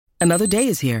Another day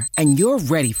is here, and you're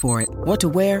ready for it. What to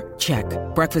wear? Check.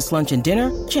 Breakfast, lunch, and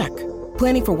dinner? Check.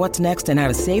 Planning for what's next and how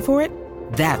to save for it?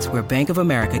 That's where Bank of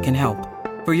America can help.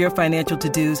 For your financial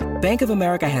to-dos, Bank of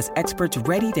America has experts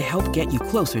ready to help get you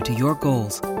closer to your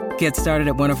goals. Get started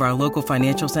at one of our local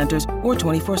financial centers or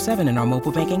 24/7 in our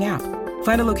mobile banking app.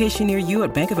 Find a location near you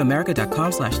at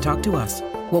bankofamerica.com/talktous.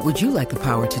 What would you like the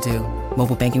power to do?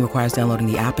 Mobile banking requires downloading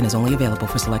the app and is only available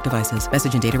for select devices.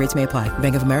 Message and data rates may apply.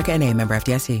 Bank of America N.A., member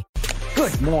FDIC.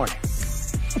 Good morning.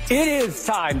 It is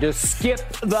time to skip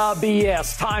the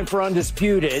BS. Time for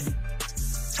Undisputed.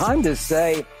 Time to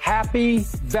say Happy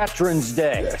Veterans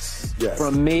Day. Yes.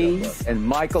 From me and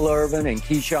Michael Irvin and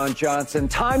Keyshawn Johnson.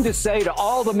 Time to say to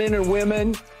all the men and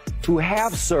women who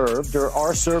have served or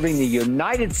are serving the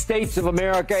United States of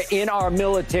America in our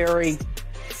military,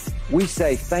 we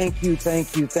say thank you,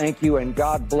 thank you, thank you, and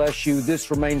God bless you.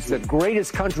 This remains the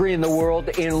greatest country in the world,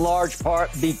 in large part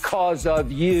because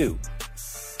of you.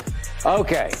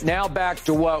 Okay, now back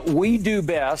to what we do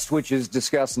best, which is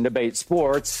discuss and debate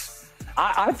sports.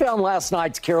 I found last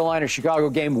night's Carolina-Chicago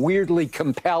game weirdly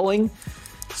compelling,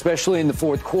 especially in the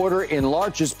fourth quarter, in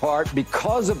largest part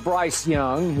because of Bryce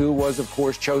Young, who was, of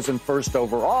course, chosen first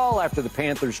overall after the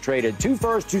Panthers traded 2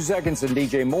 firsts, 2 seconds, and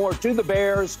DJ Moore to the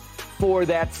Bears for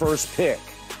that first pick.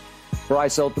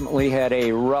 Bryce ultimately had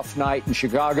a rough night in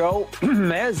Chicago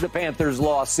as the Panthers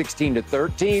lost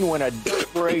 16-13 when a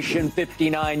desperation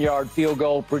 59-yard field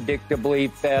goal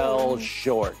predictably fell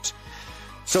short.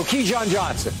 So, Keyshawn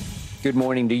Johnson, good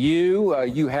morning to you.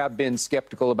 You have been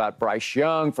skeptical about Bryce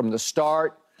Young from the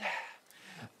start.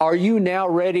 Are you now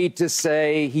ready to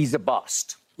say he's a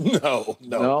bust? No.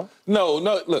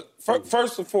 Look,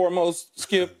 first and foremost,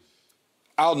 Skip,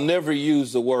 I'll never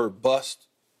use the word bust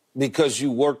because you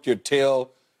worked your tail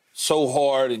so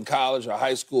hard in college or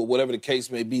high school, whatever the case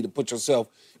may be, to put yourself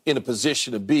in a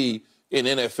position to be an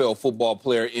NFL football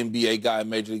player, NBA guy,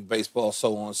 Major League Baseball,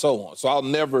 so on and so on. So I'll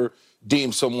never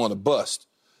deem someone a bust.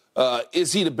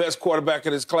 Is he the best quarterback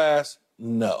in his class?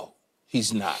 No,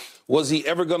 he's not. Was he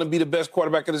ever going to be the best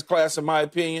quarterback in his class, in my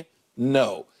opinion?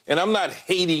 No. And I'm not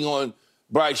hating on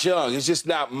Bryce Young. It's just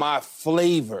not my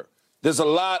flavor. There's a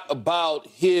lot about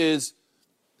his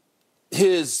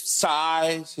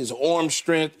size, his arm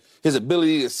strength, his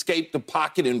ability to escape the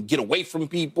pocket and get away from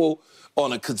people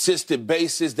on a consistent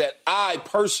basis that I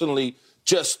personally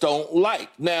just don't like.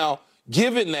 Now,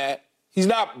 given that, he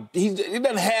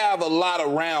doesn't have a lot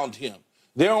around him.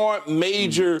 There aren't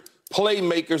major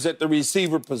playmakers at the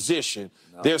receiver position.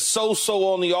 No. They're so-so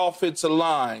on the offensive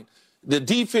line. The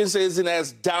defense isn't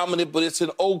as dominant, but it's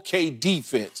an okay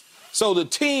defense. So the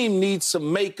team needs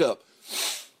some makeup.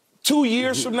 2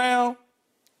 years from now,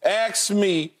 ask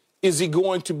me, is he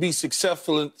going to be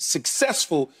successful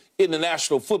in the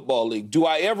National Football League? Do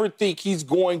I ever think he's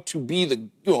going to be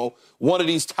one of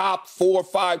these top 4 or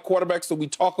 5 quarterbacks that we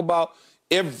talk about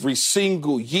every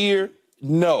single year?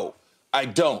 No, I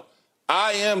don't.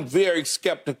 I am very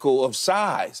skeptical of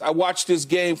size. I watched this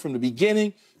game from the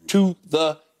beginning to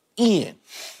the end,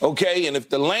 okay? And if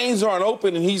the lanes aren't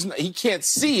open and he can't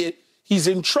see it, he's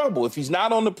in trouble. If he's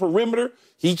not on the perimeter,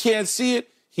 he can't see it,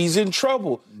 he's in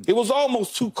trouble. It was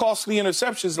almost 2 costly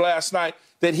interceptions last night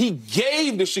that he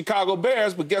gave the Chicago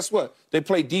Bears, but guess what? They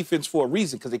play defense for a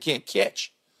reason because they can't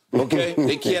catch, okay?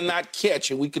 They cannot catch,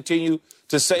 and we continue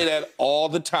to say that all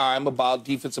the time about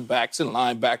defensive backs and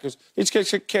linebackers. They just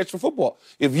can't catch the football.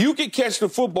 If you can catch the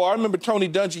football, I remember Tony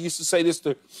Dungy used to say this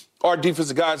to our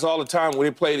defensive guys all the time when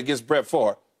they played against Brett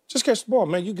Favre. Just catch the ball,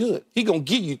 man, you good. He going to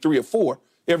give you 3 or 4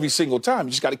 every single time.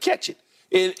 You just got to catch it.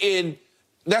 And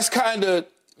that's kind of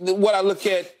what I look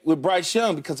at with Bryce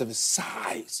Young because of his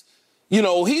size. You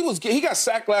know, he got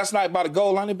sacked last night by the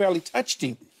goal line. They barely touched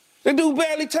him. The dude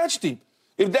barely touched him.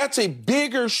 If that's a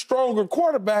bigger, stronger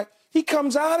quarterback, he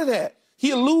comes out of that.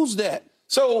 He'll lose that.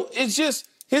 So it's just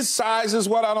his size is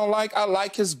what I don't like. I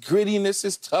like his grittiness,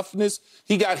 his toughness.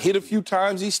 He got hit a few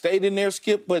times. He stayed in there,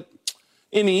 Skip. But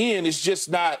in the end, it's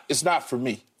not for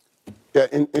me. Yeah,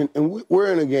 and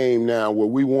we're in a game now where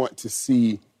we want to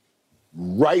see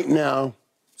right now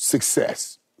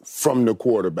success from the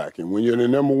quarterback. And when you're the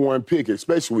number 1 pick,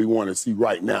 especially we want to see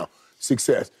right now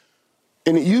success.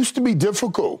 And it used to be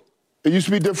difficult. It used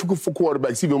to be difficult for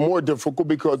quarterbacks, even more difficult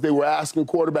because they were asking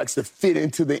quarterbacks to fit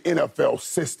into the NFL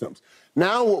systems.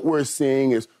 Now what we're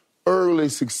seeing is early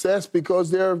success because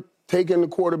they're taking the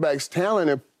quarterback's talent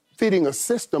and fitting a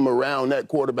system around that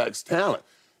quarterback's talent.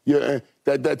 Yeah,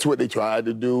 that's what they tried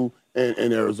to do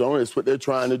in Arizona. It's what they're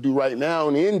trying to do right now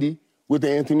in Indy with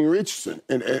Anthony Richardson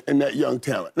and that young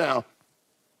talent. Now,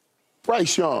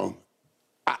 Bryce Young,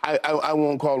 I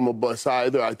won't call him a bust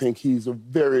either. I think he's a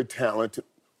very talented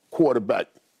quarterback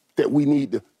that we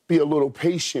need to be a little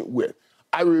patient with.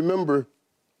 I remember,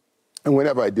 and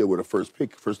whenever I deal with a first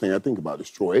pick, first thing I think about is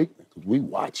Troy Aikman, because we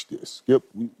watched this. Skip,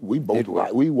 we both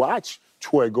watched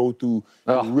Troy go through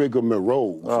the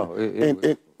rigmarole.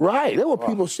 Right, there were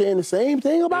people saying the same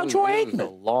thing about Troy Aikman. It was a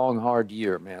long, hard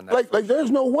year, man. Like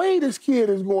there's no way this kid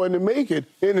is going to make it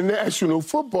in the National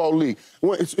Football League.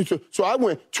 So I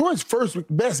went, Troy's first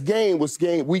best game was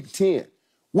week 10.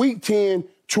 Week 10,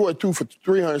 Troy threw for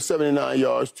 379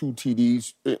 yards, 2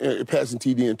 TDs, passing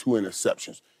TD and 2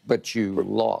 interceptions. But you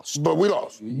lost. But we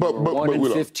lost. But we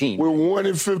 1-15. We're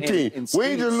 1-15. And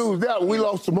we didn't lose that. We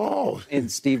lost them all.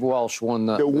 And Steve Walsh won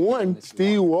the one.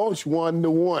 Steve Walsh won the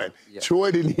one. Yeah.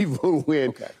 Troy didn't even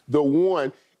win the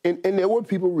one. And there were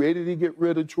people ready to get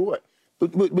rid of Troy.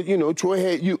 But you know, Troy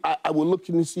had I would look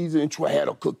in the season and Troy had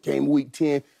a cook game week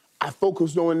 10. I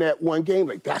focused on that one game.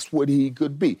 Like, that's what he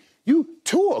could be.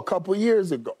 Tua a couple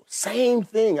years ago, same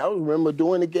thing. I remember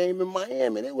doing a game in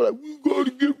Miami. They were like, we got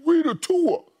to get rid of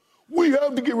Tua. We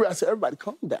have to get rid of. I said, everybody,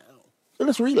 calm down. So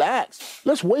let's relax.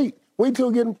 Let's wait. Wait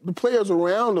till get the players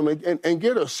around him and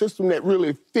get a system that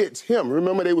really fits him.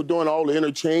 Remember, they were doing all the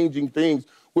interchanging things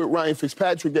with Ryan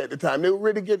Fitzpatrick at the time. They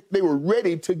were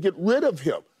ready to get rid of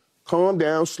him. Calm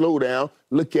down, slow down.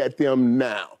 Look at them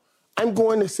now. I'm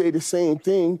going to say the same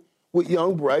thing with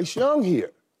young Bryce Young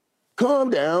here.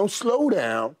 Calm down, slow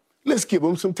down. Let's give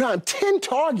him some time. 10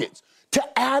 targets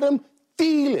to Adam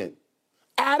Thielen.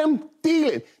 Adam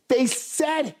Thielen. They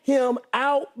sat him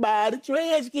out by the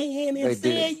trash can and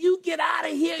said, you get out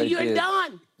of here, you're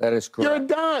done. That is correct. You're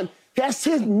done. That's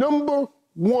his number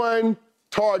one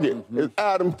target, is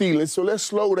Adam Thielen. So let's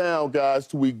slow down, guys,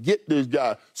 till we get this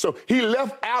guy. So he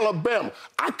left Alabama.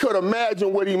 I could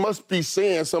imagine what he must be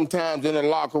saying sometimes in the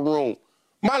locker room.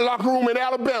 My locker room in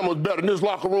Alabama is better than this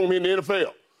locker room in the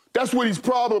NFL. That's what he's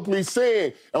probably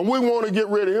saying. And we want to get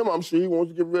rid of him. I'm sure he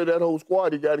wants to get rid of that whole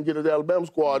squad. He got to get his Alabama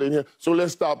squad in here. So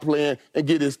let's stop playing and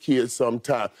get his kids some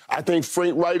time. I think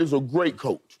Frank Wright is a great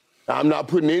coach. I'm not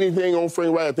putting anything on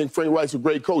Frank Wright. I think Frank Wright's a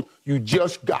great coach. You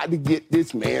just got to get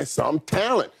this man some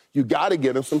talent. You got to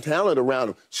get him some talent around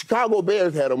him. Chicago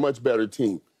Bears had a much better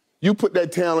team. You put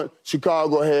that talent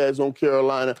Chicago has on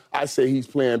Carolina, I say he's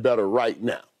playing better right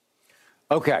now.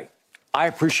 Okay. I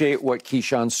appreciate what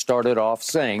Keyshawn started off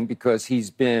saying, because he's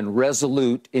been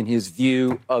resolute in his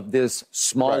view of this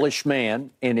smallish man,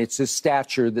 and it's his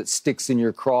stature that sticks in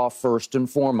your craw first and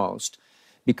foremost,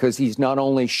 because he's not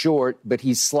only short, but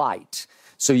he's slight.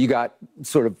 So you got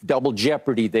sort of double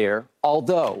jeopardy there,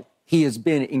 although he has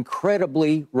been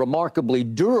incredibly, remarkably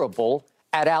durable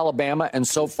at Alabama and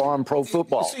so far in pro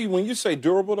football. See, when you say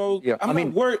durable, though, I'm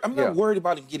not worried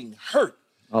about him getting hurt.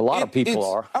 A lot of people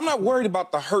are. I'm not worried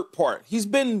about the hurt part. He's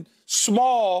been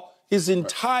small his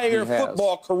entire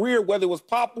football career, whether it was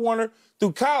Pop Warner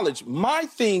through college. My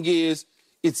thing is,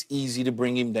 it's easy to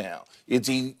bring him down. It's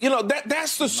easy. You know,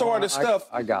 that's the sort of stuff.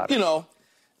 I got it. You know.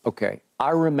 Okay.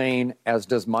 I remain, as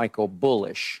does Michael,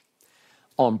 bullish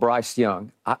on Bryce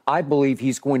Young. I believe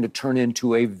he's going to turn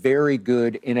into a very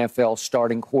good NFL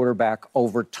starting quarterback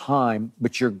over time,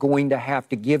 but you're going to have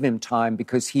to give him time,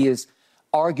 because he is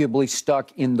arguably stuck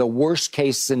in the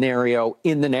worst-case scenario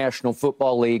in the National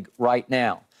Football League right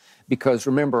now. Because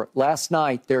remember, last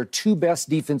night, their two best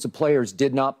defensive players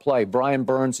did not play. Brian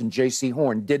Burns and J.C.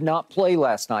 Horn did not play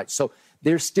last night. So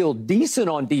they're still decent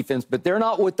on defense, but they're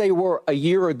not what they were a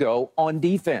year ago on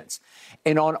defense.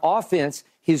 And on offense,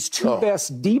 his two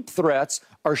best deep threats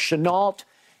are Chenault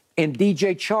and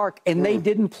DJ Chark, and they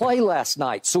didn't play last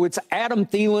night. So it's Adam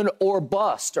Thielen or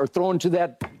bust, or thrown to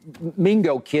that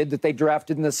Mingo kid that they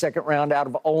drafted in the second round out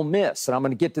of Ole Miss. And I'm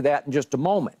going to get to that in just a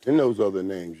moment. And those other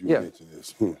names you mentioned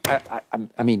this.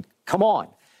 I mean, come on.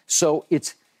 So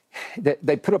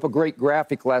they put up a great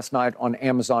graphic last night on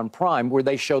Amazon Prime where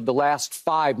they showed the last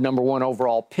 5 number 1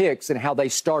 overall picks and how they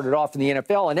started off in the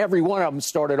NFL. And every one of them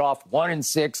started off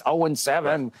 1-6,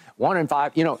 0-7,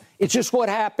 1-5. You know, it's just what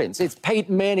happens. It's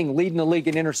Peyton Manning leading the league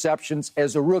in interceptions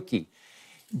as a rookie.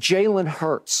 Jalen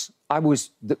Hurts. I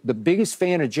was the biggest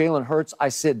fan of Jalen Hurts. I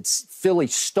said Philly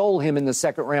stole him in the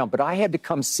second round, but I had to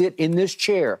come sit in this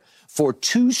chair for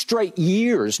 2 straight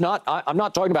years. I'm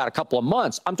not talking about a couple of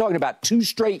months. I'm talking about 2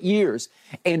 straight years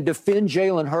and defend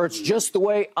Jalen Hurts just the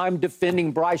way I'm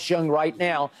defending Bryce Young right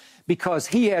now, because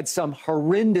he had some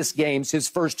horrendous games his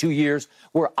first 2 years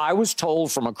where I was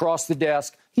told from across the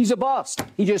desk, he's a bust.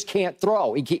 He just can't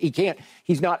throw. He can't.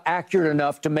 He's not accurate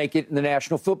enough to make it in the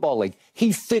National Football League.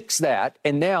 He fixed that,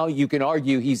 and now you can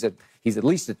argue he's at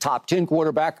least a top 10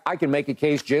 quarterback. I can make a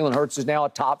case Jalen Hurts is now a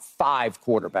top 5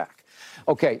 quarterback.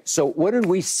 Okay, so what did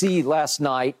we see last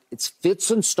night? It's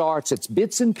fits and starts. It's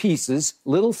bits and pieces,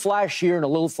 little flash here and a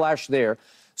little flash there.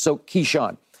 So,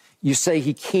 Keyshawn, you say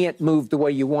he can't move the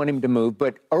way you want him to move,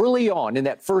 but early on in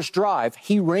that first drive,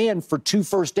 he ran for 2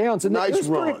 first downs, and nice that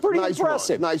was pretty nice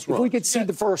impressive. Nice run. If we could see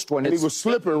the first one. And he was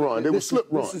slip and run. They were slip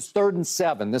runs. This is 3rd and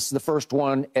 7. This is the first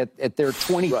one at their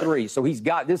 23. Right. So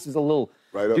this is a little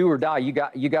do or die. You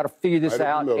got to figure this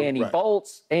out. And he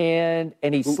bolts and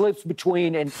he slips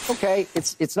between. And okay,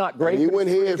 it's not great. And he went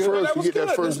head first to get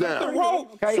that first down.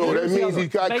 Okay, so that means he's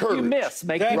got courage. Make you miss.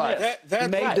 He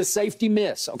made the safety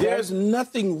miss. Okay? There's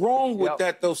nothing wrong with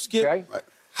that, though, Skip. Okay. Right.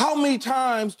 How many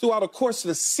times throughout the course of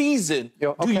the season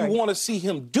do you want to see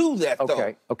him do that,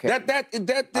 though? Okay.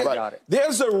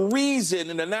 There's a reason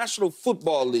in the National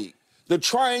Football League. The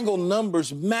triangle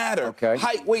numbers matter. Okay.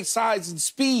 Height, weight, size, and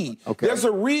speed. Okay. There's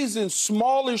a reason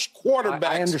smallish quarterbacks.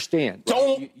 I understand.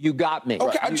 You got me.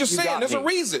 Okay, I'm just saying there's a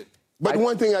reason. But the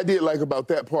one thing I did like about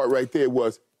that part right there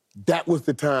was that was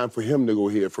the time for him to go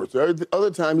head first. The other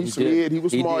time he slid, he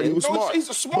was smart, he was smart. He's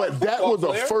a smart but that was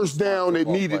a first down that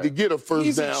needed to get a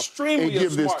first down and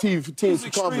give this team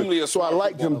confidence. So I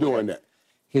liked him doing that.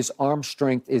 His arm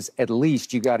strength is at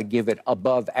least, you got to give it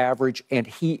above average, and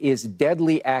he is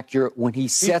deadly accurate when he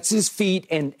sets his feet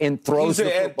and throws the football. He's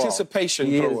an anticipation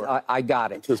thrower. I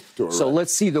got it. So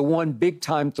let's see the one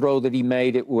big-time throw that he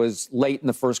made. It was late in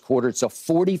the first quarter. It's a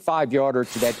 45-yarder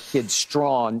to that kid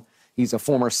Strawn. He's a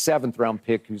former 7th-round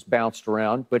pick who's bounced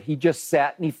around, but he just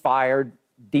sat and he fired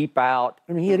deep out.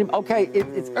 I mean, he hit him. Okay,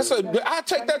 I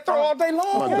take that throw all day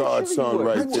long. My godson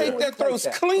right there. I take that throw. It's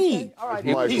clean. All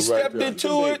right. He stepped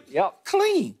into it. Yep.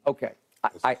 Clean. Okay,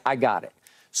 I got it.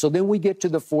 So then we get to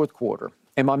the fourth quarter,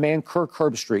 and my man Kirk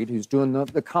Herbstreit, who's doing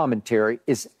the commentary,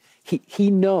 he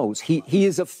knows. He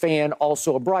is a fan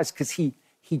also of Bryce because he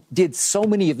did so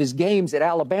many of his games at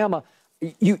Alabama.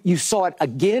 You saw it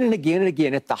again and again and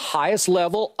again at the highest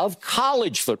level of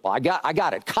college football. I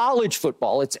got it. College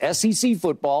football. It's SEC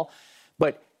football.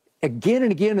 But again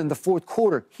and again in the fourth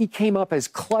quarter, he came up as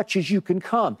clutch as you can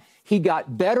come. He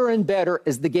got better and better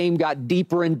as the game got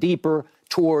deeper and deeper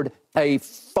toward a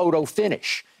photo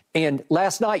finish. And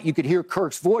last night, you could hear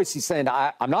Kirk's voice. He's saying,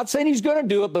 I'm not saying he's going to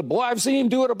do it, but, boy, I've seen him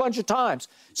do it a bunch of times.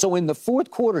 So in the fourth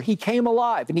quarter, he came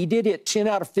alive, and he did hit 10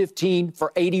 out of 15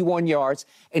 for 81 yards,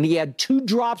 and he had 2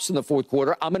 drops in the fourth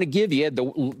quarter. I'm going to give you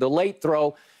the late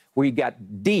throw where he got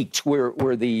deked,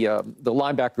 where the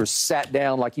linebacker sat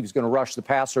down like he was going to rush the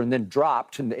passer and then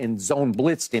dropped and zone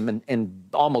blitzed him and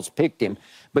almost picked him.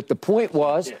 But the point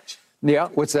was, yeah,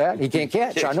 what's that? He can't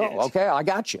catch. I know. Okay, I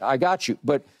got you.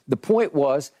 But the point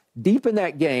was, deep in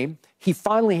that game, he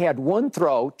finally had one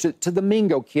throw to the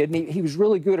Mingo kid, and he was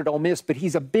really good at Ole Miss, but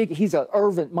he's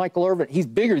Michael Irvin. He's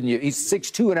bigger than you. He's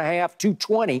 6'2.5",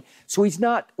 220, so he's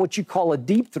not what you call a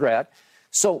deep threat.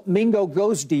 So Mingo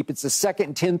goes deep. It's a 2nd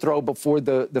and 10 throw before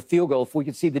the field goal. If we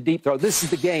could see the deep throw, this is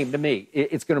the game to me.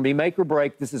 It's going to be make or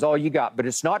break. This is all you got. But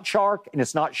it's not Chark, and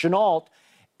it's not Chenault.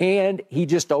 And he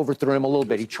just overthrew him a little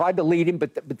bit. He tried to lead him,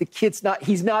 but the kid's not.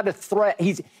 He's not a threat.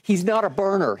 He's not a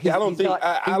burner. He ran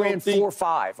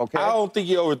 4.5. Okay. I don't think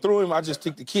he overthrew him. I just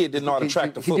think the kid didn't know how to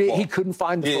track the football. He couldn't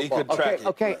find the football. He couldn't track it.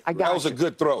 Okay, I got you. That was a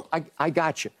good throw. I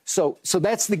got you. So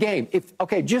that's the game.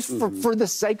 Just for the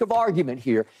sake of argument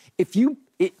here, if you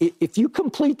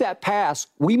complete that pass,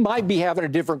 we might be having a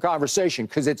different conversation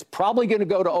because it's probably going to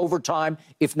go to overtime.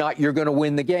 If not, you're going to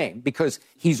win the game because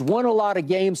he's won a lot of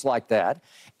games like that.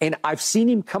 And I've seen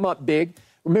him come up big.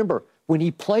 Remember, when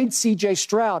he played C.J.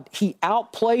 Stroud, he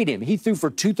outplayed him. He threw for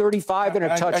 235 and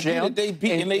a touchdown. They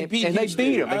beat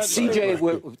him. And C.J.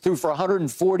 threw for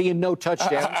 140 and no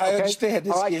touchdowns. I understand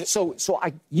this. All right, so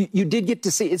you did get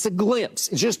to see. It's a glimpse.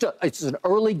 It's an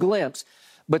early glimpse.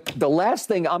 But the last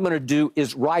thing I'm going to do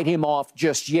is write him off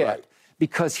just yet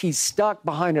because he's stuck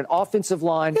behind an offensive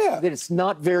line that it's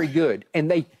not very good. And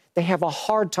they have a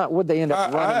hard time. Would they end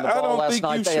up running the ball last night?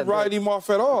 I don't think you should write him off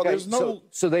at all. Okay, there's no.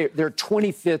 So they're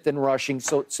 25th in rushing.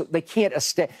 So they can't.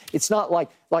 It's not like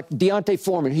Deontay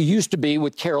Foreman, who used to be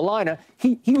with Carolina.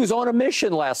 He was on a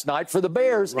mission last night for the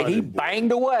Bears, and he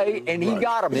banged away, and he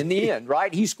got him in the end.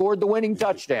 Right? He scored the winning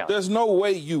touchdown. There's no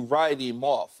way you write him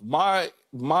off.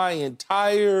 My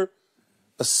entire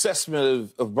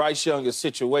assessment of Bryce Young's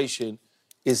situation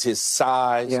is his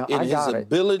size and his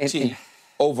ability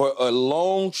over a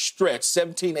long stretch,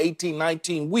 17, 18,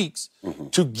 19 weeks,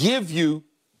 to give you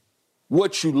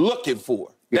what you're looking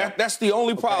for. That's the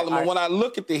only problem. And when I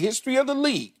look at the history of the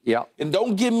league, and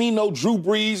don't give me no Drew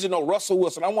Brees and no Russell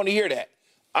Wilson, I want to hear that.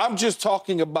 I'm just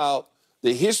talking about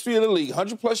the history of the league,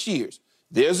 100-plus years.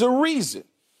 There's a reason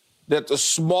that the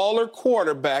smaller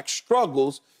quarterback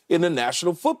struggles in the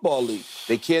National Football League.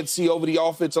 They can't see over the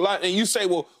offensive line. And you say,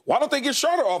 well, why don't they get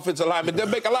shorter offensive linemen? That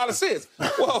make a lot of sense.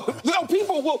 Well, no,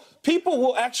 people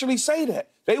will actually say that.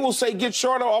 They will say get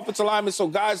shorter offensive linemen so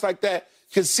guys like that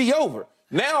can see over.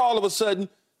 Now, all of a sudden,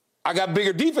 I got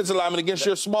bigger defensive linemen against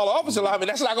your smaller offensive linemen.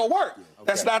 That's not going to work. Okay.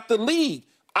 That's not the league.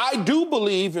 I do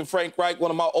believe in Frank Reich,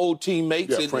 one of my old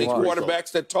teammates and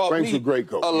quarterbacks that taught me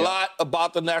a lot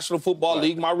about the National Football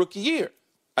League my rookie year.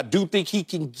 I do think he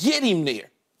can get him there.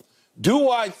 Do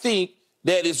I think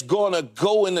that it's going to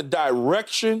go in the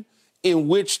direction in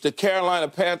which the Carolina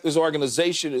Panthers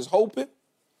organization is hoping?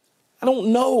 I don't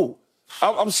know.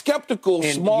 I'm skeptical of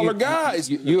smaller guys.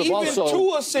 Even also,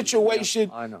 to a situation,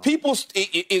 people,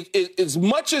 as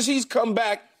much as he's come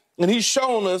back and he's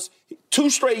shown us 2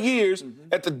 straight years,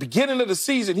 at the beginning of the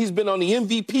season, he's been on the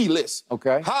MVP list.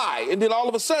 High. And then all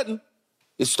of a sudden,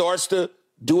 it starts to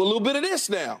do a little bit of this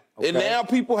now. And now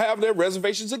people have their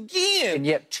reservations again. And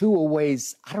yet Tua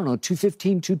weighs, I don't know,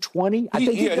 215, 220? I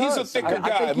think he does. He's a thicker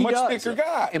guy, much thicker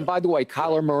guy. And by the way,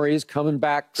 Kyler Murray is coming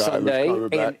back Sunday.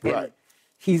 And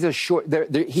he's a short,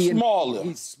 smaller.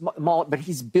 He's small, but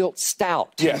he's built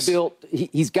stout. Yes.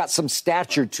 He's got some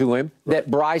stature to him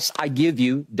that Bryce, I give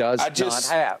you, does not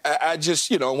have. I just,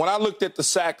 when I looked at the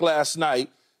sack last night,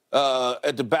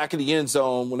 at the back of the end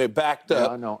zone when they backed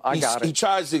up. He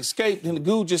tries to escape, and the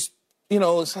dude just,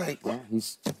 it's like.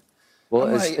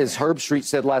 As Herb Street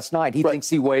said last night, he thinks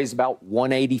he weighs about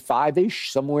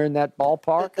 185-ish, somewhere in that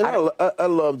ballpark. And I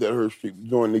love that Herb Street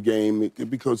doing the game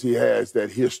because he has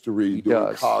that history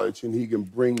during college, and he can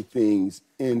bring things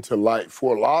into light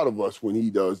for a lot of us when he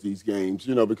does these games,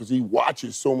 because he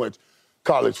watches so much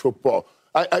college football.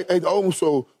 I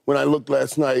also, when I looked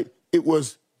last night,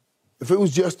 if it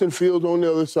was Justin Fields on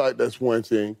the other side, that's one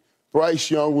thing.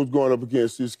 Bryce Young was going up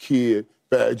against this kid,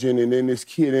 Badgin, and then this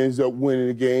kid ends up winning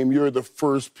the game. You're the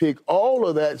first pick. All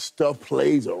of that stuff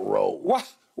plays a role.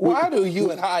 Why do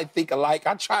you and I think alike?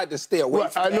 I tried to stay away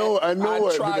from that. I know.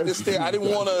 I tried to stay. I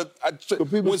didn't want to.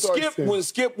 When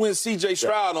Skip went C.J.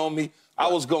 Stroud on me, I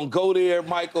was going to go there,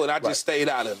 Michael, and I just stayed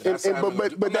out of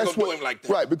it. But that's what, like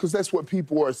that. Right, because that's what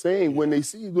people are saying when they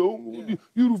see you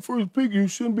the first pick, you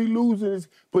shouldn't be losing.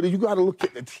 But you got to look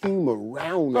at the team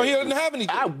around. No, he doesn't have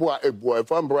anything.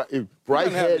 If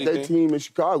Bryce had that team in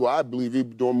Chicago, I believe he'd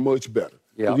be doing much better.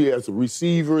 Yeah. He has a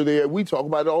receiver there. We talk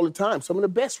about it all the time. Some of the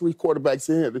best quarterbacks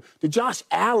in here. The Josh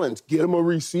Allens, get him a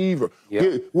receiver.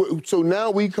 Yeah. So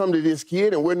now we come to this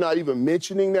kid, and we're not even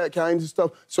mentioning that kind of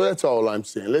stuff. So that's all I'm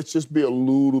saying. Let's just be a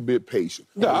little bit patient.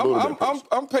 No,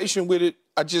 I'm patient with it.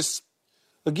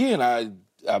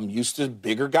 I'm used to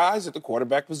bigger guys at the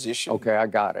quarterback position. Okay, I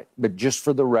got it. But just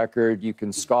for the record, you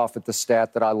can scoff at the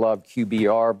stat that I love,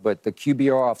 QBR, but the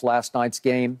QBR off last night's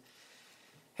game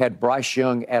had Bryce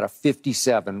Young at a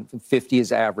 57, 50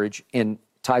 is average, and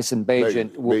Tyson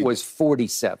Bagent was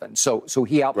 47. So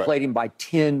he outplayed him by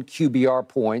 10 QBR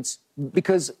points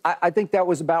because I think that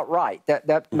was about right.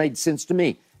 That made sense to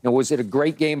me. Now, was it a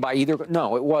great game by either?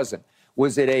 No, it wasn't.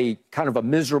 Was it a kind of a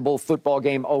miserable football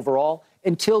game overall?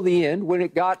 Until the end, when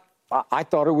it got, I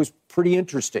thought it was pretty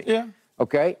interesting. Yeah.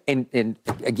 Okay? And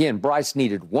again, Bryce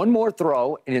needed one more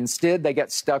throw, and instead they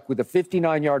got stuck with a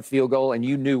 59-yard field goal, and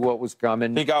you knew what was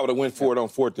coming. I think I would have went for it on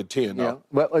 4th and 10. Yeah.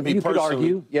 Well, you could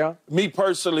argue, Me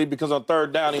personally, because on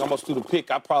 3rd down, he almost threw the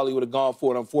pick, I probably would have gone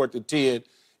for it on 4th and 10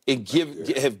 and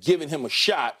have given him a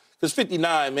shot. Because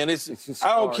 59, man, I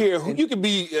don't care who. You can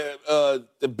be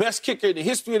the best kicker in the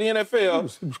history of the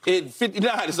NFL, and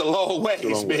 59 is a long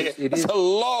ways, man. It's a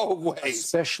long ways.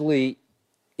 Especially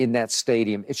in that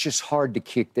stadium. It's just hard to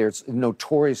kick there. It's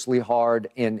notoriously hard,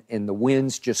 and the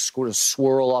winds just sort of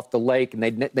swirl off the lake, and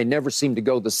they never seem to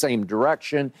go the same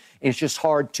direction. And it's just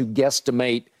hard to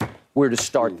guesstimate where to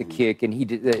start the kick, and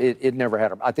it never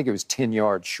had him. I think it was 10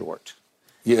 yards short.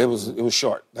 Yeah, it was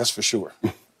short. That's for sure.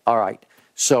 All right.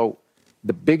 So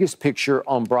the biggest picture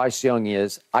on Bryce Young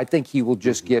is I think he will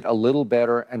just get a little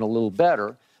better and a little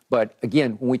better. But,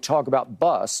 again, when we talk about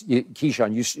busts,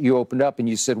 Keyshawn, you opened up and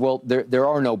you said, well, there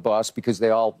are no busts because they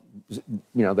all,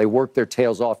 they work their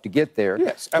tails off to get there.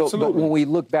 Yes, absolutely. But when we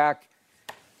look back,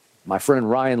 my friend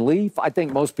Ryan Leaf, I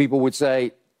think most people would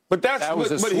say that was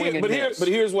a swing and miss. But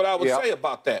here's what I would say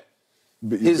about that.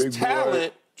 His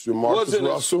talent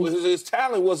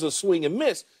was a swing and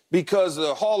miss because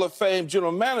the Hall of Fame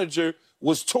general manager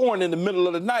was torn in the middle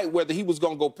of the night whether he was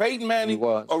going to go Peyton Manning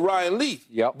or Ryan Leaf.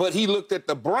 Yep. But he looked at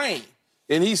the brain,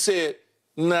 and he said,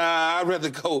 nah, I'd rather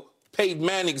go Peyton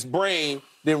Manning's brain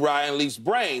than Ryan Leaf's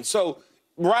brain. So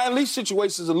Ryan Leaf's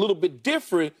situation is a little bit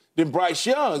different than Bryce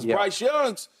Young's. Yep. Bryce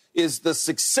Young's is the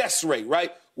success rate,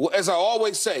 right? Well, as I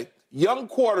always say, young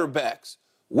quarterbacks,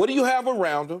 what do you have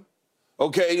around them?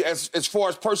 okay, as far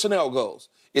as personnel goes?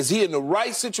 Is he in the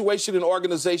right situation and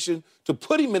organization to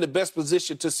put him in the best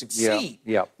position to succeed?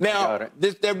 Yeah. Now,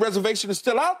 that reservation is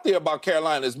still out there about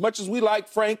Carolina. As much as we like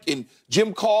Frank and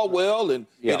Jim Caldwell and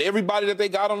everybody that they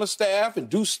got on the staff and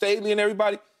Deuce Staley and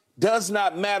everybody, does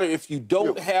not matter if you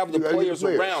don't have the players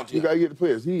around you. You got to get the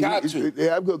players. They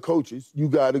have good coaches. You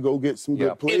got to go get some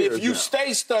good players. And if you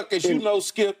stay stuck, as you know,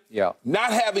 Skip,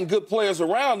 not having good players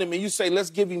around him, and you say, let's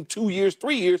give him 2 years,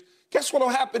 3 years, guess what will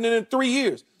happen in 3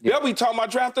 years? They'll be talking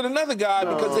about drafting another guy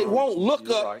because they won't look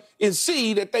up and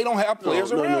see that they don't have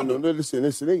players around them. No,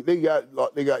 listen. They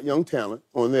got young talent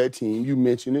on their team. You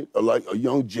mentioned it, like a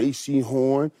young J.C.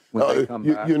 Horn.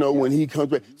 When he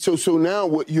comes back. So now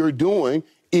what you're doing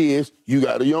is you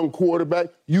got a young quarterback,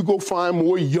 you go find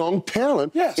more young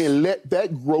talent and let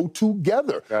that grow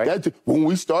together. Right. When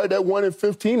we started at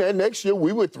 1-15, that next year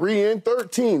we were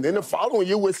 3-13. Then the following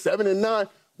year we're 7-9.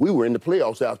 We were in the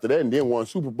playoffs after that and then won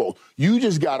Super Bowl. You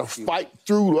just got to fight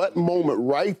through that moment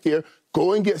right there.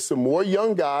 Go and get some more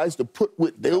young guys to put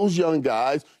with those young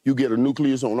guys. You get a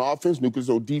nucleus on offense, nucleus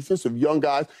on defense of young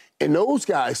guys. And those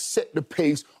guys set the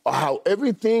pace of how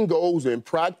everything goes in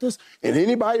practice. And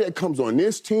anybody that comes on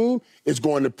this team is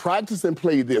going to practice and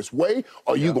play this way,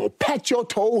 or you're going to pat your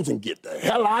toes and get the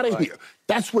hell out of here.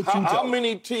 That's what you tell How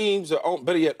many teams,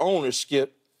 better yet owners,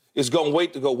 Skip, is going to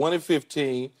wait to go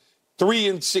 1-15,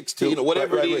 3-16, or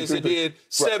whatever it is, and then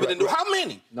 7-2. How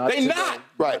many? They not.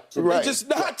 They just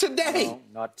not today. No,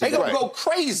 not today. They gonna go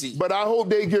crazy. But I hope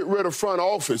they get rid of front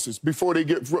offices before they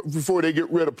get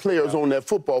rid of players on that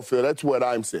football field. That's what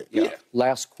I'm saying.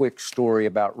 Last quick story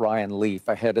about Ryan Leaf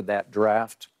ahead of that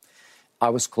draft. I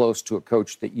was close to a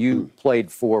coach that you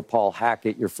played for, Paul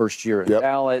Hackett, your first year in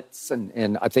Dallas,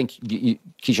 and I think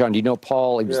Keyshawn, do you know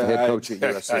Paul? He was the head coach at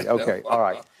USC. Okay, all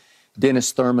right.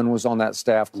 Dennis Thurman was on that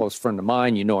staff, close friend of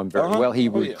mine. You know him very well. He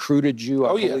recruited you, I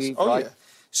believe, right?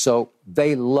 So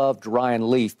they loved Ryan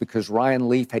Leaf because Ryan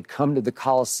Leaf had come to the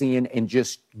Coliseum and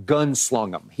just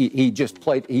gunslung them. He just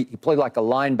played. He played like a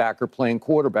linebacker playing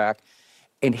quarterback,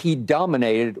 and he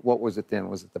dominated. What was it then?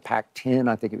 Was it the Pac-10?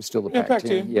 I think it was still the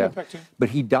Pac-10. Yeah, Pac-10. But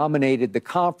he dominated the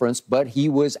conference. But he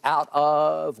was out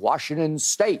of Washington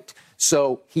State,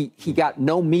 so he got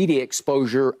no media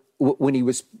exposure when he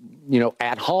was,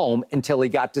 at home until he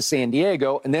got to San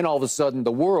Diego. And then all of a sudden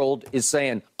the world is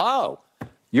saying, oh,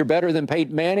 you're better than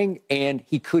Peyton Manning. And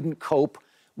he couldn't cope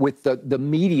with the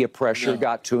media pressure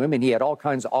got to him. And he had all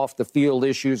kinds of off the field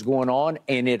issues going on.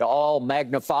 And it all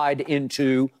magnified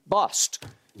into bust,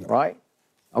 right?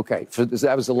 Okay, so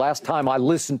that was the last time I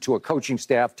listened to a coaching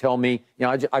staff tell me,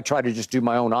 I try to just do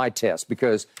my own eye test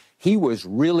because he was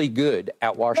really good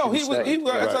at Washington State. He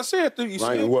was, as I said,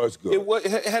 Ryan was good.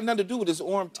 It had nothing to do with his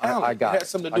arm talent. It had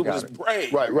something to do with his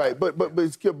brain. Right.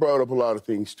 But Skip brought up a lot of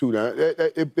things, too. Now,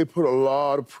 they put a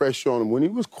lot of pressure on him when he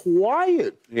was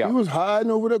quiet. He was hiding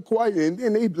over there quiet. And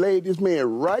then they laid this man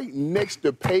right next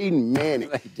to Peyton Manning.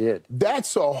 They did.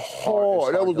 That's a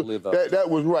hard. That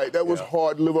was right. That was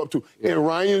hard to live up to. And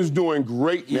Ryan's doing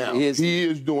great now. He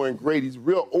is doing great. He's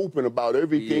real open about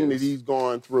everything that he's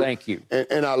gone through. Thank you.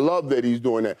 And I love that he's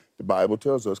doing that. The Bible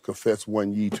tells us, confess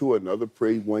one ye to another,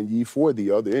 pray one ye for the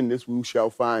other. In this we shall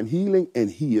find healing, and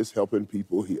he is helping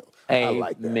people heal. Amen, I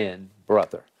like that. Amen,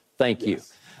 brother. Thank you.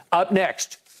 Up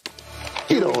next.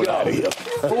 Get on out of here.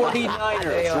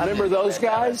 49ers. Remember those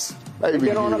guys? They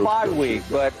get on a bye week,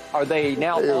 but are they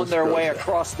now on their way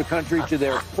across the country to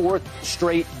their fourth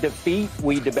straight defeat?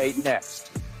 We debate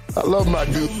next. I love my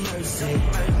dude.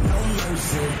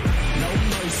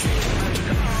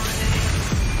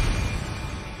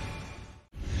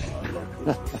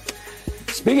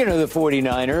 Speaking of the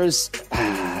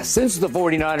 49ers, since the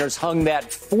 49ers hung that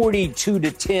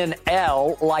 42-10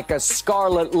 L like a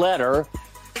scarlet letter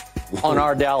on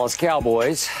our Dallas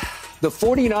Cowboys, the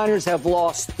 49ers have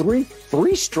lost three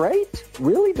straight?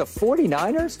 Really? The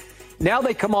 49ers? Now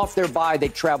they come off their bye. They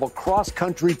travel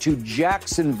cross-country to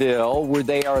Jacksonville, where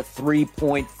they are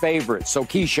 3-point favorites. So,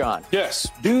 Keyshawn. Yes.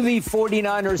 Do the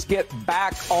 49ers get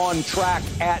back on track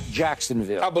at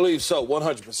Jacksonville? I believe so,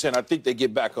 100%. I think they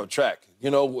get back on track.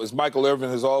 As Michael Irvin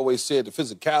has always said, the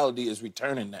physicality is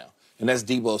returning now. And that's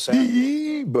Deebo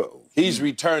Samuel. He's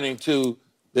returning to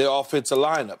the offensive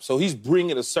lineup. So he's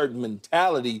bringing a certain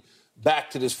mentality back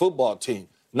to this football team.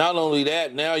 Not only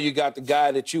that, now you got the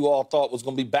guy that you all thought was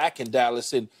going to be back in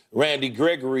Dallas, and Randy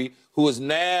Gregory, who is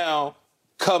now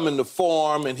coming to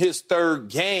form in his third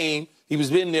game. He was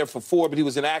been there for 4, but he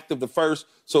was inactive the first.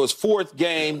 So his fourth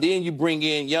game. Then you bring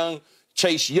in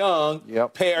Chase Young,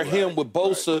 pair him with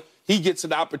Bosa. He gets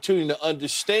an opportunity to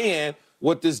understand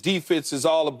what this defense is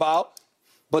all about.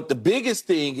 But the biggest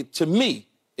thing to me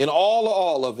in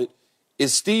all of it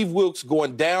is Steve Wilks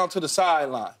going down to the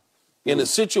sideline in a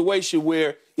situation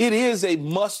where it is a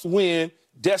must-win,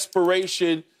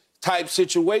 desperation type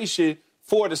situation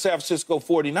for the San Francisco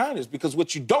 49ers, because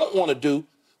what you don't want to do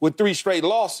with 3 straight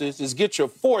losses is get your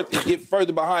 4th and get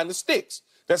further behind the sticks.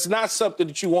 That's not something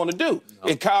that you want to do. No.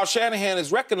 And Kyle Shanahan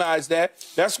has recognized that.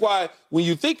 That's why when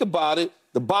you think about it,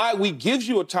 the bye week gives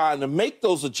you a time to make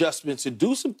those adjustments and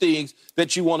do some things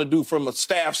that you want to do from a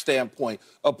staff standpoint,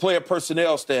 a player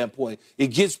personnel standpoint. It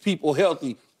gets people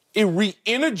healthy. It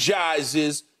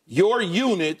re-energizes your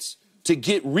units to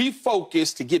get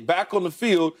refocused, to get back on the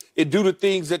field and do the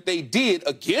things that they did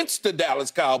against the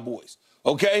Dallas Cowboys,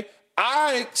 okay?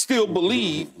 I still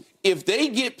believe if they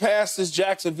get past this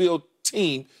Jacksonville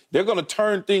team, they're going to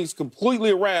turn things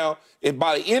completely around, and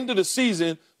by the end of the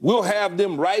season, we'll have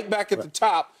them right back at the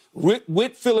top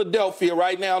with Philadelphia.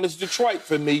 Right now, it's Detroit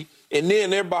for me, and then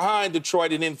they're behind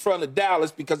Detroit and in front of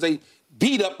Dallas because they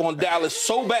beat up on Dallas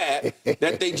so bad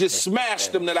that they just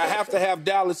smashed them that I have to have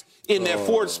Dallas in that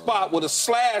 4th spot with a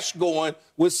slash going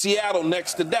with Seattle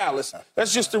next to Dallas.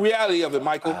 That's just the reality of it,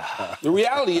 Michael. The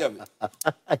reality of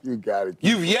it. You got it.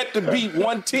 You've yet to beat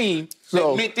one team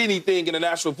that meant anything in the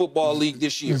National Football League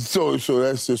this year. So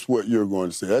that's just what you're going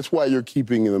to say. That's why you're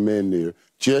keeping them in there,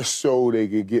 just so they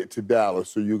can get to Dallas,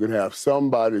 so you can have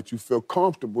somebody that you feel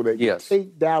comfortable that can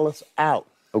take Dallas out.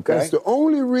 Okay. That's the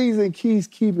only reason Key's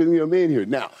keeping him in here.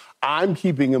 Now, I'm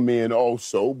keeping him in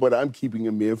also, but I'm keeping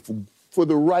him in for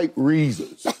the right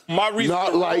reasons. My reason.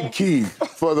 Not like Key,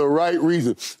 for the right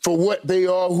reasons. For what they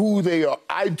are, who they are.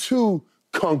 I, too,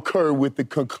 concur with the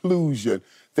conclusion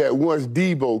that once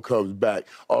Debo comes back,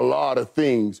 a lot of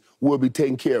things will be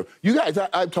taken care of. You guys,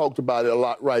 I've talked about it a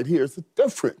lot right here. It's a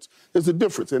difference. There's a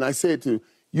difference. And I said to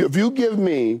you, if you give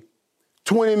me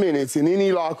 20 minutes in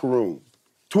any locker room,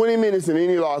 20 minutes in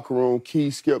any locker room, Key,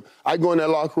 Skip, I go in that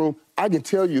locker room, I can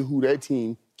tell you who that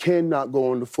team cannot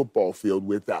go on the football field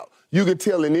without. You can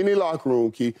tell in any locker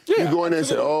room, Key, you go in there and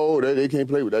say, oh, they can't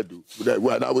play with that dude.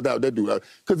 Not without that dude.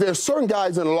 Because there are certain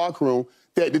guys in the locker room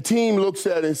that the team looks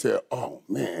at and says, oh,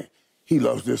 man, he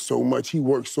loves this so much. He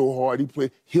works so hard.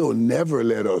 He'll never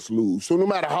let us lose. So no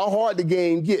matter how hard the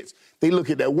game gets, they look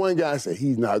at that one guy and say,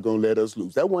 he's not going to let us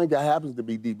lose. That one guy happens to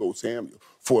be Debo Samuel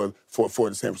for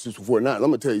the San Francisco 49ers. I'm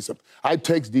going to tell you something. I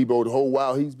text Debo the whole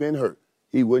while he's been hurt.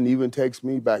 He wouldn't even text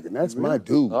me back, and that's my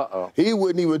dude. He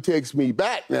wouldn't even text me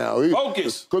back now.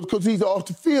 Focus. Because he's off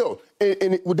the field.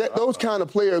 And those kind of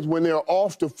players, when they're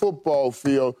off the football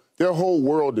field, their whole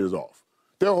world is off.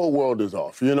 Their whole world is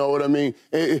off. You know what I mean?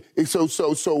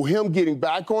 So him getting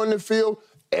back on the field,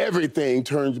 everything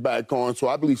turns back on. So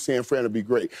I believe San Fran will be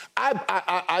great.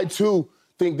 I too,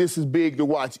 think this is big to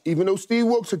watch, even though Steve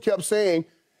Wilks kept saying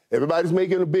everybody's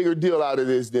making a bigger deal out of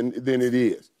this than it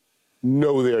is.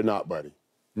 No, they're not, buddy.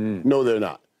 No, they're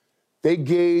not. They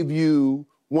gave you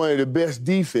one of the best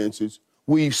defenses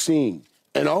we've seen.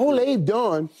 And all they've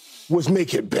done was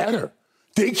make it better.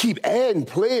 They keep adding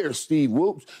players, Steve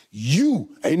Wilks.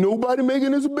 Ain't nobody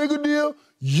making this a bigger deal.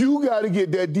 You got to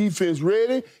get that defense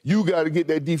ready. You got to get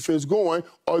that defense going,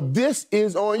 or this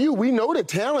is on you. We know the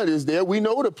talent is there. We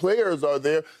know the players are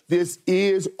there. This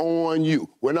is on you.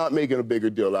 We're not making a bigger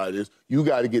deal out of this. You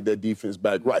got to get that defense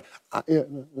back right.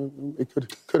 It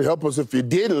could help us if you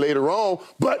didn't later on,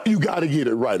 but you got to get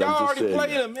it right. Y'all already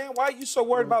played them, man. Why are you so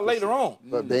worried about later on?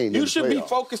 You should be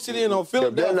focusing in on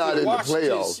Philadelphia,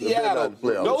 Washington, Seattle.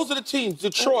 Those are the teams.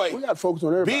 Detroit, we got to focus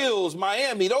on everybody. Bills,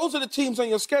 Miami. Those are the teams on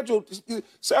your schedule.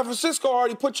 San Francisco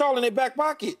already put y'all in their back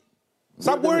pocket.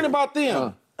 Stop worrying about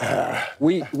them.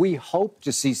 We hope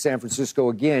to see San Francisco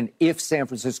again if San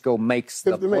Francisco makes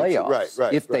the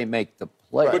playoffs. If they make the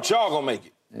playoffs. But y'all going to make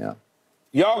it. Yeah.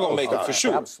 Y'all going to make it for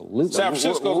sure. Absolutely. San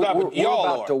Francisco's not, but y'all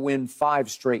are about to win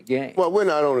 5 straight games. Well, we're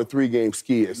not on a 3-game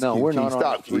skid. No, we're not on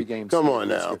a 3-game skid. Come on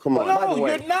now. Come on. No,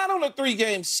 you're not on a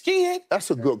 3-game skid.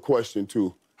 That's a good question,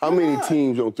 too. How many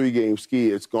teams on 3-game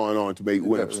skids going on to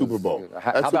win a Super Bowl?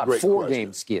 How about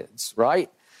 4-game skids, right?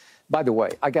 By the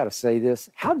way, I got to say this.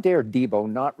 How dare Debo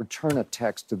not return a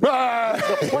text to the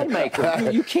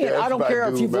playmaker? You can't. I don't care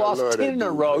if you've lost 10 in a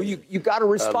row. You got to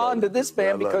respond to this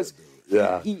man because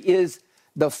he is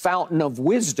the fountain of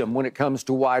wisdom when it comes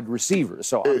to wide receivers.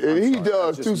 So he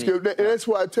does, too, Skip. And that's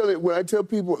why I tell it when I tell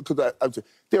people, because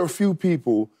there are a few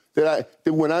people that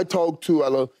when I talk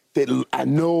to, that I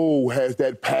know has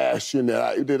that passion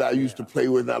that I used to play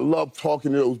with, and I love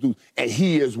talking to those dudes, and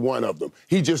he is one of them.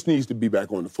 He just needs to be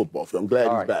back on the football field. I'm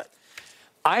glad he's back.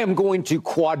 I am going to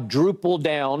quadruple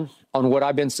down on what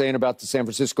I've been saying about the San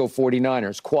Francisco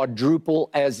 49ers. Quadruple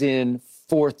as in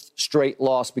 4th straight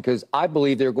loss, because I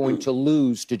believe they're going to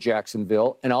lose to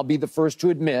Jacksonville, and I'll be the first to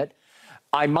admit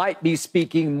I might be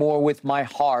speaking more with my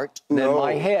heart than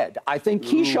my head. I think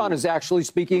Keyshawn is actually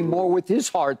speaking more with his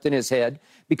heart than his head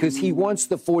because he wants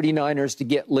the 49ers to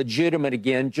get legitimate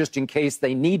again just in case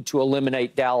they need to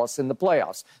eliminate Dallas in the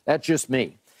playoffs. That's just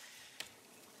me.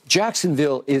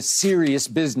 Jacksonville is serious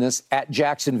business at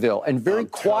Jacksonville. And very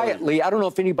quietly, I don't know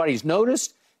if anybody's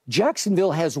noticed,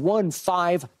 Jacksonville has won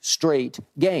 5 straight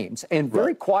games. And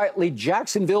very quietly,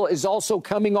 Jacksonville is also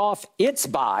coming off its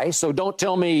bye. So don't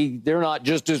tell me they're not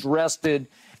just as rested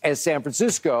as San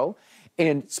Francisco.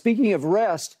 And speaking of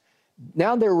rest,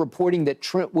 now they're reporting that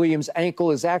Trent Williams'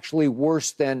 ankle is actually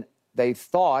worse than they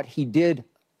thought. He did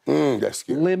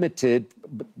limited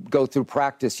go through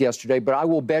practice yesterday, but I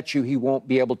will bet you he won't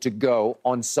be able to go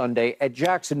on Sunday at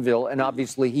Jacksonville. And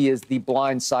obviously he is the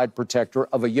blind side protector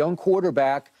of a young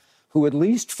quarterback who, at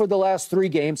least for the last 3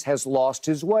 games, has lost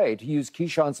his way. To use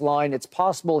Keyshawn's line, it's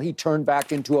possible he turned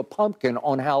back into a pumpkin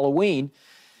on Halloween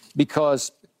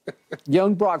because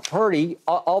young Brock Purdy,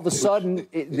 all of a sudden,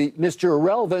 Mr.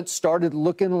 Irrelevant started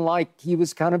looking like he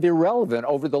was kind of irrelevant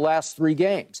over the last 3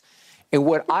 games. And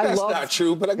what I love— That's not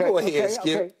true, but go ahead,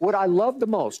 Skip. What I love the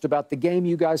most about the game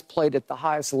you guys played at the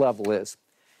highest level is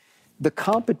the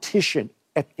competition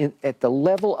at the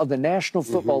level of the National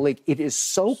Football League. It is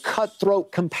so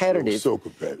cutthroat competitive. So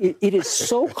competitive. It is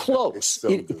so close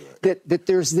that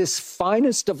there's this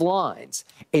finest of lines.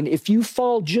 And if you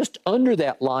fall just under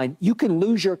that line, you can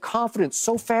lose your confidence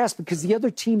so fast because the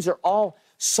other teams are all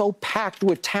so packed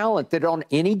with talent that on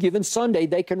any given Sunday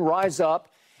they can rise up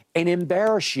and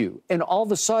embarrass you. And all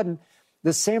of a sudden,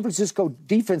 the San Francisco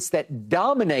defense that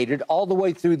dominated all the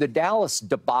way through the Dallas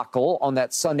debacle on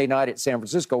that Sunday night at San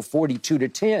Francisco,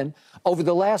 42-10, over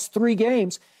the last 3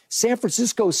 games, San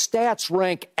Francisco's stats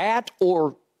rank at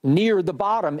or near the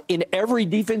bottom in every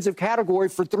defensive category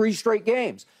for 3 straight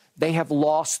games. They have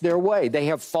lost their way. They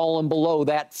have fallen below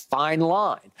that fine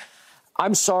line.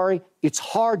 I'm sorry, it's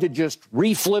hard to just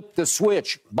reflip the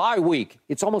switch bye week.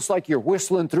 It's almost like you're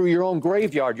whistling through your own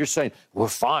graveyard. You're saying, we're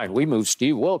fine. We moved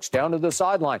Steve Wilkes down to the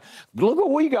sideline. Look what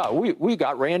we got. We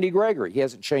got Randy Gregory. He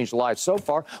hasn't changed lives so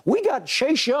far. We got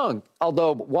Chase Young,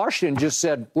 although Washington just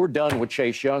said, we're done with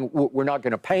Chase Young. We're not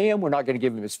going to pay him. We're not going to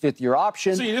give him his 5th-year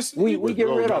option. See, we get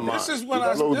rid of him. This is when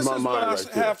I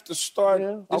have to start.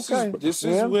 Yeah, This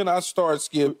is when I start,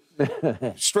 Skip,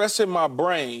 stressing my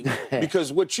brain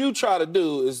because what you try to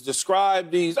do is describe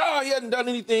these, he hasn't done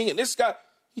anything, and this guy,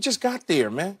 he just got there,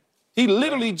 man. He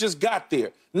literally just got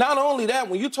there. Not only that,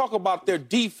 when you talk about their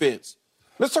defense,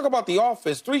 let's talk about the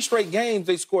offense. 3 straight games,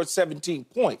 they scored 17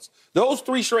 points. Those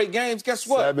 3 straight games, guess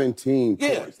what? 17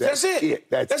 yeah, points. That's it.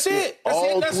 That's it.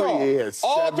 That's all. Yes,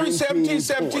 all 3, 17.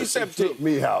 Took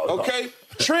me out. Okay?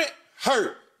 Trent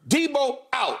hurt. Debo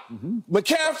out.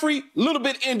 McCaffrey, a little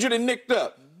bit injured and nicked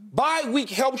up. Bye week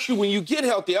helps you when you get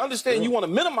healthy. I understand you want to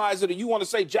minimize it, or you want to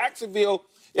say Jacksonville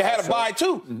had a bye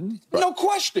too. No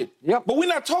question. Yep. But we're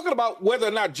not talking about whether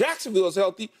or not Jacksonville is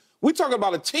healthy. We're talking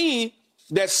about a team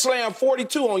that slammed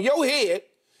 42 on your head,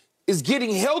 is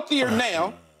getting healthier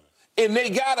now, and they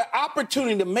got an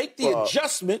opportunity to make the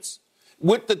adjustments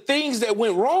with the things that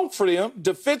went wrong for them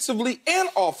defensively and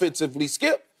offensively,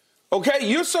 Skip. Okay?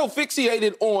 You're so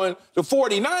fixated on the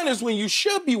 49ers when you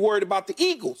should be worried about the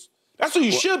Eagles. That's what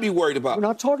you should be worried about. We're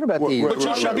not talking about the Eagles. But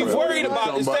you should be worried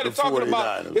about, instead of talking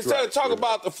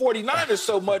about the 49ers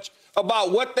so much,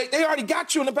 about what they already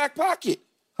got you in the back pocket.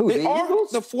 Who, they the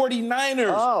Eagles? The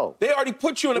 49ers. Oh. They already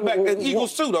put you in the back. The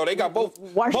Eagles too, though. They got both.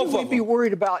 Why should we be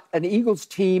worried about an Eagles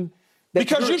team?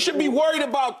 Because you should be worried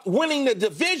about winning the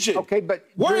division. Okay, but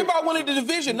worry about winning the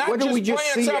division, not just playing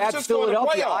San Francisco in the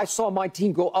playoffs. I saw my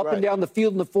team go up and down the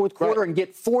field in the fourth quarter and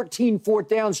get 14 first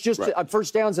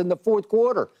downs in the fourth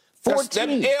quarter.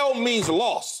 14. That L means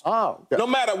loss. Oh. No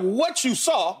matter what you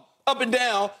saw, up and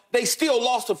down, they still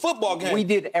lost a football game. We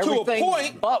did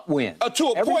everything but win. To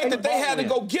a point that they had to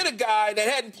go get a guy that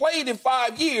hadn't played in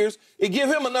 5 years and give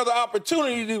him another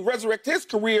opportunity to resurrect his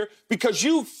career because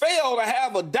you failed to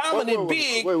have a dominant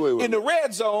big in the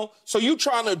red zone. So you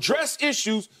trying to address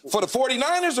issues for the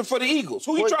 49ers or for the Eagles?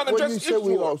 Who you trying to address issues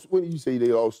for? When you say they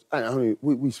lost, I mean,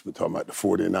 we should be talking about the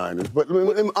 49ers, but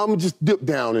I'm going to just dip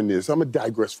down in this. I'm going to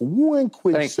digress for one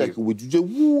quick second with you. Just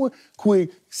one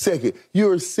quick second.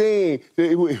 You're saying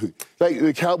that like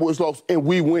the Cowboys lost and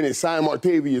we win and signed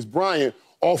Martavius Bryant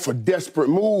off a desperate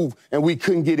move and we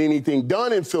couldn't get anything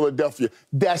done in Philadelphia.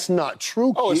 That's not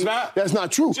true, Oh, kid. it's not? That's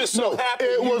not true. Just so happened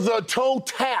it was a toe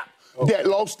tap that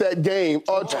lost that game.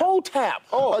 A toe tap.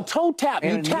 A toe tap.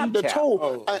 And you tap the tap.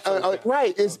 toe.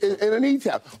 Right. It's a knee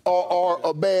tap. Or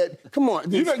a bad. Come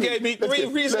on. You done gave me 3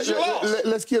 reasons you lost.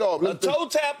 Let's get off. A toe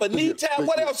tap, a knee tap.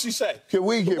 What else you say? Can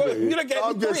we get back? You done gave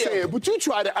I'm me just 3 saying, but you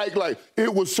try to act like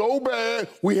it was so bad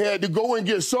we had to go and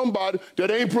get somebody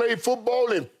that ain't played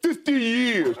football in 50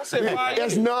 years. I said 5 years.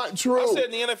 That's not true. I said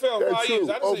in the NFL That's 5 years.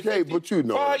 true. I didn't say Okay, 50. but you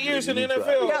know. 5 years in the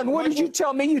NFL. Yeah, and what did you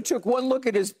tell me? You took one look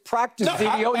at his practice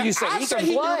video and you said he can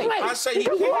play. I say he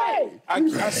can.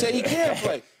 I say he can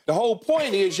play. The whole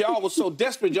point is y'all was so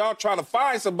desperate, y'all trying to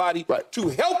find somebody to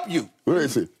help you.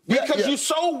 Listen. Because you're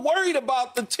so worried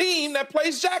about the team that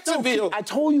plays Jacksonville. I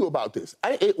told you about this.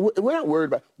 We're not worried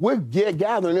about it. We're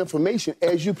gathering information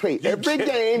as you play. Every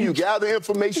game, you gather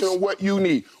information on what you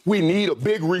need. We need a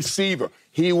big receiver.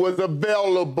 He was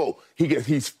available.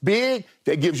 He's big.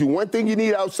 That gives you one thing you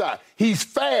need outside. He's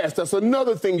fast. That's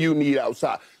another thing you need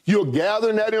outside. You're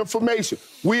gathering that information.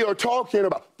 We are talking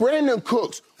about Brandon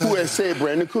Cooks, who has said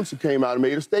Brandon Cooks came out and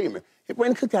made a statement. Hey,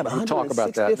 Brandon Cooks got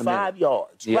 165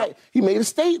 yards, right? He made a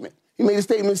statement. He made a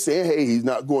statement saying, hey, he's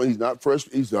not going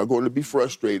to be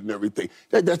frustrated and everything.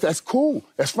 That's cool.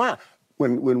 That's fine.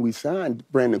 When we signed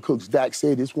Brandon Cooks, Dak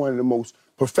said it's one of the most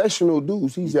professional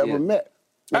dudes he's ever met.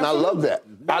 And I love that.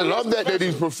 I love that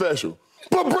he's professional.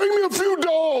 But bring me a few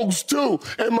dogs, too.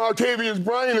 And Martavius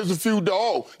Bryant is a few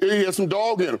dogs. He has some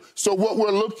dog in him. So what we're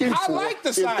looking for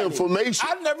is information.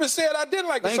 I never said I didn't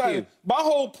like the signing. You. My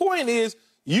whole point is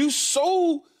you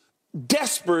so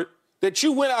desperate that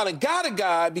you went out and got a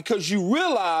guy because you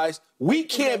realized we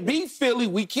can't beat Philly,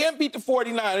 we can't beat the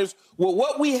 49ers with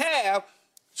what we have,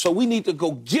 so we need to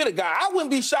go get a guy. I wouldn't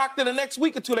be shocked in the next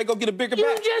week or two they go get a bigger back.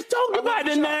 You just talked about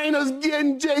the Niners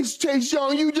getting Chase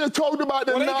Young. You just talked about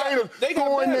the Niners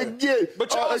going to get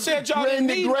But y'all said y'all didn't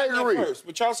need anything at first.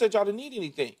 But y'all said y'all didn't need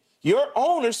anything. Your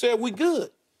owner said we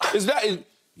good. Is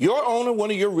your owner,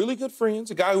 one of your really good friends,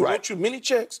 a guy who wrote you many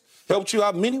checks, helped you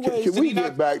out many ways? Can we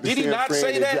get back to San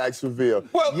Fran and Jacksonville?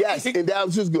 Well, yes, and that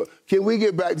was just good. Can we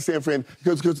get back to San Fran?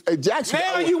 Because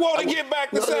Jacksonville. Now you want to get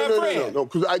back to San Fran? No,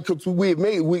 because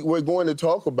we're going to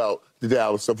talk about the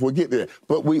Dallas stuff. We'll get there,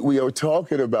 but we are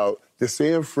talking about the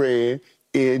San Fran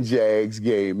and Jags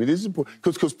game. It is important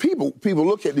because people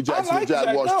look at the Jacksonville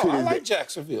Jaguars to this day. I like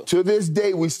Jacksonville. To this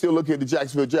day, we still look at the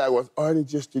Jacksonville Jaguars. Aren't it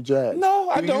just the Jags? No,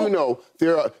 I don't. You know,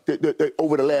 there are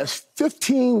over the last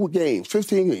 15 games,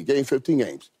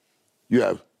 you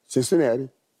have Cincinnati,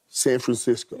 San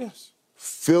Francisco,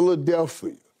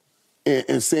 Philadelphia,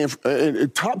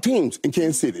 and top teams in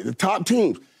Kansas City. The top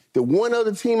teams. The one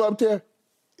other team up there,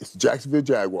 it's the Jacksonville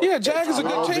Jaguars. Yeah, Jags is a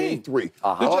good team. 12-3.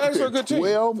 The Jags are a good team.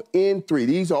 12-3.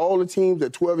 These are all the teams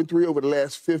at 12-3 over the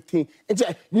last 15. And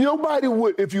nobody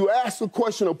would, if you ask a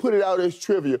question or put it out as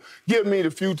trivia, give me the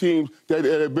few teams that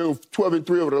have been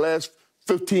 12-3 over the last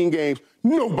 15 games.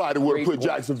 Nobody would have put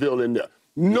Jacksonville in there.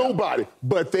 Nobody,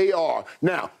 but they are.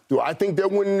 Now, do I think they're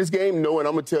winning this game? No, and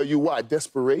I'm going to tell you why.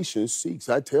 Desperation seeks.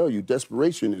 I tell you,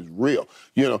 desperation is real.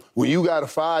 You know, when you got a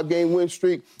 5-game win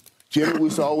streak, Jimmy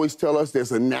used to always tell us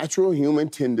there's a natural human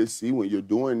tendency when you're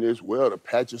doing this well to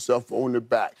pat yourself on the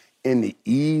back and to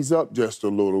ease up just a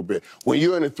little bit. When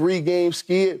you're in a 3-game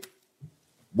skid,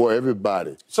 boy,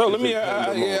 everybody. So let me,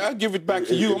 I'll give it back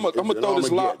to you. I'm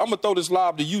gonna throw this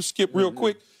lob to you, Skip, real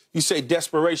quick. You say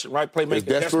desperation, right? Playmaker. It's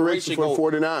desperation for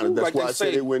 49ers. That's why I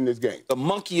say they win this game. The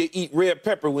monkey will eat red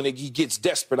pepper when he gets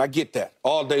desperate. I get that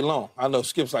all day long. I know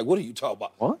Skip's like, what are you talking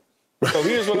about? What? So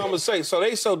here's what I'm going to say. So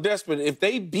they so desperate. If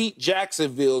they beat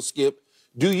Jacksonville, Skip,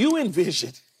 do you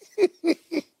envision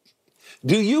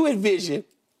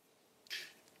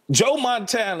Joe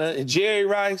Montana and Jerry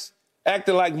Rice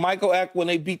acting like Michael act when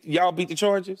y'all beat the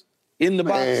Chargers in the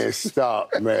box? Man,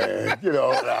 stop, man. You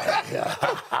know,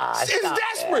 it's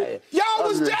desperate. Y'all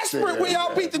was desperate when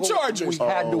y'all beat the Chargers. We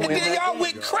had to win. And then y'all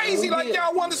went crazy like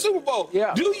y'all won the Super Bowl.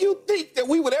 Yeah. Do you think that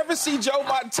we would ever see Joe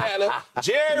Montana,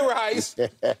 Jerry Rice,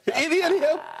 any of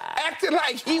them acting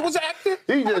like he was acting?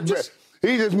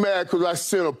 He just mad because I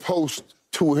sent a post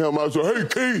to him. I was like,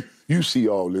 hey, Key, you see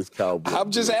all this Cowboys. I'm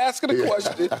just asking a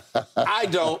question. I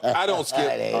don't,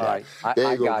 Skip. All right. They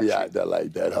ain't going to be out there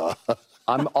like that, huh?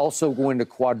 I'm also going to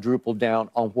quadruple down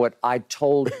on what I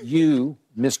told you,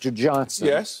 Mr. Johnson.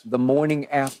 Yes. The morning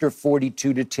after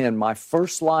 42-10. My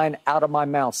first line out of my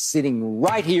mouth, sitting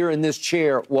right here in this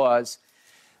chair, was,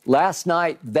 last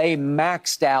night they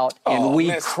maxed out and we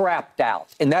crapped out.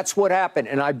 And that's what happened.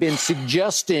 And I've been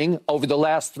suggesting over the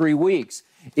last 3 weeks,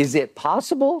 is it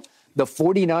possible the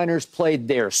 49ers played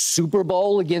their Super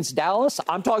Bowl against Dallas?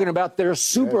 I'm talking about their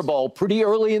Super Bowl pretty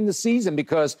early in the season,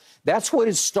 because that's what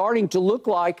it's starting to look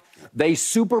like. They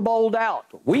Super Bowled out.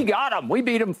 We got them. We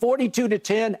beat them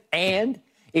 42-10, and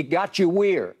it got you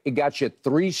where? It got you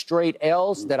 3 straight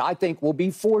L's that I think will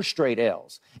be 4 straight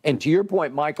L's. And to your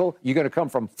point, Michael, you're going to come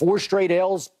from 4 straight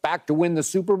L's back to win the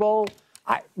Super Bowl?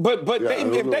 If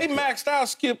they maxed out,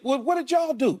 Skip, what did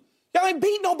y'all do? Y'all ain't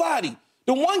beat nobody.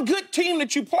 The one good team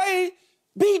that you played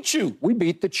beat you. We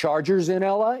beat the Chargers in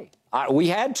L.A. We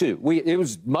had to. It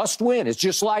was must win. It's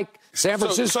just like San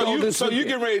Francisco. So you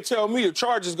getting ready to tell me the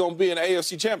Chargers going to be in the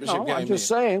AFC Championship game? I'm just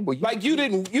saying. Well, you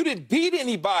didn't beat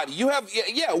anybody. You have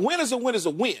a win is a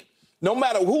win. No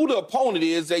matter who the opponent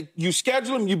is, you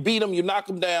schedule them, you beat them, you knock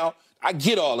them down. I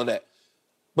get all of that.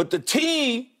 But the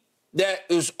team that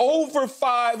is over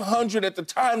 500 at the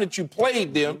time that you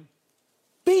played them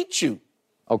beat you.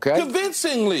 Okay.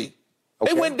 Convincingly.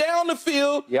 Okay. They went down the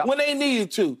field when they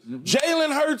needed to.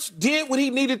 Jalen Hurts did what he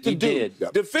needed to do.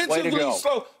 Defensively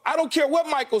slow. I don't care what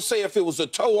Michael say, if it was a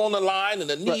toe on the line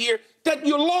and a knee here, that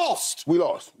you lost. We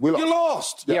lost. You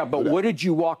lost. Yeah, but what did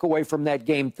you walk away from that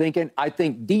game thinking? I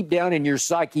think deep down in your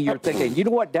psyche, you're thinking, you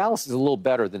know what, Dallas is a little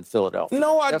better than Philadelphia.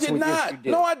 No, I did not.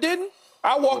 No, I didn't.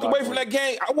 I walked away from that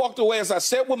game. I walked away, as I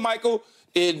said with Michael,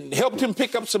 and helped him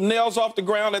pick up some nails off the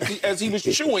ground as he was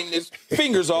chewing his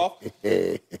fingers off,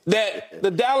 that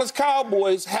the Dallas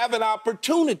Cowboys have an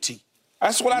opportunity.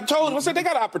 That's what I told him. I said, they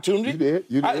got an opportunity. You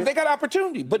did. They got an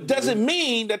opportunity. But doesn't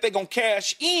mean that they're going to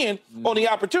cash in on the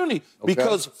opportunity.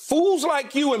 Because fools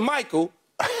like you and Michael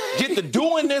get to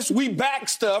doing this, we back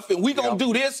stuff, and we going to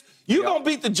do this. You're going to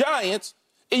beat the Giants,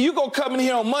 and you're going to come in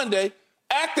here on Monday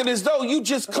acting as though you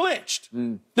just clinched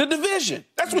the division.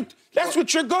 That's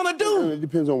what you're going to do. It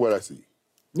depends on what I see.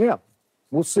 Yeah,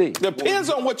 we'll see. Depends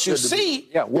on what you see.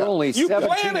 Yeah, we're only you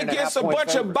playing against a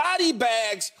bunch of body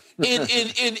bags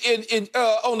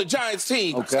on the Giants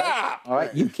team. Okay. Stop. All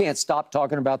right, you can't stop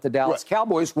talking about the Dallas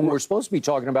Cowboys when we're supposed to be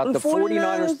talking about the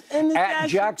 49ers at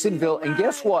Jacksonville. And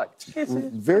guess what?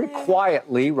 Very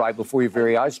quietly, right before your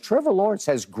very eyes, Trevor Lawrence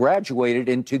has graduated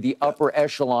into the upper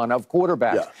echelon of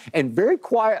quarterbacks. Yeah. And very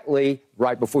quietly,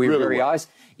 right before your very eyes,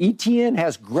 ETN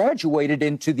has graduated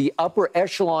into the upper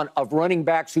echelon of running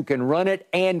backs who can run it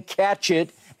and catch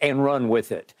it and run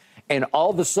with it. And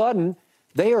all of a sudden,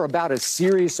 they are about as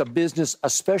serious a business,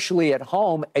 especially at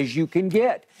home, as you can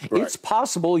get. Right. It's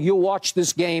possible you'll watch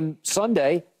this game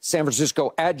Sunday, San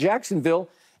Francisco at Jacksonville,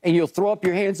 and you'll throw up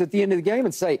your hands at the end of the game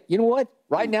and say, you know what?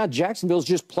 Right now, Jacksonville's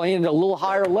just playing at a little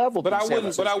higher level. But I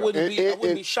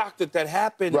wouldn't be shocked that that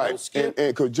happened. Right, and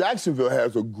because Jacksonville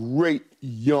has a great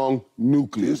young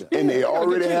nucleus, and they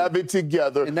already have it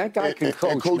together. And that guy can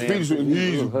coach, and Coach Peterson,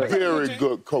 he's a very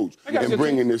good coach in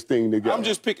bringing this thing together. I'm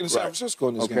just picking San Francisco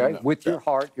in this game. Okay, with your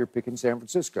heart, you're picking San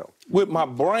Francisco. With my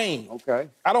brain. Okay.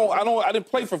 I didn't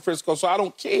play for Frisco, so I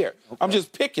don't care. Okay. I'm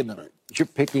just picking them. You're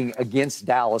picking against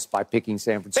Dallas by picking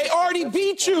San Francisco. They already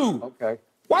beat you. Okay.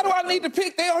 Why do I need to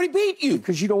pick? They already beat you.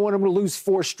 Because you don't want them to lose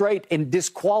 4 straight and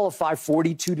disqualify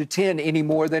 42-10 any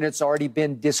more than it's already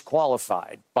been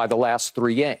disqualified by the last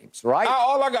 3 games, right?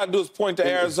 All I got to do is point to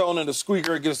Arizona and the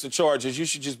squeaker against the Chargers. You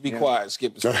should just be quiet,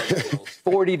 Skip.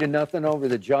 40-0 over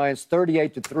the Giants,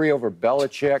 38-3 over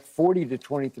Belichick,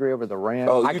 40-23 over the Rams.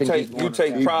 Oh, you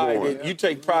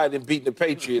take pride in beating the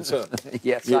Patriots, huh?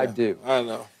 Yes, I do. I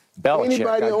know. Belichick,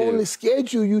 anybody on the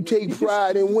schedule, you take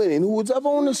pride in winning. Who was ever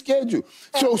on the schedule?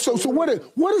 So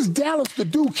what is Dallas to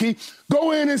do, Keith?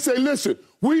 Go in and say, listen,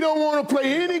 we don't want to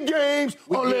play any games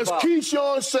unless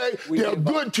Keyshawn say there are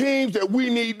good teams that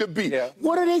we need to beat. Yeah.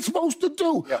 What are they supposed to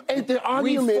do? Yeah. And the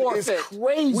argument is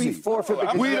crazy. We forfeit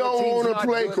because we don't want to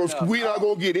play because we're not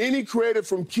going to get any credit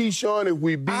from Keyshawn if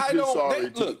we beat this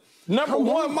sorry team. Look, number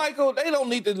one, Michael, they don't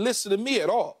need to listen to me at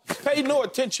all. Pay no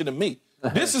attention to me.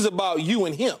 This is about you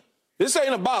and him. This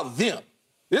ain't about them.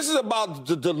 This is about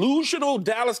the delusional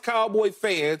Dallas Cowboy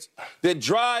fans that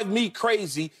drive me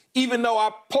crazy, even though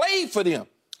I played for them.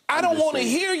 I don't want to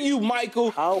hear you,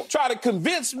 Michael, try to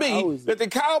convince me that the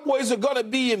Cowboys are going to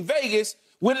be in Vegas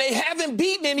when they haven't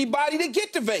beaten anybody to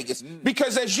get to Vegas.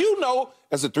 Because as you know,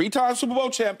 as a 3-time Super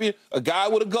Bowl champion, a guy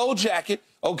with a gold jacket,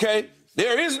 okay,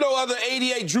 there is no other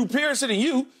 88 Drew Pearson than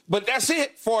you, but that's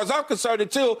it, as far as I'm concerned,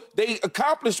 until they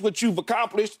accomplish what you've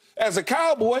accomplished as a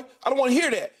Cowboy. I don't want to hear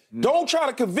that. Don't try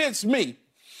to convince me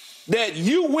that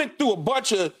you went through a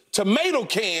bunch of tomato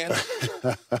cans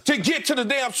to get to the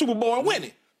damn Super Bowl and win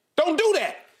it. Don't do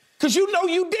that, because you know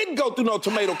you didn't go through no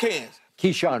tomato cans.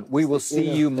 Keyshawn, we will see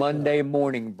you Monday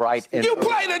morning, bright and You early.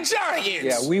 play the Giants.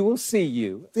 Yeah, we will see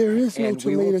you. There is no and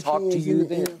we will tomato talk to cans you in the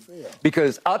then. NFL.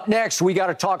 Because up next, we got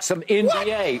to talk some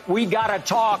NBA. We got to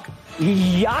talk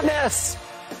Giannis.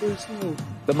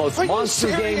 The most Are you monster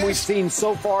game serious? we've seen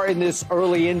so far in this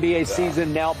early NBA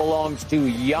season now belongs to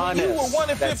Giannis. You were 1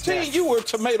 and That's 15. next. You were a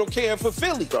tomato can for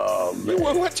Philly. Oh, man. You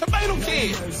were a tomato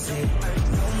can.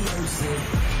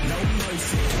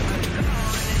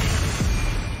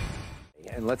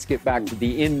 And let's get back to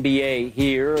the NBA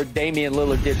here. Damian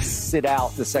Lillard did sit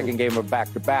out the second game of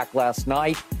back-to-back last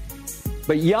night.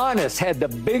 But Giannis had the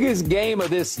biggest game of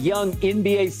this young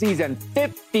NBA season,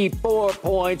 54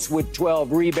 points with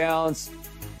 12 rebounds.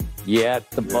 Yet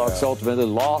the Bucks ultimately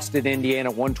lost at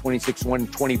Indiana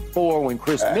 126-124 when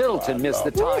Chris Middleton missed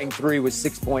the tying three with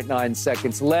 6.9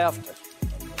 seconds left.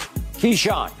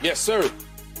 Keyshawn, Yes, sir.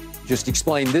 just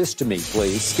explain this to me,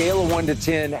 please. Scale of 1 to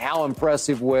 10, how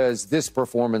impressive was this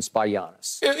performance by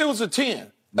Giannis? It was a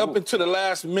 10 up until the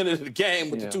last minute of the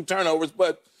game with the 2 turnovers.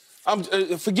 But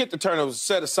forget the turnovers,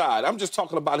 set aside. I'm just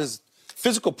talking about his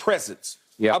physical presence.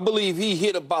 Yeah. I believe he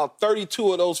hit about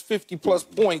 32 of those 50-plus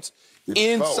points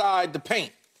inside the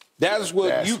paint. That is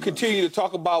what you continue to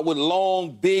talk about with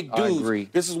long, big dudes. I agree.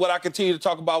 This is what I continue to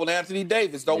talk about with Anthony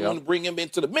Davis. Don't want to bring him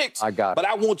into the mix. I got it. But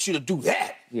I want you to do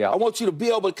that. Yeah. I want you to be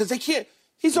able to, because they can't.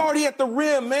 He's already at the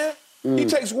rim, man. He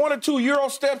takes 1 or 2 Euro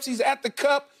steps. He's at the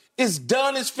cup. It's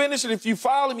done. It's finished. And if you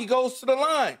foul him, he goes to the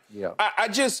line. Yeah.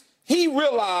 He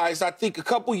realized, I think, a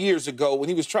couple years ago when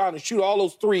he was trying to shoot all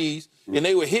those threes and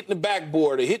they were hitting the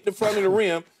backboard or hitting the front of the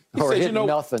rim. He Or said, hitting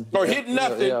nothing. Or hitting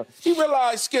nothing. Yeah. He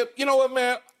realized, Skip, you know what,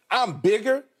 man? I'm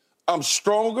bigger. I'm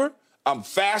stronger. I'm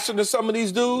faster than some of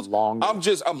these dudes. Longer.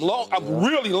 I'm long. I'm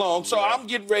really long. So I'm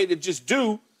getting ready to just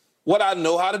do what I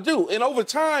know how to do. And over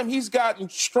time, he's gotten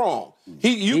strong.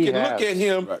 You can look at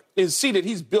him and see that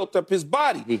he's built up his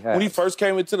body. When he first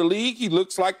came into the league, he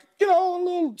looks like,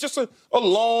 a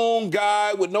long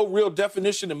guy with no real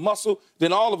definition and muscle.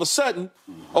 Then all of a sudden,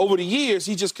 over the years,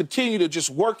 he just continued to just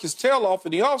work his tail off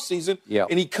in the offseason. Yeah.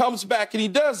 And he comes back and he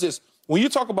does this. When you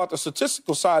talk about the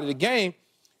statistical side of the game,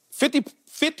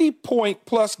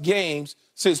 50-point-plus games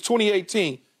since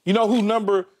 2018. You know who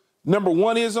number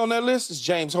 1 is on that list? Is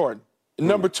James Harden. And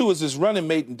number 2 is his running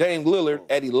mate, Dame Lillard,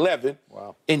 at 11.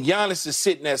 Wow. And Giannis is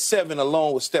sitting at 7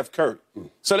 along with Steph Curry.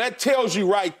 So that tells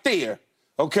you right there,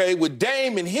 okay, with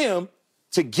Dame and him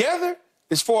together,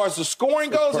 as far as the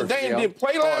scoring goes, and Dame didn't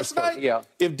play last night,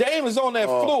 if Dame is on that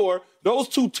floor, those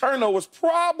 2 turnovers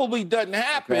probably doesn't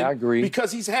happen. Okay, I agree.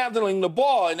 Because he's handling the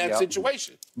ball in that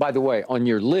situation. By the way, on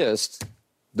your list,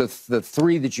 the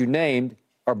 3 that you named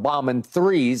are bombing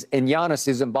threes, and Giannis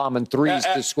isn't bombing threes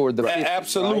to score the 50.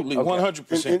 Absolutely, right?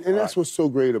 100%. And that's what's so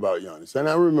great about Giannis. And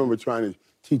I remember trying to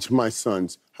teach my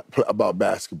sons about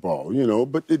basketball,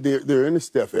 but they're in the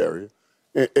Steph era.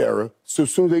 So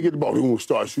as soon as they get the ball, they're going to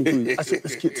start shooting threes. I said,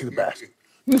 let's get to the basket.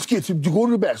 Go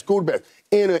to the basket.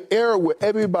 In an era where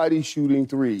everybody's shooting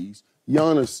threes,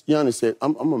 Giannis said,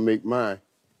 I'm going to make mine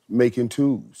making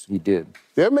 2s. He did.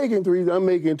 They're making 3s, I'm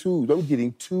making 2s. I'm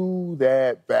getting to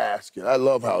that basket. I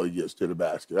love how he gets to the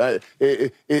basket.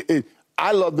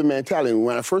 I love the mentality.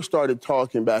 When I first started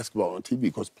talking basketball on TV,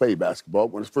 because I played basketball,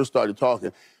 when I first started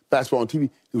talking basketball on TV,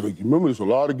 it was like, you remember there's a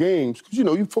lot of games, because,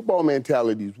 your football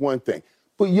mentality is one thing.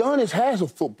 But Giannis has a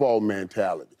football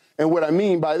mentality. And what I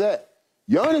mean by that,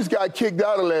 Giannis got kicked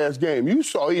out of last game. You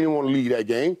saw he didn't want to leave that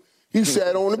game. He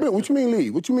sat on the bench. What you mean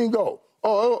leave? What you mean go?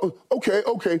 Oh,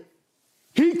 okay.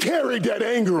 He carried that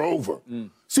anger over.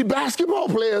 See, basketball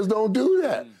players don't do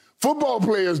that. Football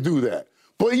players do that.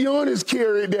 But Giannis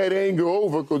carried that anger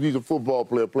over because he's a football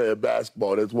player playing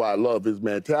basketball. That's why I love his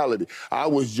mentality. I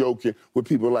was joking with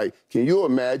people like, can you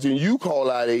imagine you call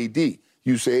out AD?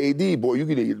 You say, AD, boy, you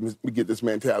can get this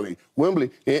mentality.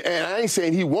 Wembley, and I ain't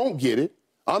saying he won't get it.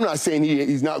 I'm not saying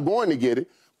he's not going to get it.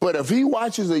 But if he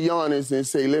watches a Giannis and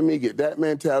say, let me get that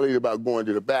mentality about going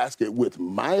to the basket with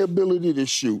my ability to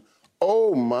shoot,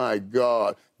 oh, my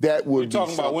God, that would be You're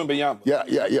talking about Wembanyama. Yeah.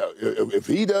 If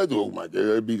he does, oh, my God,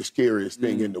 that'd be the scariest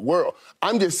thing in the world.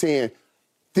 I'm just saying,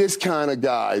 this kind of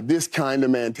guy, this kind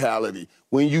of mentality,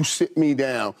 when you sit me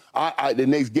down, the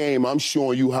next game, I'm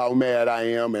showing you how mad I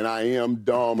am, and I am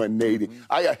dominating.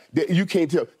 You can't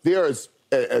tell. There is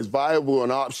as viable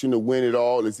an option to win it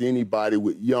all as anybody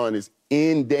with Giannis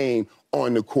and Dame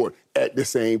on the court at the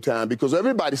same time, because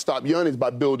everybody stopped Giannis by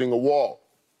building a wall.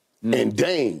 And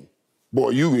Dame,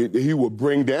 boy, he would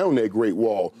bring down that great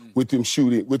wall with his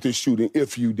shooting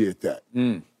if you did that.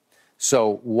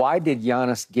 So why did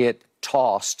Giannis get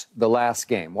tossed the last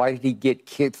game? Why did he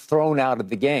get thrown out of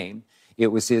the game It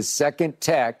was his second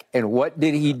tech, and what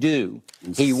did he do?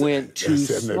 He went too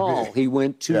small. He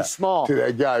went too small. To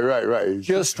that guy, right.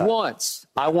 Just once.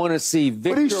 I want to see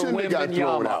Victor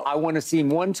Wembanyama. I want to see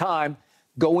him one time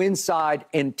go inside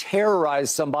and terrorize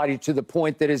somebody to the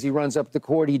point that as he runs up the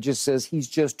court, he just says he's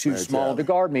just too small to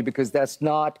guard me, because that's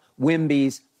not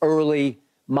Wemby's early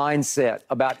mindset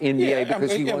about NBA.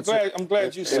 I'm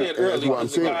glad you said early,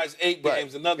 because the guy's 8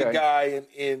 games, another guy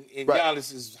in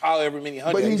Giannis is however many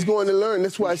hundred. But he's going to learn.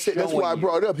 That's why I said. That's why I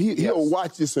brought it up. He'll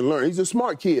watch this and learn. He's a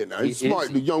smart kid now. He's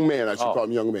smart. The young man, I should call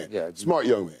him young man. Yeah, smart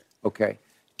young man. Okay.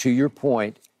 To your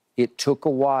point, it took a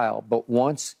while, but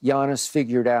once Giannis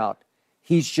figured out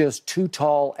he's just too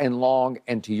tall and long,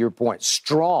 and to your point,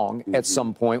 strong at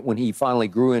some point when he finally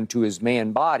grew into his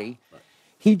man body.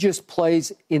 He just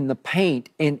plays in the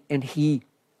paint, and he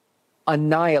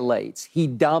annihilates. He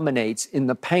dominates in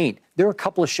the paint. There are a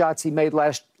couple of shots he made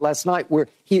last night where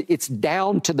it's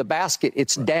down to the basket.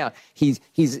 It's down.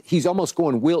 He's almost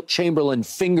going Wilt Chamberlain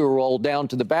finger roll down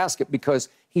to the basket because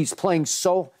he's playing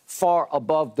so far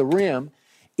above the rim.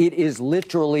 It is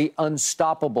literally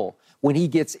unstoppable. When he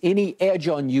gets any edge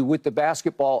on you with the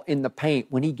basketball in the paint,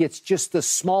 when he gets just the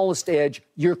smallest edge,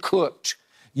 you're cooked.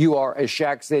 You are, as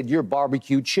Shaq said, you're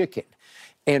barbecue chicken.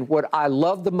 And what I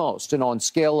love the most, and on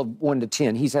scale of 1 to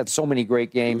 10, he's had so many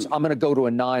great games. I'm going to go to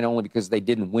a 9 only because they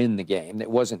didn't win the game. It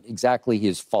wasn't exactly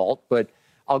his fault, but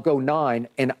I'll go 9.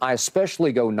 And I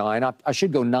especially go 9. I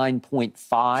should go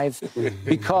 9.5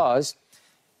 because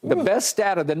the best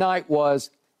stat of the night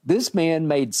was this man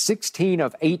made 16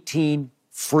 of 18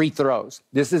 free throws.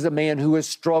 This is a man who has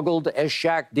struggled, as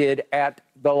Shaq did, at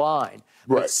the line.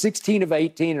 Right. But 16 of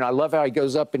 18, and I love how he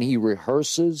goes up and he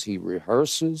rehearses,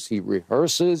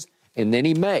 and then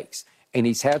he makes. And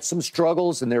he's had some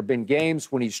struggles, and there have been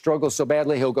games when he struggles so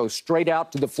badly, he'll go straight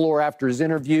out to the floor after his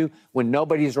interview when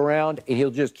nobody's around, and he'll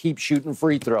just keep shooting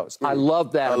free throws. I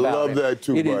love that about him. I love that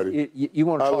too, buddy. You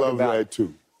want to talk about that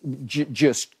too.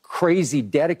 Just crazy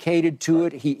dedicated to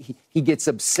it. He gets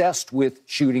obsessed with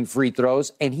shooting free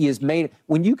throws, and he has made –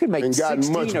 when you can make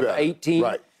 16 of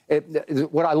 18 –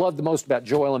 what I love the most about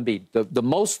Joel Embiid, the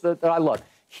most that I love,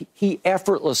 he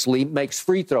effortlessly makes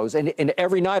free throws. And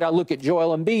every night I look at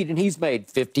Joel Embiid, and he's made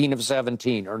 15 of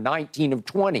 17 or 19 of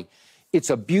 20. It's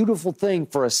a beautiful thing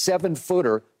for a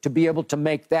 7-footer to be able to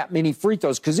make that many free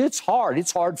throws, because it's hard.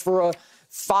 It's hard for a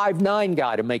 5'9"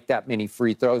 guy to make that many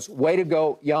free throws. Way to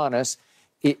go, Giannis.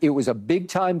 It was a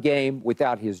big-time game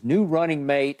without his new running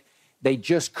mate. They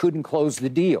just couldn't close the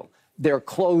deal. Their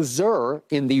closer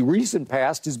in the recent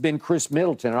past has been Chris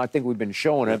Middleton, and I think we've been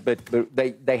showing it, but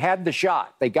they had the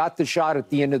shot. They got the shot at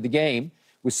the end of the game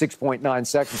with 6.9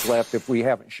 seconds left, if we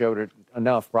haven't showed it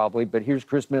enough probably. But here's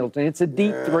Chris Middleton. It's a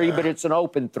deep three, but it's an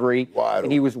open three.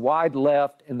 And he was wide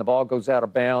left, and the ball goes out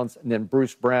of bounds. And then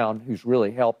Bruce Brown, who's really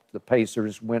helped the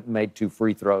Pacers, went and made 2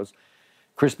 free throws.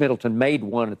 Chris Middleton made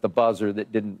one at the buzzer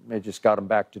that it just got him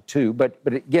back to 2. But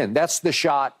again, that's the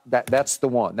shot. That's the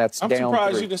one. That's I'm down 3.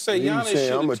 I'm surprised you didn't say Giannis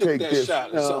should have took that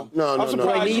shot.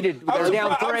 They're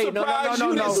down 3. No.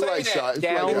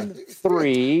 Down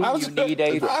 3. You need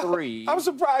a 3. I'm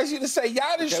surprised you didn't say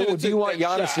Giannis should have took that shot. Do you want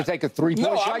Giannis to take a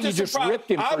 3-point shot? You just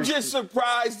ripped him. I'm just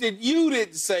surprised that you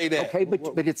didn't say that. Okay,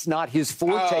 but it's not his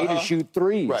forte to shoot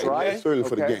threes, right? Certainly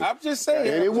for the game. I'm just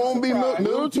saying. And it won't be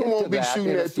Middleton won't be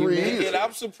shooting that 3 either.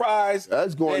 I'm surprised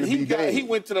that's going that he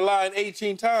went to the line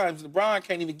 18 times. LeBron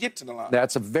can't even get to the line.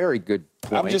 That's a very good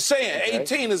point. I'm just saying,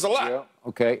 18 is a lot. Yeah.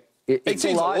 Okay. It's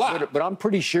a lot. But I'm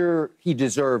pretty sure he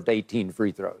deserved 18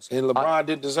 free throws. And LeBron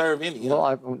didn't deserve any.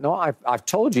 Well, I've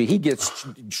told you, he gets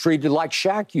treated like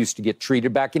Shaq used to get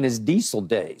treated back in his Diesel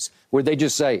days, where they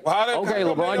just say, okay,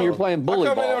 LeBron, you're playing bully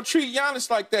ball. How come they don't treat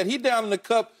Giannis like that? He down in the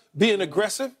cup being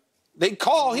aggressive. They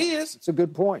call his. It's a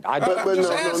good point. I'm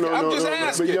just asking.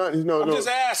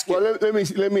 Well,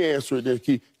 let me answer it,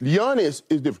 Keith. Giannis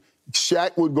is different.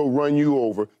 Shaq would go run you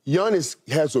over. Giannis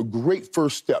has a great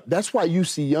first step. That's why you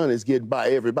see Giannis get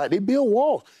by everybody. They build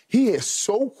walls. He is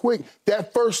so quick.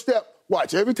 That first step,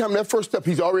 watch, every time that first step,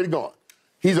 he's already gone.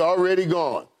 He's already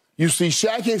gone. You see,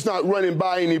 Shaq is not running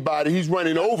by anybody. He's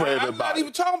running over everybody. I'm not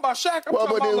even talking about Shaq. I'm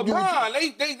talking about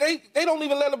LeBron. They don't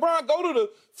even let LeBron go to the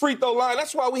free throw line.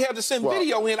 That's why we had to send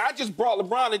video in. I just brought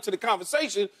LeBron into the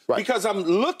conversation because I'm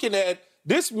looking at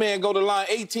this man go to the line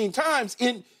 18 times,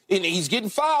 and he's getting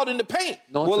fouled in the paint.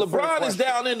 Well, LeBron is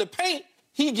down in the paint.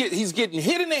 He's getting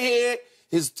hit in the head.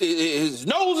 His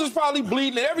nose is probably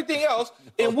bleeding and everything else,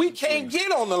 and we can't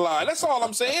get on the line. That's all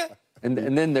I'm saying. And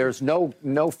then there's no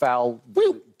foul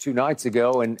 2 nights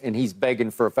ago, and he's begging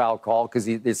for a foul call because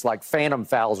it's like phantom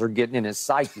fouls are getting in his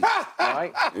psyche.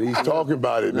 Right? And he's talking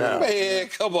about it now. Man,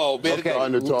 come on, man. Okay,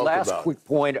 Starting to talk last about quick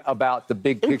point about the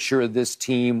big picture of this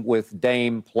team with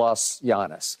Dame plus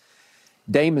Giannis.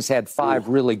 Dame has had 5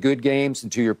 really good games,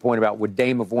 and to your point about would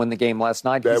Dame have won the game last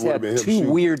night, he's had 2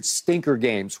 weird stinker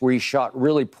games where he shot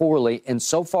really poorly, and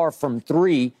so far from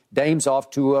 3, Dame's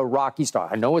off to a rocky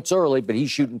start. I know it's early, but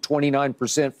he's shooting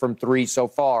 29% from 3 so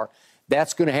far.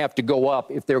 That's going to have to go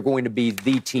up if they're going to be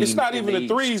the team. It's not even the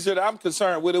threes that I'm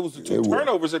concerned with. It was the 2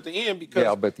 turnovers at the end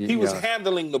because he was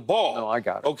handling the ball. No, I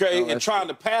got it. Okay, and trying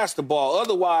to pass the ball.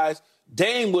 Otherwise,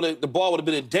 the ball would have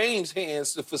been in Dame's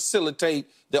hands to facilitate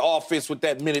the offense with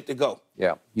that minute to go.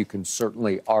 Yeah, you can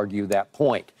certainly argue that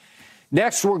point.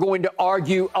 Next, we're going to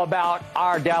argue about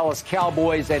our Dallas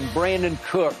Cowboys and Brandon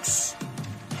Cooks.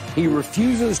 He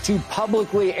refuses to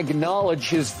publicly acknowledge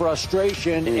his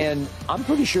frustration, and I'm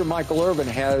pretty sure Michael Irvin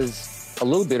has a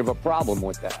little bit of a problem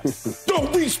with that.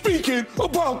 Don't be speaking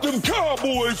about them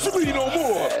Cowboys to me no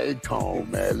more. Hey, come on,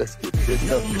 man. Let's get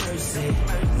this up.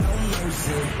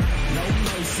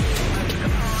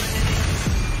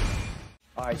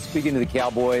 All right, speaking of the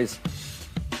Cowboys,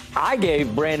 I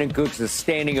gave Brandon Cooks a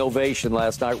standing ovation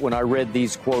last night when I read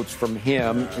these quotes from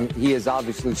him. He has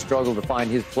obviously struggled to find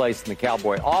his place in the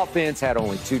Cowboy offense, had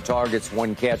only 2 targets,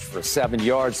 1 catch for 7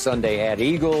 yards Sunday at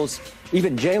Eagles.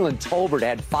 Even Jalen Tolbert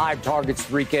had 5 targets,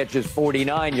 3 catches,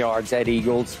 49 yards at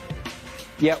Eagles.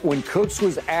 Yet when Cooks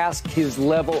was asked his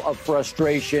level of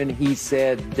frustration, he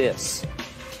said this.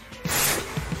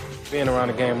 Being around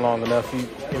the game long enough, you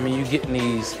get in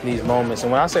these moments.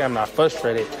 And when I say I'm not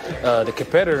frustrated, the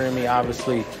competitor in me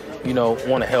obviously,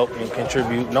 want to help and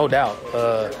contribute, no doubt.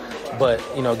 But,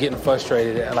 getting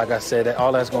frustrated, like I said,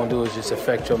 all that's going to do is just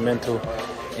affect your mental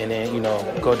and then,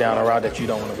 go down a route that you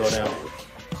don't want to go down.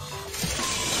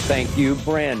 Thank you,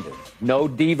 Brandon. No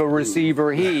diva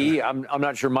receiver I'm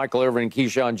not sure Michael Irvin and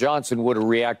Keyshawn Johnson would have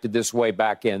reacted this way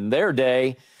back in their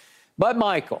day. But,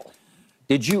 Michael,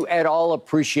 did you at all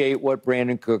appreciate what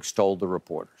Brandon Cooks told the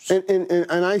reporters?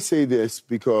 And I say this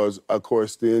because, of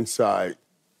course, the insight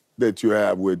that you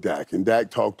have with Dak. And Dak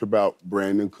talked about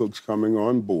Brandon Cooks coming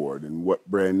on board and what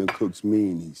Brandon Cooks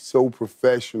means. He's so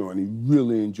professional, and he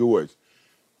really enjoys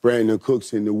Brandon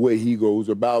Cooks and the way he goes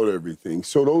about everything.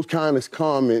 So those kind of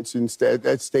comments and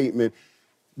that statement,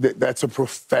 that's a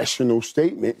professional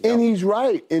statement. Yep. And he's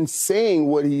right in saying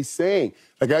what he's saying.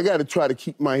 Like, I got to try to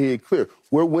keep my head clear.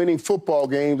 We're winning football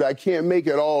games. I can't make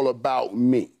it all about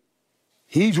me.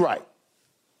 He's right.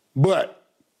 But,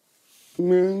 I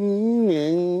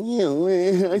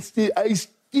still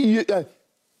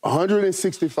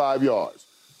 165 yards.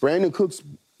 Brandon Cooks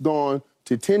gone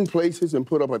to 10 places and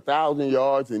put up 1,000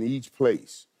 yards in each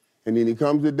place. And then he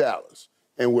comes to Dallas,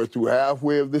 and we're through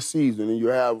halfway of the season, and you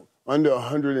have under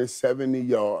 170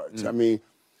 yards. I mean,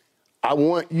 I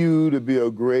want you to be a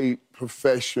great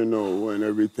professional and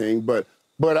everything, but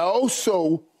I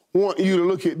also want you to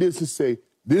look at this and say,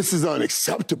 this is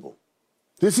unacceptable.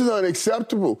 This is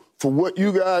unacceptable for what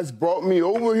you guys brought me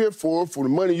over here for the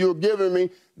money you're giving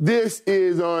me. This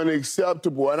is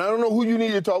unacceptable. And I don't know who you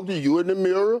need to talk to, you in the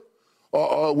mirror,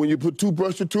 or when you put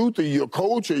toothbrush to tooth, or your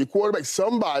coach or your quarterback,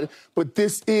 somebody, but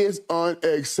this is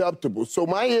unacceptable. So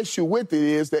my issue with it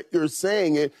is that you're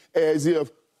saying it as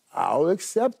if I'll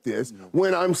accept this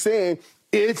when I'm saying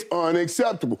it's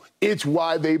unacceptable. It's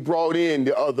why they brought in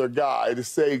the other guy to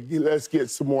say, let's get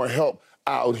some more help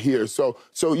out here. So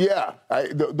yeah,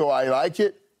 though I like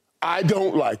it, I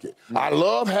don't like it. I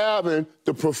love having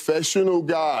the professional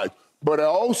guys, but I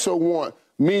also want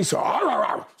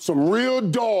some real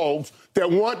dogs that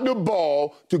want the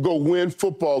ball to go win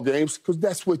football games, because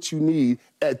that's what you need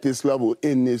at this level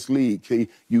in this league. Okay?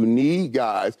 You need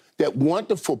guys that want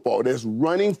the football, that's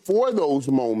running for those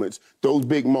moments, those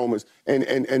big moments,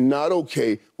 and not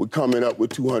okay with coming up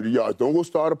with 200 yards. Don't go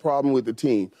start a problem with the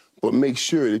team, but make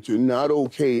sure that you're not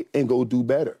okay and go do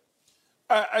better.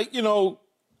 I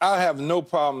have no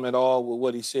problem at all with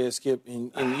what he said, Skip,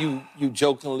 and you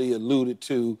jokingly alluded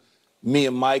to me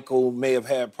and Michael may have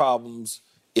had problems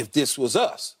if this was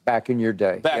us. Back in your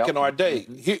day. Back in our day.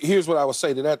 Here's what I would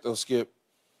say to that, though, Skip.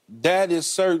 That is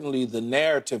certainly the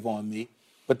narrative on me,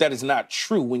 but that is not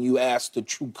true when you ask the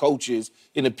true coaches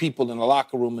and the people in the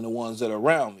locker room and the ones that are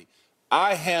around me.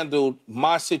 I handled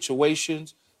my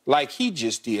situations like he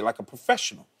just did, like a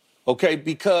professional, okay?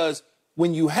 Because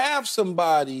when you have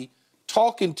somebody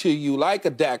talking to you like a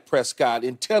Dak Prescott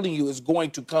and telling you it's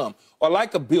going to come, or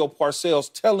like a Bill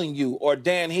Parcells telling you, or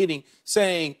Dan Hitting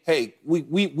saying, hey,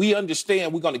 we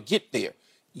understand we're going to get there.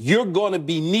 You're going to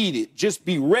be needed. Just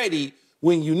be ready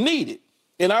when you need it.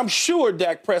 And I'm sure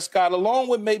Dak Prescott, along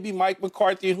with maybe Mike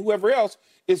McCarthy and whoever else,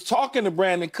 is talking to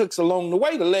Brandon Cooks along the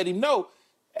way to let him know,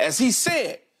 as he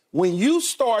said, when you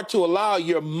start to allow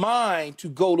your mind to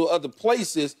go to other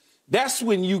places, that's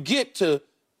when you get to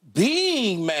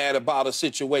being mad about a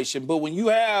situation. But when you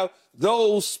have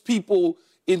those people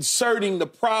inserting the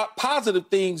positive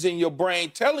things in your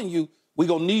brain, telling you, we're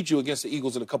going to need you against the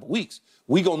Eagles in a couple weeks.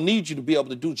 We're going to need you to be able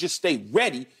to do, just stay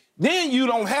ready. Then you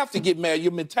don't have to get mad.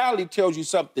 Your mentality tells you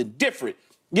something different.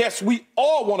 Yes, we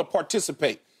all want to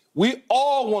participate. We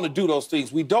all want to do those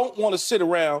things. We don't want to sit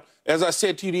around, as I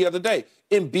said to you the other day,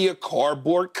 and be a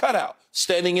cardboard cutout,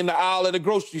 standing in the aisle at a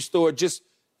grocery store just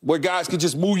where guys can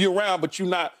just move you around, but you're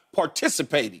not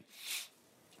participating.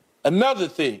 Another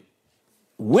thing,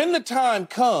 when the time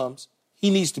comes, he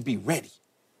needs to be ready.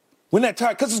 When that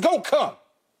time, because it's going to come.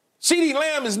 CeeDee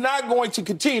Lamb is not going to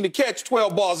continue to catch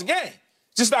 12 balls a game.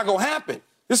 It's just not going to happen.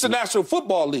 This is the National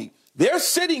Football League. They're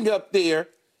sitting up there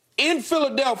in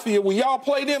Philadelphia. When y'all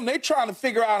play them, they're trying to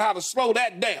figure out how to slow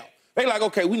that down. They're like,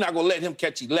 okay, we're not going to let him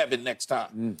catch 11 next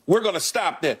time. We're going to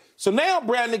stop that. So now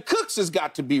Brandon Cooks has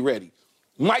got to be ready.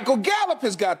 Michael Gallup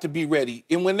has got to be ready.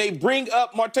 And when they bring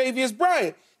up Martavius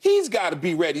Bryant, he's got to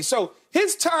be ready. So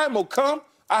his time will come.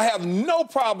 I have no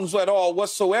problems at all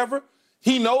whatsoever.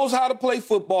 He knows how to play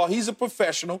football. He's a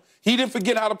professional. He didn't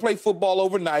forget how to play football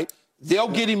overnight. They'll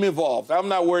get him involved. I'm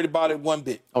not worried about it one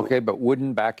bit. Okay, but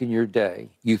wouldn't back in your day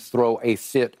you throw a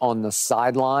fit on the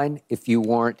sideline if you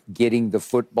weren't getting the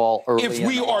football early? If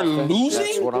we are losing?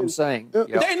 That's what I'm saying.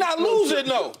 They're not losing,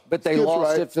 though. But they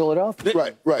lost at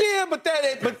Philadelphia. Right. Yeah, but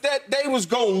they was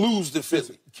going to lose to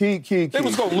Philly. Key. They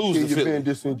was going to lose to You're Philly. being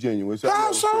disingenuous.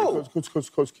 How so?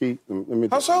 Coach Key, let me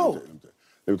How so?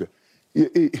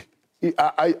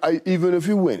 Even if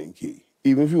you're winning, Key.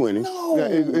 Even if you're winning. No,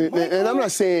 and I'm not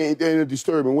saying in a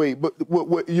disturbing way, but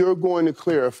what you're going to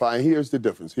clarify, and here's the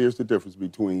difference. Here's the difference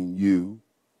between you,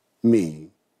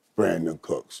 me, Brandon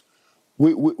Cooks.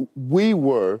 We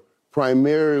were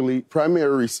primary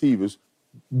receivers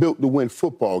built to win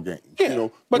football games. Yeah,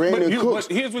 but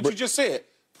here's what you just said,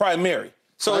 primary.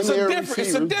 So it's a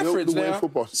difference now.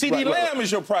 CeeDee Lamb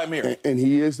is your primary. And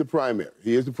he is the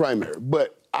primary.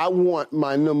 But I want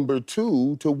my number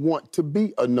two to want to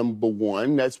be a number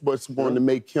one. That's what's going to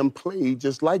make him play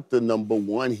just like the number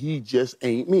one. He just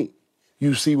ain't me.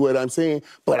 You see what I'm saying?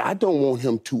 But I don't want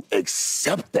him to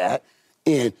accept that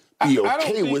and be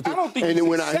okay with it. I don't think and he's then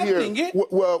when accepting it.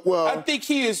 Well, I think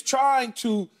he is trying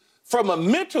to, from a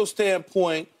mental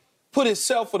standpoint, put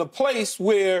himself in a place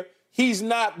where he's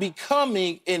not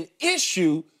becoming an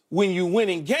issue when you're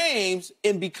winning games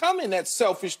and becoming that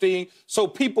selfish thing so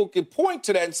people can point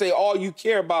to that and say all you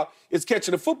care about is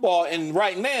catching the football, and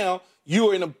right now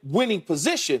you're in a winning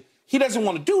position. He doesn't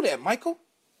want to do that, Michael.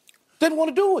 Doesn't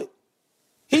want to do it.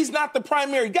 He's not the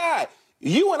primary guy.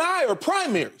 You and I are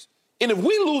primaries. And if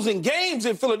we losing games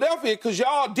in Philadelphia because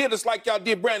y'all did us like y'all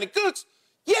did Brandon Cooks,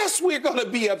 yes, we're going to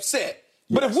be upset.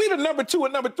 But if we the number 2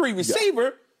 and number 3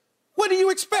 receiver, what do you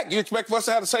expect? You expect for us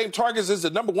to have the same targets as the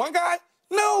number 1 guy?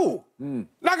 No,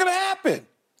 not going to happen.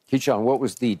 Keyshawn, what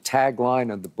was the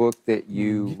tagline of the book that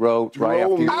you wrote right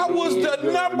after you... I was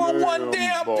the number 1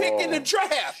 damn pick in the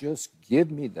draft. Just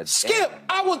give me the... Skip,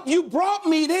 you brought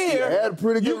me there. You had a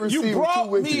pretty good receiver. You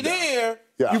brought me there.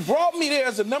 Yeah. You brought me there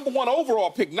as a number 1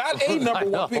 overall pick, not a number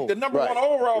 1 pick, the number 1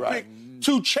 overall pick,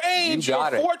 to change your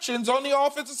fortunes on the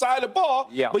offensive side of the ball.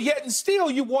 Yeah. But yet and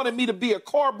still, you wanted me to be a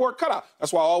cardboard cutout.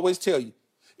 That's why I always tell you.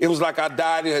 It was like I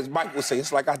died, as Mike would say,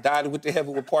 it's like I died with the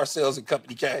heaven with Parcells and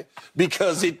company came,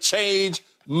 because it changed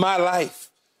my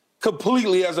life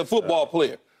completely as a football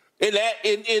player. And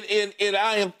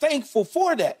I am thankful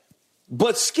for that.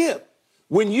 But Skip,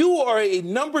 when you are a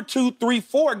number 2, 3,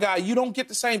 4 guy, you don't get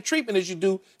the same treatment as you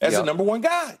do as a number 1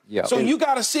 guy. So you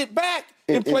got to sit back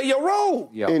and play your role.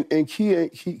 And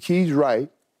Key's right,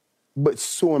 but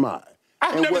so am I.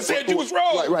 I never said you was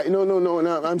wrong. Right.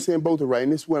 No. I'm saying both are right.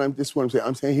 And this is what I'm saying.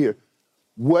 I'm saying here.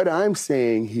 What I'm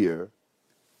saying here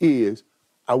is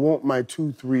I want my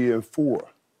 2, 3, and 4.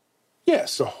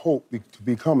 Yes. To hope to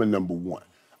become a number 1.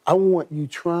 I want you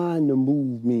trying to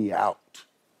move me out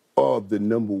of the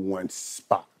number 1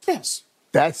 spot. Yes.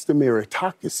 That's the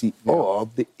meritocracy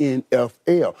of the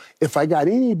NFL. If I got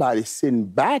anybody sitting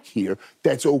back here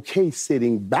that's okay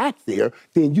sitting back there,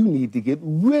 then you need to get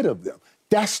rid of them.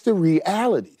 That's the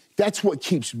reality. That's what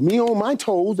keeps me on my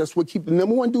toes. That's what keeps the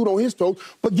number 1 dude on his toes.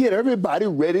 But get everybody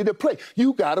ready to play.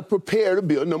 You got to prepare to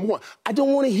be a number 1. I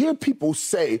don't want to hear people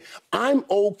say, I'm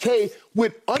okay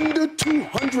with under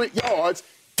 200 yards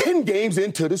 10 games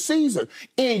into the season,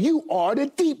 and you are the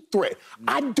deep threat.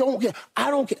 I don't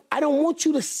want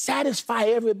you to satisfy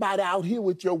everybody out here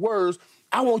with your words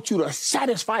I want you to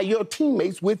satisfy your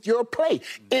teammates with your play.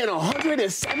 And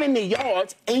 170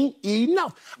 yards ain't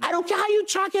enough. I don't care how you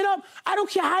chalk it up. I don't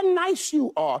care how nice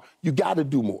you are. You got to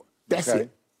do more. That's it.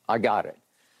 I got it.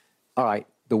 All right.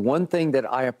 The one thing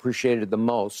that I appreciated the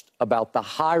most about the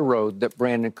high road that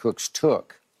Brandon Cooks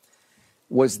took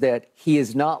was that he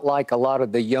is not like a lot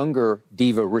of the younger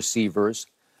diva receivers,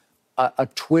 a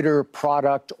Twitter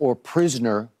product or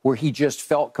prisoner where he just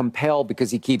felt compelled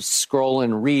because he keeps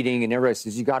scrolling, reading, and everybody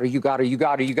says, you got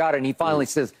it. And he finally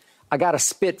says, I got to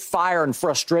spit fire and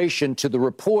frustration to the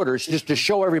reporters just to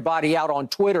show everybody out on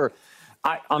Twitter.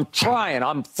 I'm trying.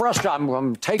 I'm frustrated.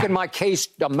 I'm taking my case.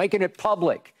 I'm making it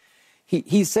public.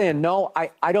 He's saying, no,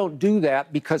 I don't do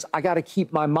that because I got to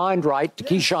keep my mind right. To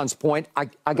Keyshawn's point,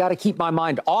 I got to keep my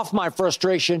mind off my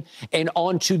frustration and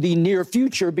onto the near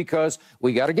future because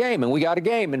we got a game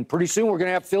and pretty soon we're going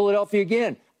to have Philadelphia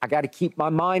again. I got to keep my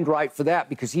mind right for that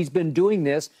because he's been doing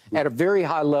this at a very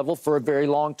high level for a very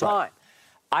long time. Right.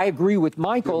 I agree with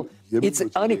Michael. It's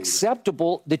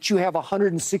unacceptable that you have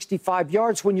 165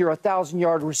 yards when you're a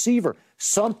 1,000-yard receiver.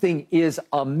 Something is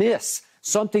amiss.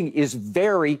 Something is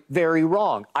very, very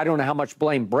wrong. I don't know how much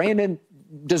blame Brandon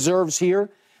deserves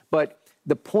here, but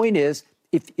the point is,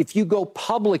 if you go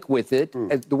public with it,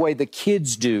 the way the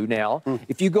kids do now,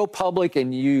 if you go public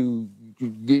and you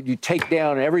take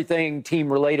down everything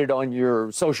team-related on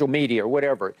your social media or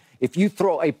whatever, if you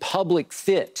throw a public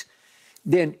fit,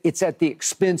 then it's at the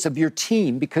expense of your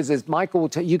team because, as Michael will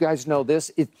tell you, guys know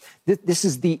this, this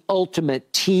is the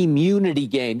ultimate team unity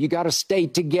game. You got to stay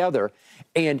together.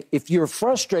 And if you're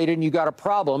frustrated and you got a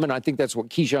problem, and I think that's what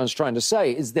Keyshawn's trying to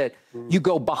say, is that you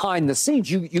go behind the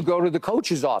scenes. You go to the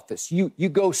coach's office. You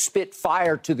go spit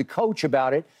fire to the coach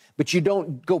about it, but you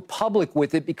don't go public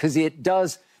with it because it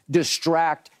does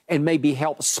distract and maybe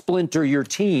help splinter your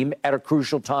team at a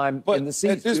crucial time in the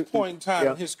season. At this point in time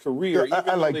in his career, even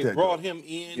though they brought him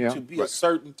in to be a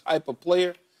certain type of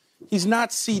player, he's not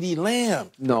CeeDee Lamb.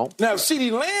 No. Now,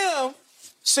 CeeDee Lamb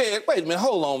said, wait a minute,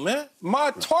 hold on, man.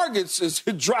 My targets is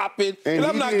dropping, and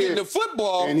I'm not getting the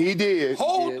football. And he did.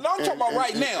 I'm talking about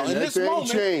right now. In this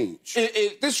moment,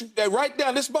 right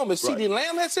now, this moment, CeeDee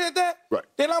Lamb had said that,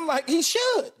 then I'm like, he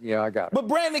should. Yeah, I got it. But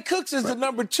Brandon Cooks is the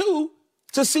number 2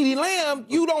 to CeeDee Lamb.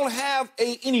 You don't have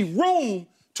any room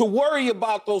to worry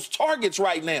about those targets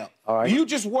right now. All right. You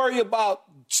just worry about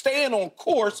staying on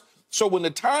course so when the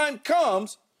time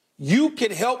comes, you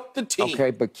can help the team.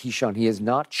 Okay, but Keyshawn, he is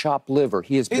not chopped liver.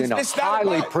 He has been a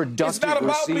highly productive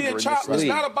receiver in this league. It's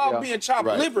not about being chopped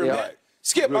liver, man.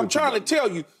 Skip, I'm trying to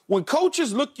tell you, when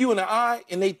coaches look you in the eye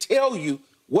and they tell you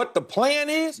what the plan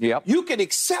is, you can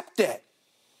accept that.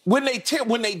 When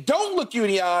they don't look you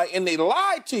in the eye and they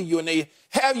lie to you and they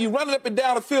have you running up and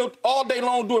down the field all day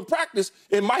long doing practice,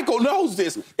 and Michael knows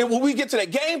this, and when we get to that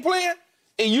game plan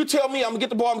and you tell me I'm going to get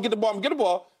the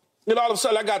ball, and all of a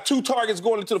sudden I got 2 targets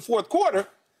going into the fourth quarter,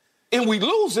 and we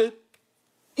lose it,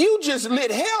 you just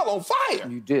lit hell on fire.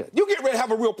 You did. You get ready to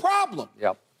have a real problem.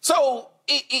 Yep. So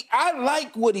I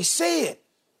like what he said,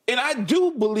 and I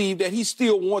do believe that he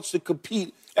still wants to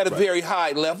compete at a very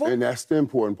high level. And that's the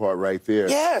important part right there.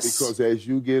 Yes. Because as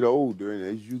you get older and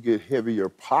as you get heavier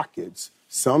pockets,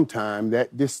 sometimes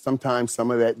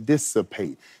some of that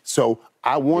dissipate. So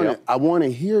I want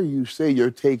to hear you say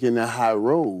you're taking the high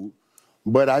road,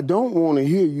 but I don't want to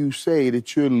hear you say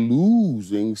that you're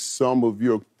losing some of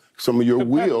your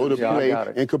will to play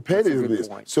and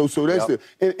competitiveness. So that's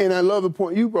it. And I love the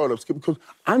point you brought up, Skip, because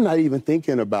I'm not even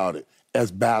thinking about it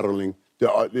as battling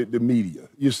the media.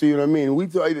 You see what I mean?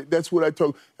 That's what I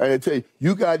tell you.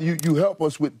 You help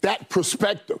us with that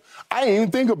perspective. I didn't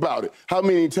even think about it. How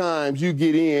many times you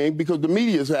get in, because the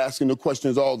media is asking the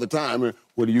questions all the time, and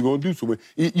what are you going to do to me?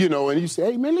 And you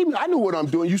say, hey, man, I know what I'm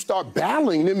doing. You start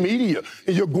battling the media,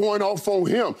 and you're going off on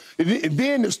him. And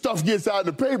then the stuff gets out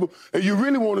of the paper, and you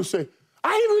really want to say,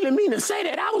 I didn't really mean to say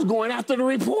that. I was going after the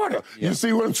reporter. Yeah. You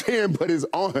see what I'm saying? But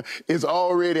it's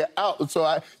already out. So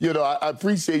I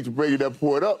appreciate you bringing that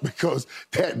point up because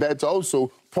that's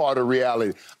also part of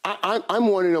reality. I'm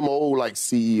one of them old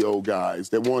CEO guys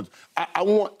that I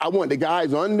want the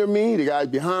guys under me, the guys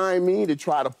behind me to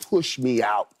try to push me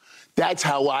out. That's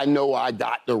how I know I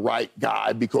got the right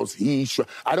guy because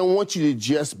I don't want you to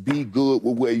just be good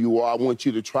with where you are. I want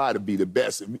you to try to be the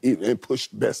best and push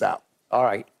the best out. All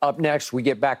right, up next, we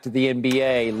get back to the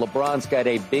NBA. LeBron's got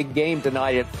a big game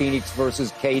tonight at Phoenix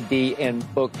versus KD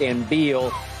and Book and Beal.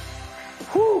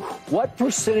 Whew, what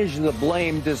percentage of the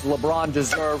blame does LeBron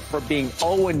deserve for being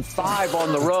 0-5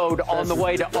 on the road on the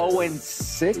way to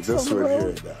 0-6 This on the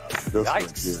road?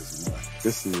 Yikes.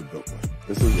 This is a good one.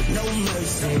 This is a good one. No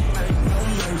mercy, no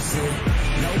mercy,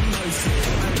 no mercy.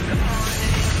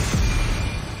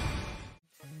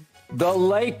 The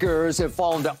Lakers have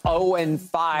fallen to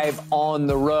 0-5 on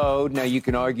the road. Now, you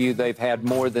can argue they've had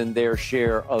more than their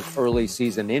share of early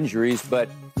season injuries, but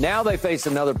now they face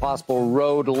another possible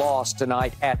road loss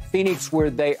tonight at Phoenix,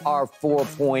 where they are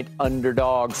 4-point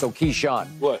underdogs. So, Keyshawn,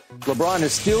 what? LeBron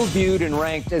is still viewed and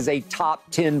ranked as a top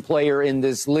 10 player in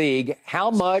this league.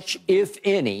 How much, if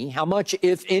any,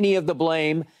 of the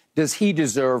blame does he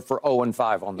deserve for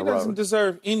 0-5 on the road? He doesn't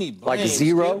deserve any blame. Like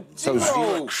zero? Skip.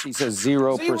 So he says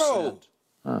 0%. Zero.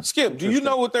 Skip, do you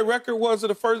know what their record was of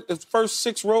the first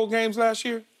 6 road games last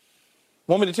year?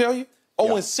 Want me to tell you?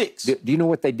 0-6. Do you know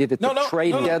what they did at the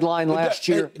trade deadline last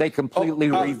year? They completely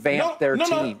revamped their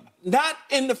team. Not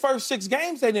in the first 6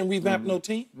 games. They didn't revamp no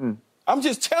team. I'm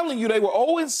just telling you, they were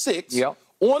 0-6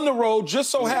 on the road.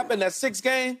 Just so happened that 6th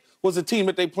game was a team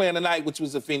that they playing tonight, which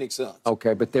was the Phoenix Suns.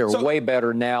 Okay, but they're way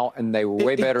better now, and they were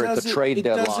way better at the trade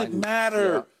deadline. It doesn't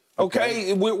matter. Yeah.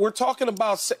 Okay, we're talking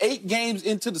about 8 games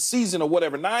into the season or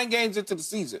whatever, 9 games into the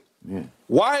season. Yeah.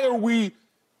 Why are we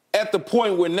at the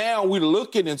point where now we're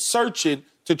looking and searching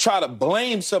to try to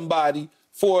blame somebody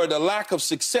for the lack of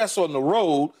success on the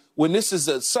road when this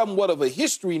is somewhat of a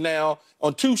history now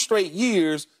on 2 straight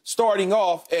years, starting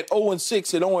off at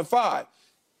 0-6 and 0-5?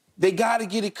 They got to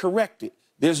get it corrected.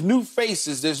 There's new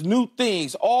faces, there's new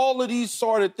things, all of these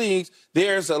sort of things.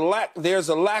 There's a lack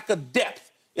of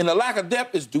depth. And the lack of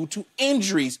depth is due to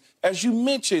injuries, as you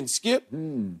mentioned, Skip.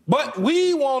 But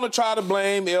we want to try to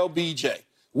blame LBJ.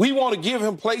 We want to give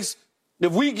him place.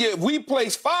 If we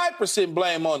place 5%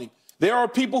 blame on him, there are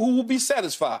people who will be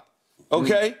satisfied.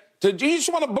 Okay? You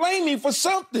just want to blame me for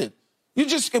something. We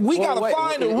got to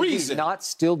find a reason. He's not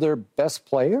still their best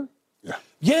player?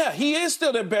 Yeah, he is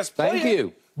still their best player. Thank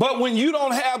you. But when you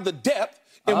don't have the depth,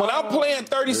 and when I'm playing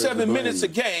 37 minutes a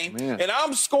game, and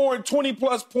I'm scoring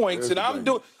 20-plus points,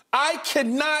 I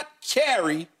cannot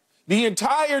carry the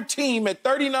entire team at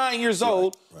 39 years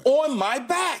old on my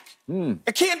back.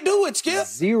 I can't do it, Skip.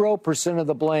 0% of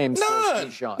the blame.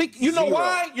 None. You know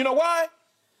why? You know why?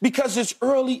 Because it's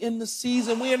early in the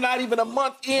season. We are not even a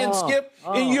month in, Skip,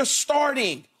 and you're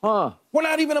starting. We're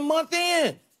not even a month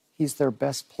in. He's their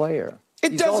best player.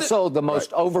 He's also the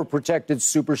most overprotected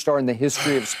superstar in the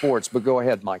history of sports. But go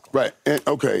ahead, Michael. Right.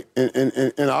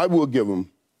 And I will give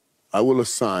him, I will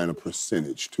assign a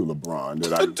percentage to LeBron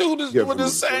that I dude is doing the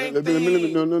same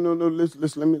thing. No.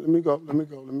 Listen, let me go. Let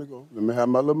me have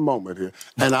my little moment here.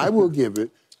 And I will give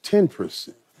it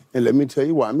 10%. And let me tell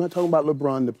you why. I'm not talking about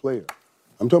LeBron the player.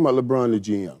 I'm talking about LeBron the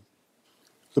GM.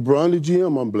 LeBron the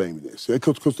GM, I'm blaming this.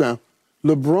 Because now,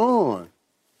 LeBron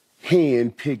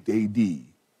handpicked AD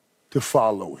to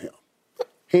follow him.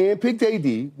 Handpicked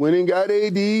AD, went and got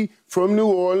AD from New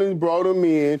Orleans, brought him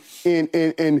in,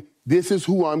 and this is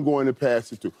who I'm going to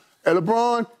pass it to. And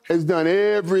LeBron has done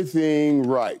everything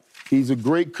right. He's a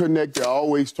great connector. I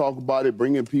always talk about it,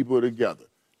 bringing people together.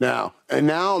 Now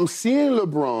I'm seeing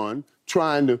LeBron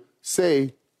trying to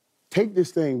say, take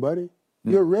this thing, buddy.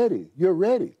 You're ready.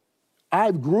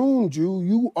 I've groomed you.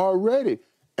 You are ready.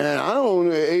 And I don't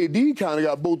know, AD kind of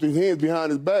got both his hands behind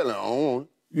his back. Like, I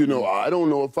don't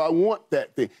know if I want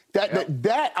that thing.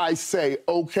 That I say,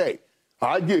 okay.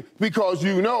 I get, because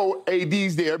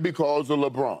AD's there because of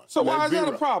LeBron. So why is that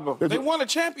a problem? They won a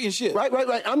championship. Right.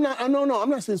 I'm not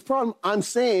saying it's a problem. I'm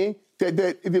saying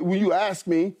that when you ask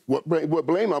me what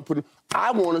blame I'm putting,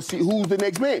 I want to see who's the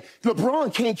next man.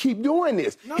 LeBron can't keep doing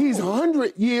this. No. He's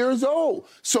 100 years old.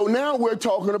 So now we're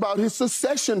talking about his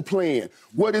succession plan.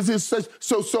 What is his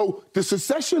so the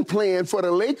succession plan for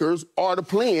the Lakers are the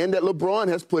plan that LeBron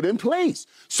has put in place.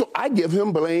 So I give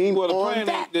him blame on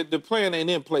that. The plan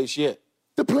ain't in place yet.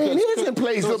 The plan is in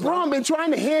place. LeBron been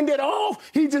trying to hand it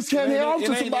off. He just can't hand it off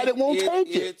to somebody that won't take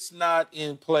it. It's not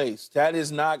in place. That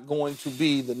is not going to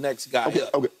be the next guy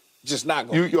up. Okay. Just not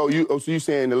going to be. So you're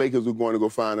saying the Lakers are going to go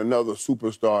find another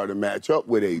superstar to match up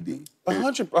with AD?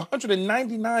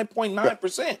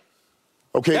 199.9%.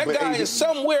 Okay, that guy is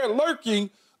somewhere lurking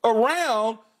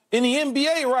around in the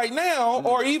NBA right now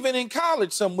or even in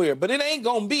college somewhere, but it ain't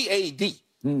going to be AD.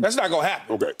 That's not going to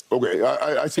happen. Okay.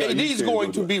 I see. AD's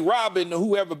going to be Robin or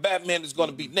whoever Batman is going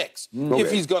to be next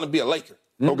if he's going to be a Laker.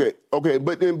 Okay.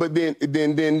 But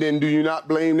then do you not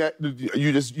blame that?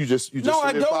 You just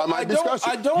solidify my discussion.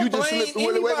 I don't blame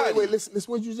anybody. Wait. Listen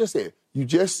what you just said. You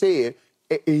just said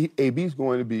AD's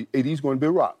going to be a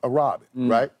Robin,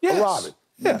 right? Yes. A Robin.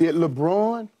 Yeah. Did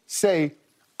LeBron say,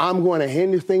 I'm going to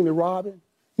hand this thing to Robin?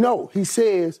 No, he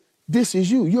says, this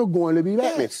is you. You're going to be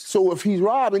Batman. Yes. So if he's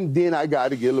robbing, then I got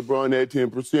to give LeBron that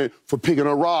 10% for picking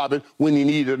a Robin when he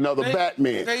needed another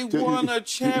Batman. They won a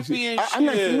championship. I'm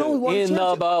not, you know, in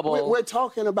the bubble. We're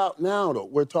talking about now, though.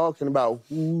 We're talking about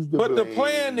who's the But the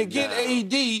plan to get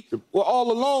AD, well,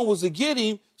 all along was to get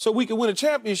him so we could win a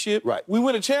championship. Right. We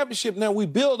win a championship. Now we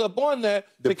build up on that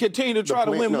to continue to try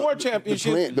to win more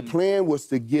championships. The plan was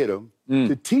to get him,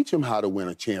 to teach him how to win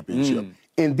a championship.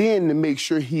 And then to make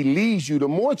sure he leads you to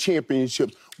more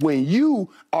championships when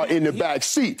you are in the back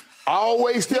seat. I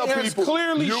always tell He has people,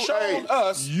 clearly shown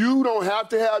us. you don't have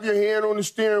to have your hand on the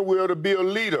steering wheel to be a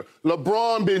leader.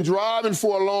 LeBron been driving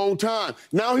for a long time.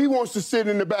 Now he wants to sit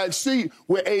in the back seat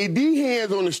with AD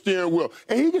hands on the steering wheel.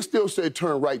 And he can still say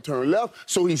turn right, turn left,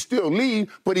 so he still lead,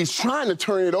 but he's trying to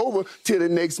turn it over to the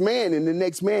next man, and the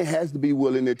next man has to be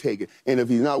willing to take it. And if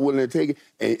he's not willing to take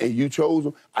it, and you chose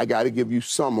him, I got to give you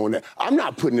some on that. I'm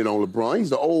not putting it on LeBron.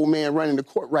 He's the old man running the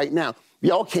court right now.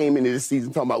 Y'all came into this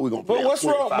season talking about we're going to play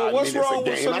 25 minutes a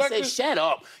game. I said, shut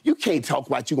up. You can't talk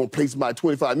about you're going to play somebody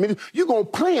 25 minutes. You're going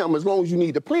to play them as long as you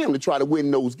need to play them to try to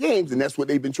win those games, and that's what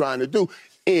they've been trying to do,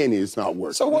 and it's not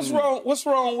working. So what's wrong? What's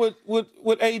wrong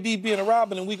with AD being a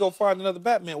Robin and we go find another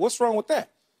Batman? What's wrong with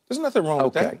that? There's nothing wrong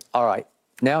with that. Okay, all right.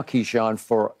 Now, Keyshawn,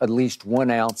 for at least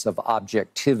 1 ounce of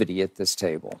objectivity at this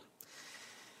table.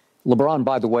 LeBron,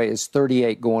 by the way, is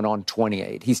 38 going on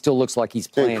 28. He still looks like he's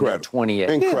playing at 28.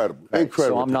 Incredible. Okay,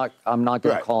 Incredible. So I'm not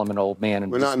going to call him an old man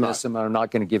and dismiss him, and I'm not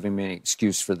going to give him any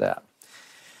excuse for that.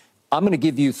 I'm going to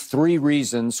give you 3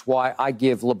 reasons why I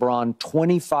give LeBron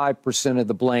 25% of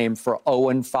the blame for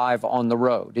 0-5 on the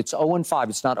road. It's 0-5.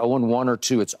 It's not 0-1 or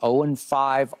 2. It's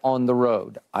 0-5 on the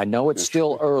road. I know it's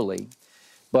still early.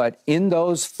 But in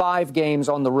those 5 games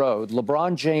on the road,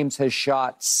 LeBron James has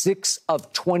shot 6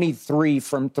 of 23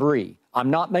 from 3. I'm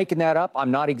not making that up.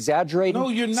 I'm not exaggerating. No,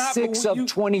 you're not. 6 of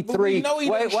 23.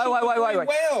 Wait.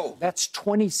 Well. That's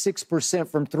 26%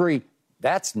 from 3.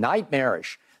 That's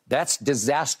nightmarish. That's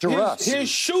disastrous. His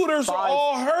shooters are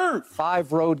all hurt.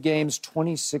 5 road games,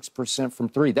 26% from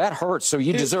 3. That hurts. So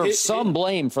you deserve some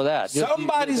blame for that.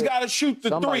 Somebody's got to shoot the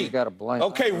 3. Somebody's got to blame.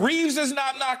 Okay, Reeves is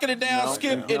not knocking it down,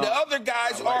 Skip, and the other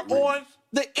guys are on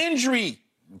the injury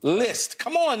list.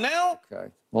 Come on now.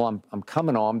 Okay. Well, I'm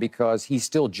coming on because he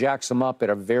still jacks them up at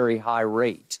a very high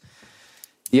rate.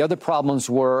 The other problems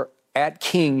were at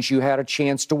Kings, you had a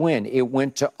chance to win. It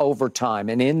went to overtime.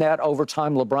 And in that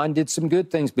overtime, LeBron did some good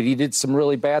things, but he did some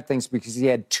really bad things because he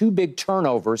had 2 big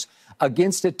turnovers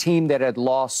against a team that had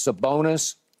lost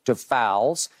Sabonis to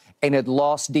fouls and had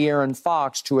lost De'Aaron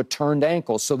Fox to a turned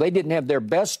ankle. So they didn't have their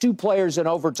best 2 players in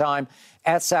overtime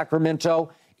at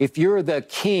Sacramento. If you're the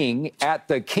king at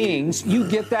the Kings, you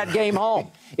get that game home.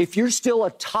 If you're still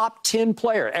a top 10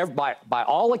 player, by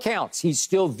all accounts, he's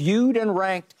still viewed and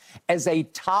ranked as a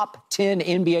top 10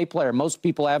 NBA player. Most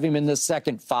people have him in the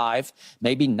second 5,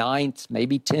 maybe 9th,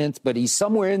 maybe 10th, but he's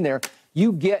somewhere in there.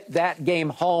 You get that game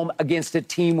home against a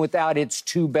team without its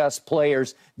 2 best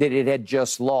players that it had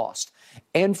just lost.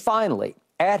 And finally,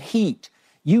 at Heat,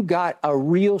 you got a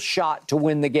real shot to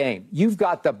win the game. You've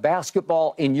got the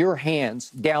basketball in your hands,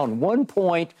 down 1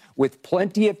 point with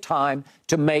plenty of time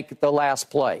to make the last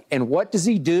play. And what does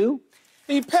he do?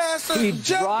 He passes. He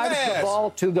drives the ball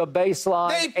to the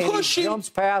baseline and he jumps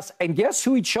past. And guess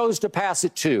who he chose to pass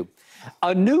it to?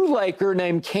 A new Laker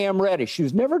named Cam Reddish,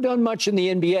 who's never done much in the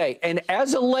NBA. And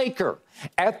as a Laker,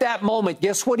 at that moment,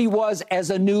 guess what he was as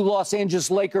a new Los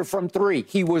Angeles Laker from 3?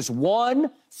 He was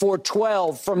 1 for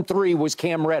 12 from 3 was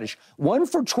Cam Reddish. 1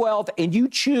 for 12, and you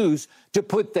choose to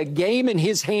put the game in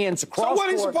his hands across. So what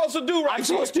are you supposed to do right I'm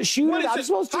supposed to shoot it. I'm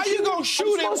supposed to How shoot you going to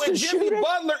shoot it when Jimmy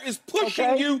Butler is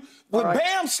pushing you with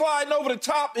Bam sliding over the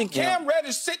top and Cam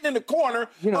Reddish sitting in the corner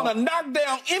on a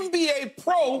knockdown NBA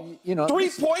pro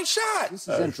 3-point shot? This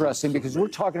is interesting because we're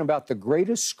talking about the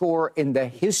greatest scorer in the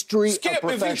history of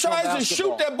professional basketball. If he tries to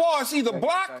shoot that ball, it's either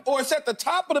blocked or it's at the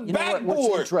top of the backboard.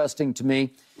 What's interesting to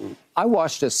me, I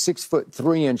watched a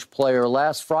 6'3" player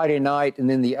last Friday night, and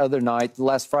then the other night,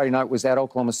 last Friday night was at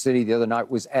Oklahoma City, the other night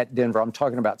was at Denver. I'm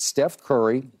talking about Steph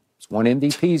Curry. He's won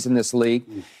MVPs in this league.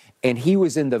 And he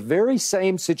was in the very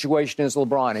same situation as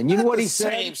LeBron. And you know what he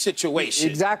said? Same situation.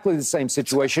 Exactly the same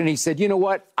situation. He said, you know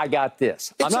what? I got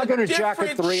this. I'm not going to jack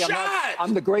a 3.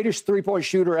 I'm the greatest 3-point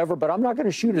shooter ever, but I'm not going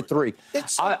to shoot a 3.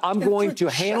 I'm going to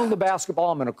handle the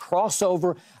basketball. I'm going to cross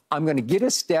over. I'm going to get a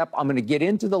step. I'm going to get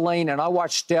into the lane. And I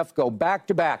watched Steph go back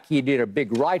to back. He did a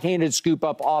big right-handed scoop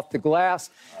up off the glass.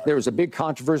 There was a big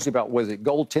controversy about was it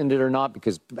goaltended or not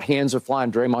because hands are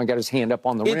flying. Draymond got his hand up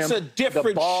on the rim. It's a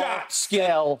different shot, Skip.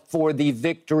 Fell for the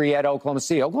victory at Oklahoma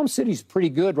City. Oklahoma City's pretty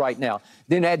good right now.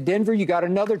 Then at Denver, you got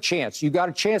another chance. You got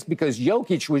a chance because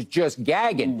Jokic was just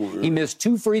gagging. He missed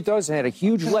 2 free throws and had a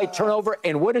huge late turnover.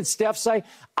 And what did Steph say?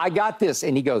 I got this.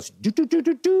 And he goes, do,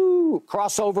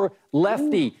 crossover,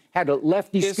 lefty. Had a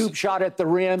lefty scoop shot at the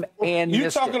rim and you're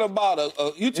missed talking it. about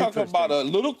a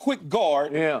little quick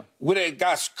guard with a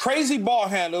got crazy ball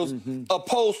handles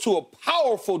opposed to a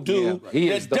powerful dude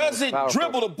that doesn't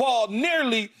dribble the ball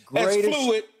nearly as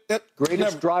fluid.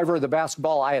 Greatest driver of the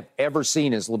basketball I have ever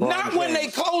seen is LeBron Not James. when they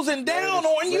closing down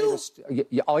on you.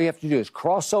 All you have to do is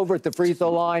cross over at the free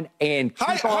throw line and keep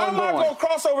on going. How am I going to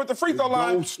cross over at the free throw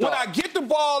line when I get the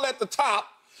ball at the top?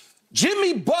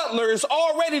 Jimmy Butler is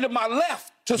already to my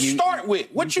left to start with.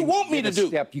 What you want me to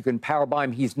do? You can power by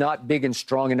him. He's not big and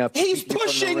strong enough. He's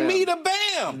pushing me to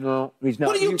Bam. No, he's not.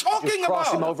 What are you talking just cross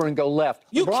about? him over and go left.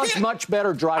 LeBron's much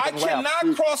better driving left. I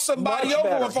cannot cross somebody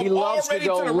over if I'm already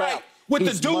to the right with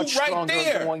the dude right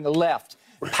there. Going left.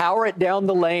 Power it down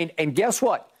the lane, and guess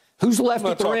what? Who's left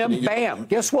at the rim? Bam.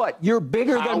 Guess what? You're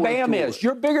bigger than Bam is.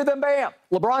 You're bigger than Bam.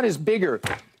 LeBron is bigger.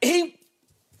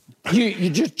 You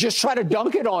just try to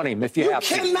dunk it on him if you have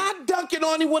to. You cannot dunk it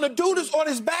on him when a dude is on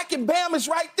his back and Bam is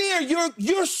right there.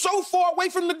 You're so far away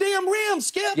from the damn rim,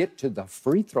 Skip. Get to the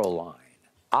free throw line.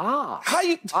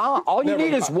 All you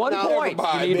need is 1 point.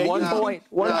 You need 1 point.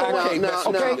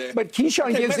 Okay, but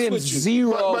Keyshawn gives him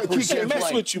 0%.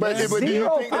 Mess with you, man. I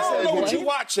don't know what you're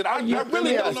watching. I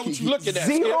really don't know what you're looking at.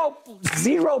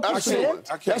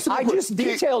 0%? I just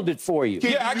detailed it for you.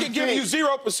 Yeah, I can give you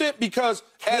 0% because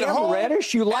at home,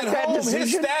 Reddish, you like that decision?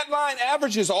 His stat line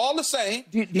average is all the same,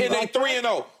 and they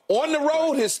 3-0. On the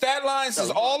road, his stat lines is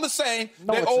all the same.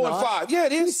 They're 0-5. Yeah,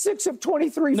 it is. He's 6 of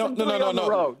 23 from three on the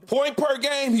road. Point per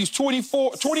game, he's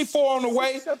 24 on the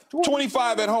way,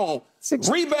 25 at home.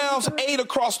 Rebounds, 8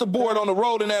 across the board on the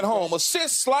road and at home.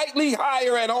 Assists slightly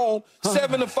higher at home,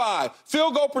 7-5.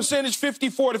 Field goal percentage,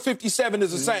 54 to 57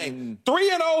 is the same.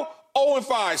 3-0,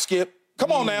 0-5, Skip.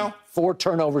 Come on now. 4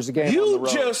 turnovers a game. You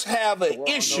just have an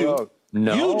issue.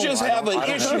 No, you just have an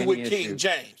issue with King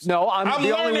James. No, I'm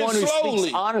the only one who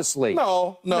speaks honestly.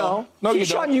 No,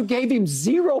 Keyshawn, you gave him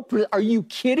 0. Are you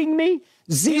kidding me?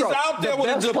 0. He's out there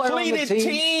with a depleted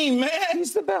team, man.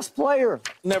 He's the best player.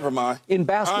 Never mind. In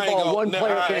basketball, one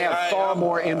player can have far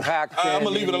more impact. I'm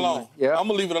going to leave it alone. Yeah. I'm going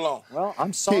to leave it alone. Well,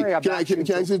 I'm sorry. Can I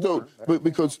say though?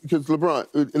 Because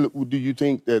LeBron, do you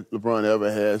think that LeBron ever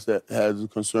has a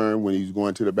concern when he's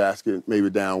going to the basket, maybe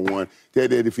down 1,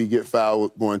 that if he get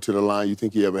fouled going to the line, you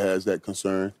think he ever has that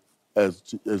concern as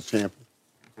champion?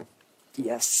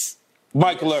 Yes.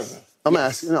 Michael Irvin. I'm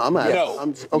asking. No.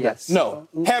 Okay. Yes. No.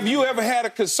 Have you ever had a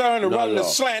concern of running a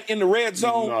slant in the red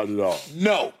zone? Not at all.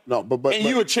 No. But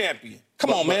you're a champion.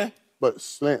 Come on, man. But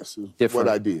slants is different.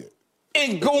 What I did.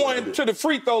 And going to the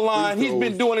free throw line, he's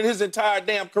been doing it his entire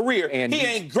damn career. And he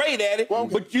ain't great at it.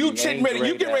 But you getting ready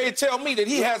to tell me that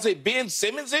he has a Ben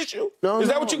Simmons issue? Is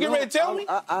that what you getting ready to tell me?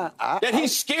 That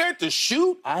he's scared to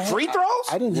shoot free throws?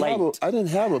 I didn't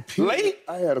have a period. Late?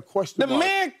 I had a question. The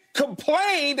man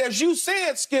complained, as you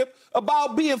said, Skip,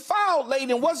 about being fouled late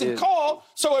and wasn't called.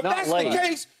 So if that's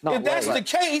the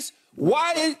case,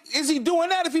 why is he doing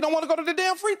that if he don't want to go to the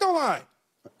damn free throw line?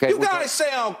 Okay, you gotta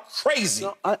sound crazy.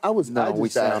 No, I just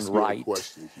asked you a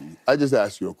question. I just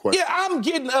asked you a question. Yeah, I'm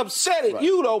getting upset at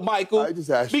you though, Michael. I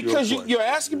just asked you because you're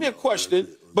asking me a question,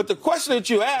 but the question that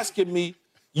you're asking me,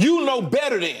 you know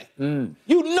better than.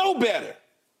 You know better.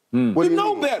 You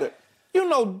know better. You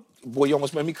know, boy, you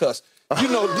almost made me cuss. You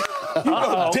know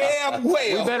damn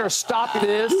well. We better stop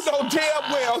this. You know damn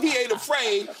well he ain't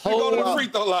afraid to go to the free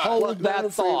throw line. Hold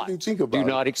that thought. Do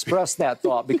not express that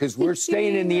thought because we're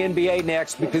staying in the NBA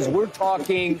next because we're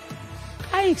talking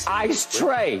Ice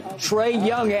Trey. Trey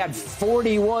Young had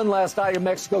 41 last night in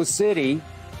Mexico City.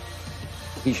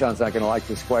 Keyshawn's not going to like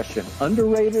this question.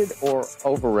 Underrated or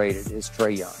overrated is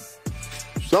Trey Young?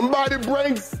 Somebody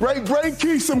bring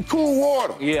Keith some cool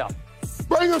water. Yeah.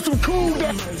 Bring him some cool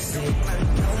down.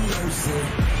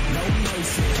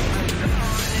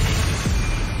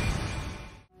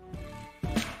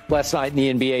 Last night in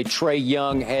the NBA, Trey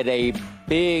Young had a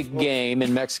big game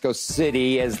in Mexico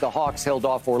City as the Hawks held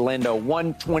off Orlando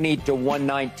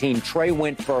 120-119. Trey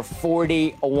went for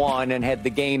 41 and had the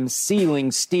game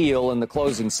sealing steal in the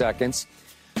closing seconds.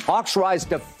 Hawks rise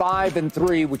to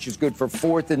 5-3, which is good for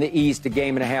fourth in the East, a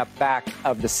game and a half back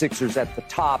of the Sixers at the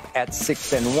top at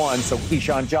 6-1. So,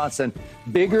 Keyshawn Johnson,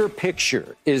 bigger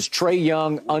picture, is Trae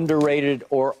Young underrated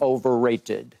or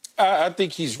overrated? I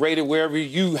think he's rated wherever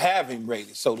you have him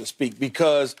rated, so to speak,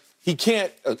 because he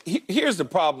can't. Here's the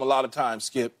problem a lot of times,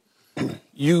 Skip.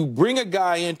 You bring a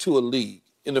guy into a league,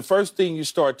 and the first thing you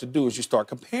start to do is you start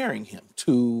comparing him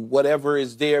to whatever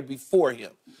is there before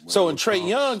him. So in Trae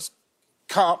Young's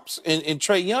comps, in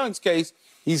Trae Young's case,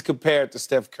 he's compared to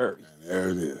Steph Curry. There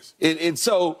it is. And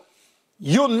so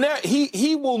he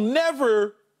will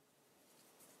never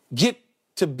get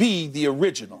to be the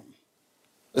original.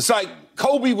 It's like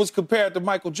Kobe was compared to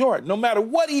Michael Jordan. No matter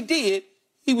what he did,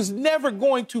 he was never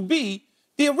going to be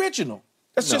the original.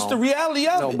 That's just the reality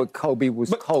of it. No, but Kobe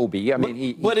was Kobe. I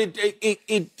mean, I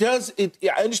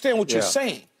understand what you're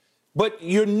saying, but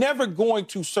you're never going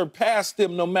to surpass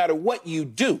them no matter what you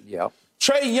do. Yep.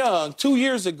 Trae Young, 2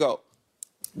 years ago,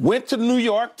 went to New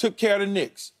York, took care of the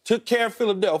Knicks, took care of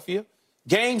Philadelphia.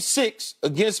 Game 6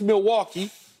 against Milwaukee,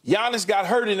 Giannis got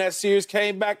hurt in that series,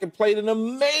 came back and played an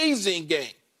amazing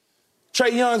game.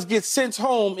 Trae Young gets sent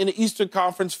home in the Eastern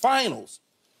Conference Finals.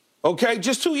 Okay,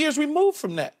 just 2 years removed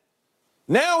from that.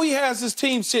 Now he has his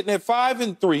team sitting at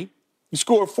 5-3. He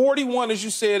scored 41, as you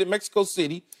said, in Mexico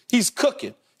City. He's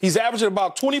cooking. He's averaging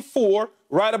about 24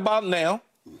 right about now.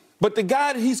 But the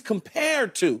guy that he's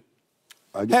compared to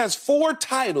has 4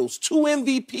 titles, 2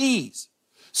 MVPs.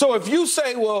 So if you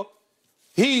say, well,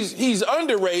 he's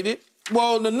underrated,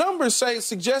 well, the numbers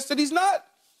suggest that he's not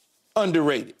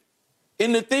underrated.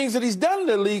 And the things that he's done in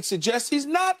the league suggest he's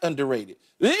not underrated.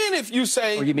 Then if you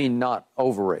say... Or you mean not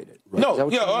overrated? Right? No,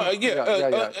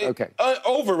 okay.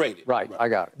 Overrated. Right, I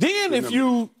got it. Then if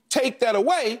you take that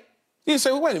away, you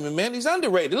say, well, wait a minute, man, he's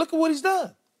underrated. Look at what he's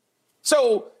done.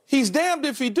 So he's damned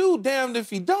if he do, damned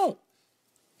if he don't.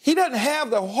 He doesn't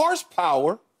have the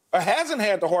horsepower, or hasn't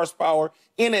had the horsepower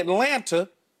in Atlanta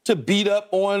to beat up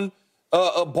on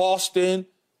Boston,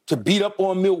 to beat up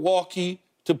on Milwaukee,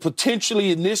 to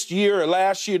potentially in this year or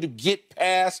last year to get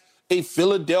past a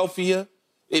Philadelphia.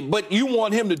 But you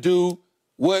want him to do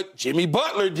what Jimmy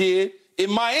Butler did in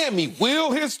Miami,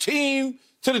 will his team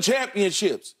to the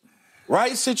championships.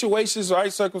 Right situations,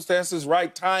 right circumstances,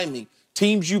 right timing,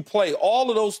 teams you play, all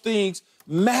of those things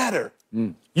matter.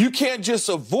 You can't just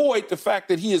avoid the fact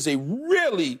that he is a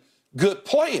really good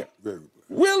player.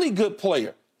 Really good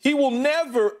player. He will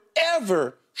never,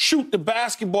 ever shoot the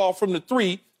basketball from the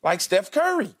 3 like Steph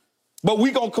Curry. But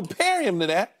we're going to compare him to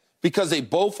that because they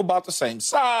both about the same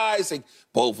size. They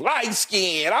both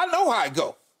light-skinned. I know how it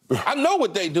go. I know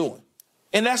what they're doing.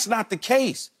 And that's not the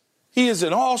case. He is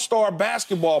an all-star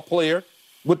basketball player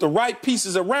with the right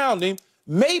pieces around him,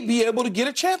 may be able to get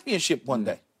a championship one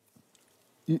day.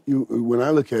 When I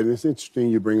look at it, it's interesting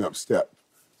you bring up Steph,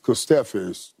 because Steph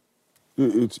is...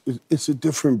 It's a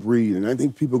different breed, and I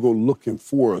think people go looking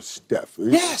for a Steph.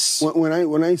 Yes.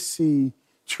 When I see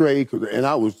Trae, and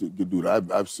I was the dude.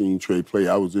 I've seen Trae play.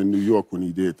 I was in New York when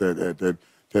he did that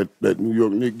New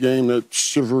York Knicks game, that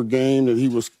shiver game that he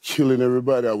was killing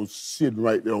everybody. I was sitting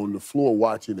right there on the floor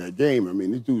watching that game. I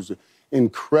mean, this dude's an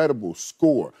incredible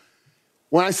scorer.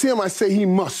 When I see him, I say he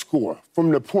must score.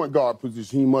 From the point guard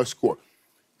position, he must score.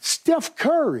 Steph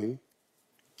Curry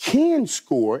can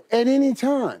score at any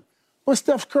time. But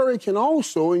Steph Curry can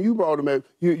also, and you brought him up,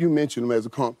 you mentioned him as a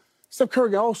comp, Steph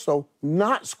Curry can also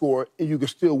not score and you can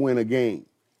still win a game.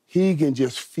 He can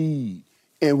just feed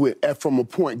and from a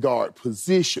point guard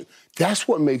position. That's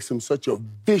what makes him such a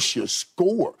vicious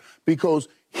scorer, because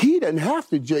he doesn't have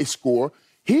to just score.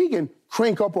 He can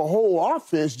crank up a whole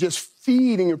offense just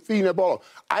feeding that ball.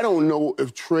 I don't know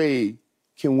if Trae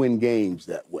can win games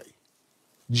that way,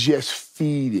 just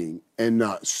feeding and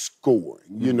not scoring.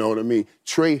 You know what I mean?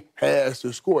 Trae has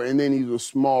to score, and then he's a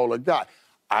smaller guy.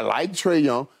 I like Trae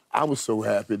Young. I was so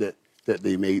happy that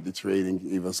they made the trade and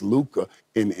gave us Luka,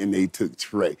 and they took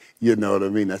Trae. You know what I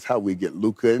mean? That's how we get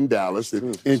Luka in Dallas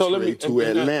and Trae to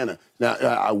Atlanta. Now,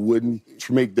 I wouldn't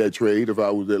make that trade if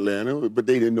I was Atlanta, but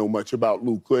they didn't know much about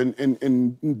Luka,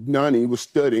 and Nani was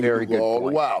studying all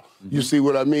the while. You see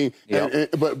what I mean?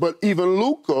 Yep. But even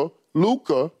Luka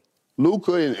plays.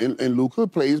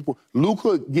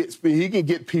 Luka he can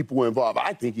get people involved.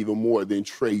 I think even more than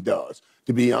Trae does,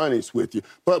 to be honest with you.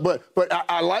 But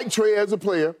I like Trae as a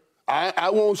player. I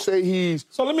won't say he's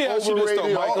so. Let me ask you this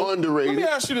though, Michael. Underrated. Let me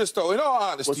ask you this though. In all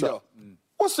honesty,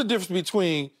 what's the difference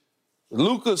between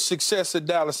Luka's success at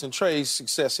Dallas and Trae's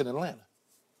success in Atlanta?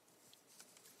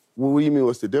 What do you mean?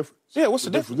 What's the difference? Yeah, what's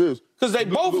the difference? Because they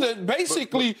both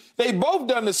they both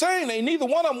done the same. Neither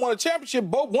one of them won a championship.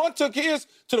 One took his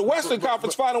to the Western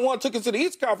Conference Final. One took it to the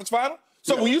East Conference Final.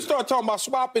 So when you start talking about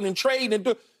swapping and trading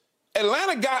and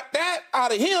Atlanta got that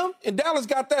out of him, and Dallas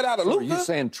got that out of Luka. Are you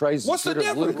saying Trey's what's the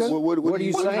difference? What are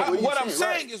you saying? What I'm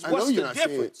saying is, what's the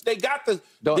difference? They got the.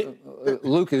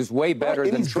 Luka is way better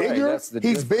than Trey. Bigger. That's the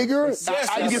he's bigger. Yes,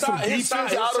 I can get some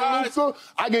defense out of Luka.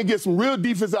 I can get some real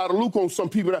defense out of Luka on some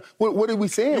people. What are we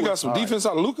saying? You got some defense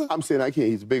out of Luka? I'm saying I can't.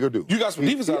 He's a bigger dude. You got some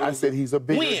defense out of Luka? I said he's a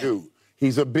bigger dude.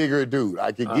 He's a bigger dude.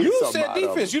 I can get something said out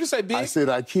defense. of him. You didn't say big. I said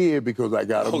I can because I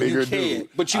got a bigger dude.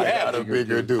 But you have a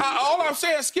bigger dude. All I'm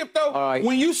saying, Skip, though,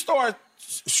 when you start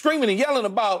screaming and yelling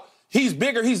about he's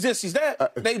bigger, he's this, he's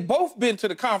that, they both been to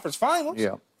the conference finals.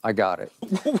 Yeah, I got it.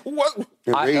 What?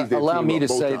 Allow me to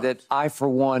say that I, for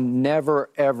one,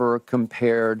 never, ever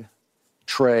compared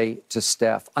Trey to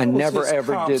Steph. I never,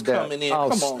 ever did that.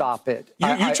 Oh, stop it. You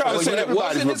trying to say that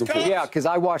wasn't his comp? Yeah, because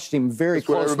I watched him very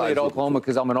closely at Oklahoma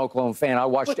because I'm an Oklahoma fan. I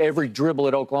watched every dribble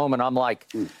at Oklahoma, and I'm like,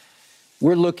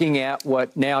 we're looking at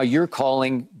what now you're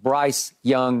calling Bryce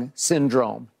Young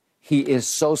syndrome. He is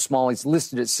so small. He's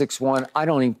listed at 6'1". I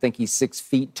don't even think he's 6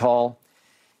 feet tall.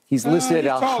 He's listed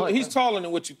at he's taller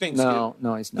than what you think, No, Skip.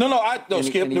 No, he's not. No,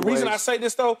 Skip. The reason I say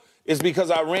this, though, is because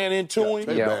I ran into him,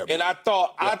 and I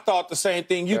thought the same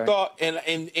thing you thought,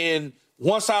 and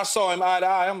once I saw him eye to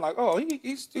eye, I'm like, oh,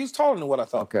 he's taller than what I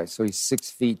thought. Okay, so he's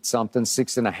 6 feet something,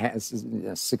 6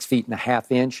 feet and a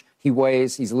half inch. He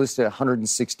weighs. He's listed at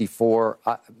 164.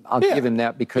 I'll give him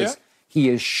that because he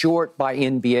is short by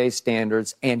NBA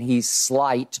standards, and he's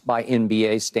slight by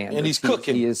NBA standards. And he's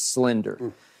cooking. He is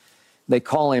slender. They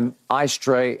call him Ice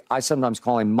Tray. I sometimes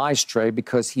call him Mice Tray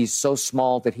because he's so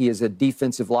small that he is a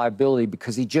defensive liability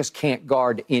because he just can't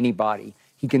guard anybody.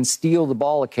 He can steal the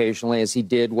ball occasionally, as he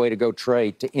did, way to go,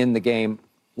 Trey, to end the game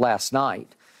last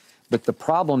night. But the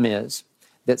problem is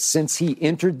that since he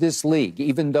entered this league,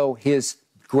 even though his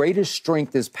greatest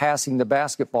strength is passing the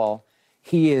basketball,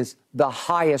 he is the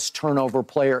highest turnover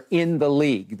player in the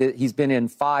league. He's been in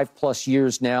 5+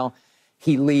 years now.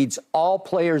 He leads all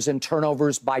players in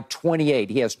turnovers by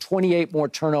 28. He has 28 more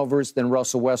turnovers than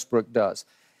Russell Westbrook does.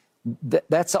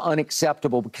 That's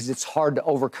unacceptable because it's hard to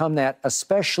overcome that,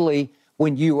 especially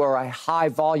when you are a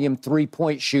high-volume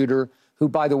three-point shooter who,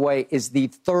 by the way, is the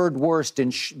third worst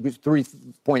in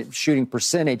three-point shooting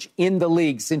percentage in the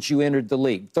league since you entered the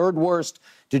league. Third worst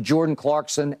to Jordan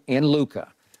Clarkson and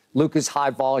Luka. Luka's high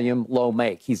volume, low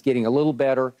make. He's getting a little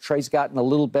better. Trey's gotten a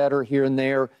little better here and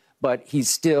there, but he's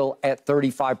still at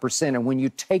 35%. And when you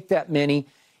take that many,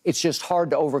 it's just hard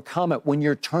to overcome it when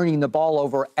you're turning the ball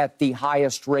over at the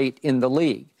highest rate in the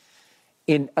league.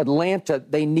 In Atlanta,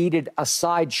 they needed a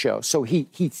sideshow. So he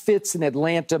fits in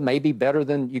Atlanta maybe better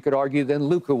than, you could argue, than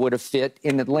Luka would have fit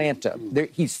in Atlanta.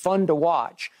 He's fun to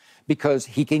watch because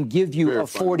he can give you a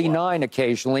 49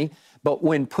 occasionally, but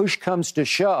when push comes to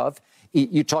shove,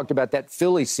 you talked about that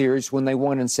Philly series when they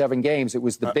won in 7 games. It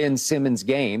was the Ben Simmons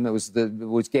game. It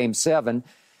was Game 7.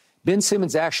 Ben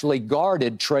Simmons actually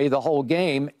guarded Trey the whole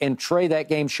game, and Trey that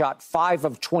game shot 5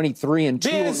 of 23 and 2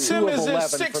 of 11 from 3. Ben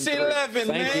Simmons is 6'11",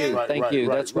 man. Thank you.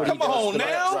 That's what he does. Come on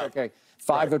now. Okay,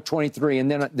 5 of 23. And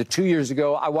then the 2 years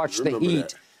ago, I watched the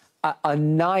Heat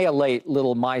annihilate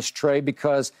little Mice Trey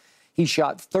because he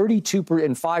shot 32%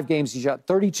 in 5 games. He shot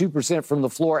 32% from the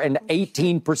floor and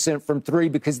 18% from 3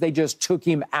 because they just took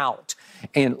him out.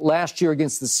 And last year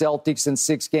against the Celtics in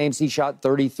 6 games, he shot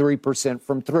 33%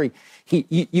 from 3.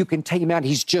 You can take him out.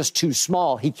 He's just too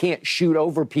small. He can't shoot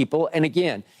over people. And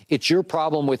again, it's your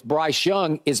problem with Bryce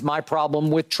Young is my problem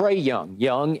with Trey Young.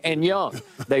 Young and Young.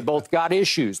 They both got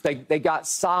issues. They got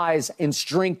size and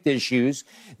strength issues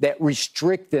that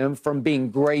restrict them from being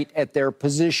great at their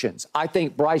positions. I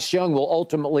think Bryce Young will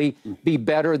ultimately be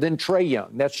better than Trey Young.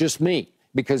 That's just me.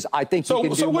 Because I think he can do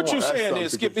more. So what you're saying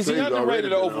is, Skip, is he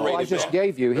underrated or overrated? I just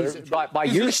gave you. He's, by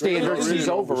your standards, he's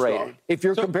overrated. If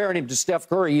you're comparing him to Steph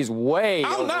Curry, he's way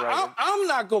overrated. I'm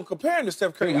not going to compare him to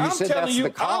Steph Curry. I'm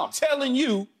telling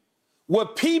you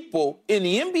what people in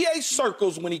the NBA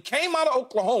circles, when he came out of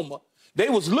Oklahoma, they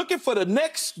was looking for the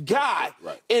next guy,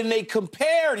 and they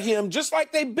compared him, just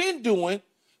like they've been doing,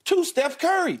 to Steph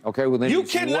Curry. Okay, well, then you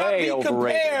cannot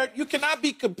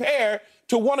be compared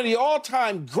to one of the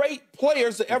all-time great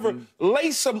players to ever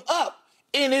lace him up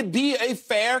and it be a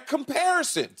fair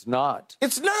comparison. It's not.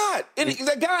 It's not. And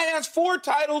the guy has 4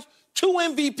 titles, 2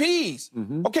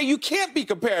 MVPs. Okay, you can't be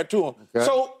compared to him. Okay.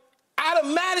 So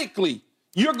automatically,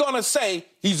 you're going to say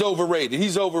he's overrated,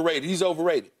 he's overrated, he's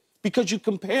overrated because you're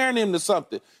comparing him to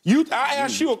something. I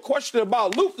asked you a question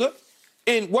about Luka,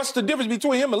 and what's the difference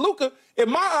between him and Luka? In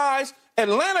my eyes,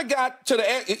 Atlanta got to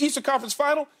the Eastern Conference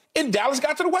Final, and Dallas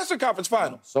got to the Western Conference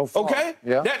Final. So far, okay?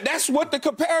 yeah. That's what the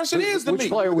comparison is to me. Which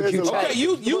player would you take? Okay,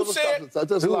 you said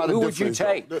who would you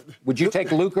take? Would you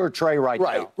take Luka or Trey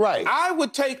now? Right. I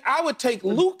would take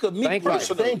Luka, me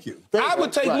personally. Thank you. I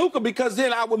would take Luka because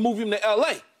then I would move him to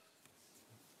L.A.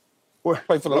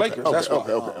 Play for the Lakers. That's why.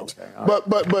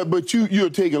 Okay. But you're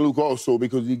taking Luka also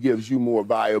because he gives you more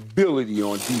viability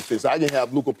on defense. I can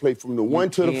have Luka play from the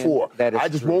 1 to the 4. I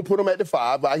just won't put him at the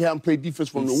 5. I have him play defense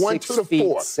from the 1 to the 4. 6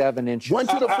 feet 7 inches. 1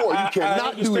 to the 4. You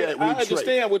cannot do that with Trey. I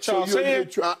understand what y'all saying.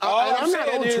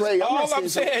 All I'm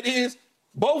saying is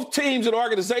both teams and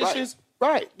organizations,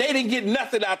 they didn't get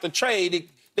nothing out the trade.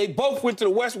 They both went to the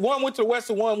West. One went to the West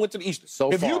and one went to the East.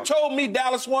 If you told me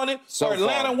Dallas won it or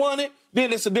Atlanta won it,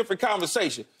 then it's a different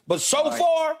conversation. But so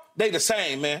far, they the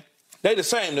same, man. They the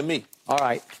same to me. All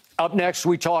right. Up next,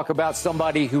 we talk about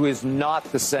somebody who is not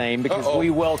the same because we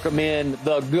welcome in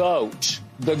the GOAT.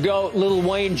 The GOAT, Lil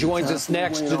Wayne, joins us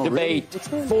next to debate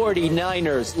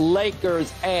 49ers,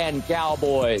 Lakers, and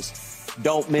Cowboys.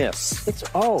 Don't miss. It's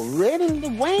already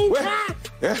Lil Wayne time?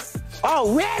 Yeah.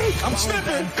 Already? I'm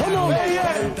slipping. Come on,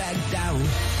 man. back down.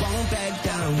 Won't back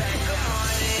down.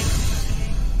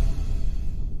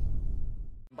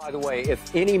 By the way,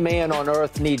 if any man on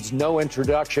earth needs no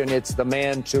introduction, it's the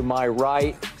man to my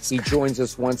right. He joins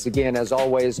us once again, as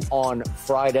always, on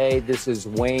Friday. This is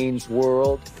Wayne's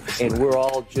World, and we're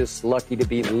all just lucky to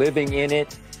be living in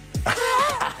it.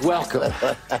 Welcome.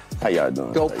 How y'all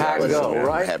doing? Go Pack Go,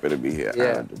 right? I'm happy to be here. Yeah.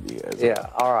 Honored to be here. Yeah,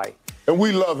 all right. And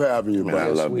we love having you, Man, I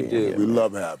man. love we being do. here. We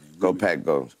love having you. Go Pack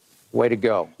Go. Way to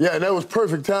go. Yeah, and that was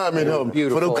perfect timing for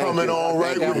Beautiful. them coming on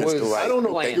right That with was us. I don't know.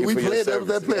 planned. We Thank you for played your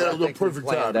that play. That was a I think we perfect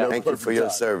planned time. that. Thank you for your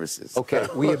services. Okay,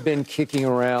 we have been kicking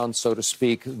around, so to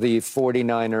speak, the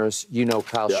 49ers. You know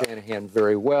Kyle Shanahan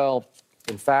very well.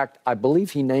 In fact, I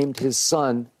believe he named his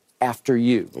son after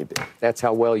you. He did. That's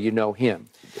how well you know him.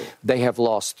 They have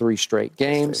lost 3 straight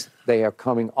games. They are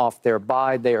coming off their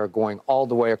bye. They are going all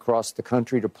the way across the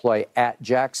country to play at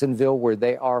Jacksonville, where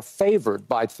they are favored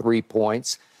by 3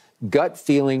 points. Gut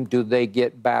feeling, do they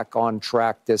get back on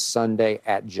track this Sunday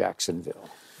at Jacksonville?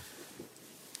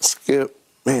 Skip,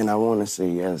 man, I want to say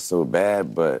yes so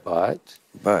bad, but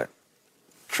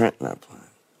Trent not playing.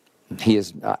 He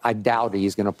is. I doubt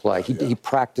he's going to play. He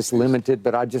practiced limited,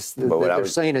 but they're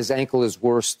saying his ankle is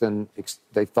worse than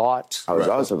they thought. I was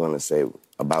also going to say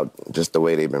about just the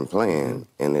way they've been playing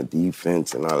and the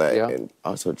defense and all that. Yeah. And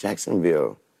also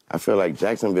Jacksonville. I feel like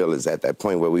Jacksonville is at that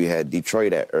point where we had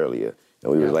Detroit at earlier.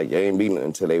 And we were like, they ain't beating them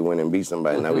until they win and beat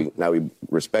somebody. Now we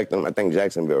respect them. I think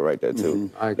Jacksonville right there,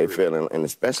 too. I agree. They feel, and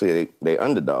especially they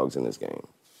underdogs in this game.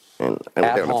 And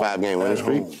At they're on a home. 5-game winning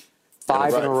streak.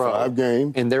 5 in a row. 5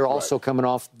 games. And they're also coming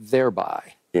off their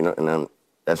bye. You know, and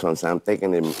that's what I'm saying. I'm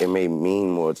thinking it may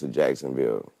mean more to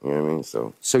Jacksonville. You know what I mean?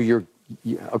 So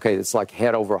Okay, it's like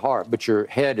head over heart, but your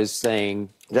head is saying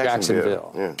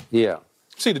Jacksonville. Yeah.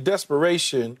 See, the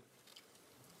desperation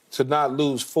to not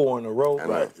lose 4 in a row.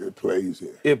 Right, it plays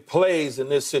here. It plays in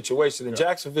this situation. In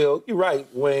Jacksonville, you're right,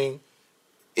 Wayne,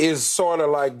 is sort of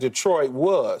like Detroit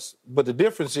was. But the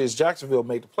difference is Jacksonville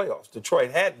made the playoffs.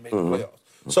 Detroit hadn't made the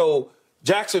playoffs. So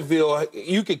Jacksonville,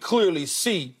 you could clearly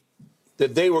see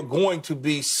that they were going to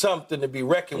be something to be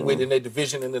reckoned with in their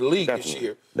division in the league this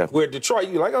year. Where Detroit,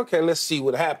 you're like, okay, let's see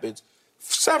what happens.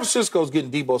 San Francisco's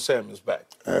getting Deebo Samuels back.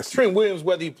 Trent Williams,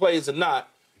 whether he plays or not,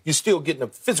 you're still getting a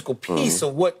physical piece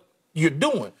of what you're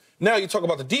doing. Now you talk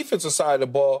about the defensive side of the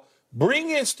ball.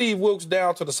 Bringing Steve Wilkes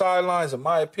down to the sidelines, in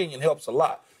my opinion, helps a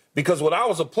lot. Because when I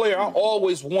was a player, I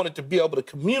always wanted to be able to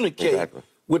communicate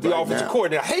with the offensive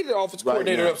coordinator. I hated the offensive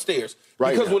coordinator upstairs.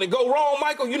 Because when it go wrong,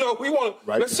 Michael, you know, we want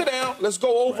to, let's sit down, let's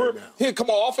go over. Here, come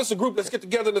on, offensive group, let's get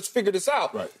together, let's figure this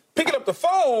out. Picking up the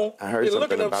phone and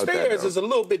looking upstairs is a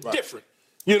little bit different.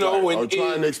 You know, I'm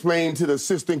trying to explain to the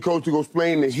assistant coach to go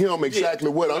explain to him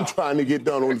exactly what I'm trying to get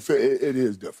done on the field. It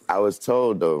is different. I was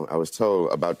told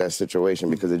about that situation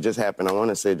because it just happened. I want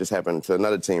to say it just happened to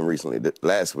another team recently,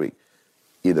 last week.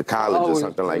 Either college or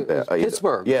something like that.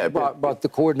 Pittsburgh. Brought the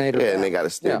coordinator. Yeah, and they got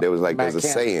a there was like there's a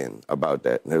saying about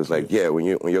that. And it was like, when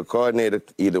your coordinator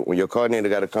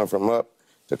got to come from up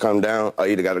to come down, or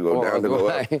either got to go down to go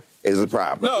up, is a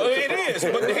problem. No, it is.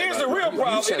 But here's the real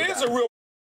problem. It is a real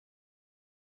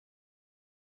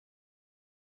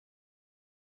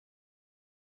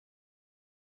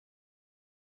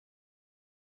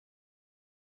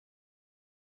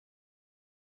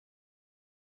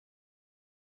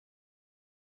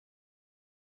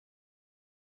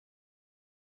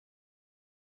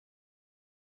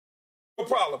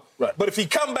problem. Right. But if he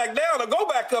come back down or go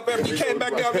back up after he came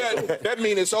back down, that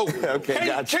means it's over. Okay,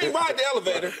 gotcha. Can't ride the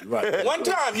elevator. Right. One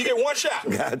time, you get one shot.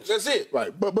 Gotcha. That's it.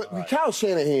 Right, but Kyle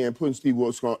Shanahan putting Steve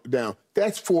Wilkes down,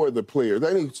 that's for the players.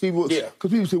 I think Steve Wilkes,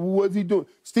 because people say, well, what's he doing?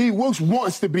 Steve Wilkes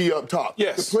wants to be up top.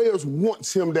 Yes. The players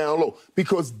wants him down low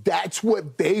because that's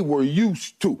what they were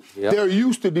used to. Yep. They're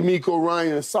used to D'Amico,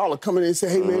 Ryan, and Saleh coming in and say,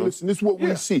 hey, man, listen, this is what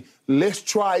we see. Let's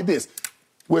try this.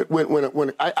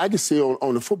 When I can see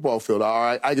on the football field, all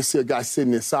right, I can see a guy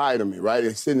sitting inside of me, right?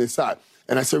 And sitting inside.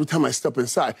 And I say, every time I step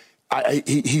inside,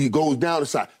 he goes down the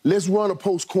side. Let's run a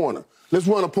post corner. Let's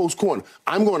run a post corner.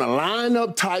 I'm going to line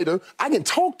up tighter. I can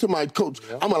talk to my coach.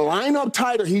 Yeah. I'm going to line up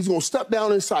tighter. He's going to step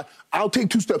down inside. I'll take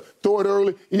 2 steps, throw it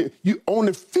early. You on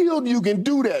the field, you can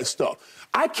do that stuff.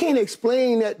 I can't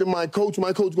explain that to my coach.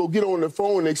 My coach go get on the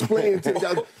phone and explain it to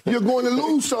you. You're going to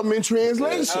lose something in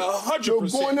translation. 100%. You're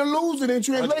going to lose it in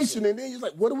translation. 100%. And then you're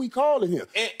like, what are we calling him?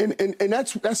 And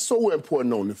that's so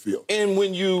important on the field. And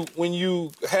when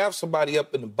you have somebody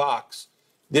up in the box,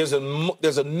 there's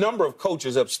a number of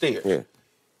coaches upstairs. Yeah.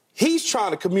 He's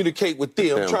trying to communicate with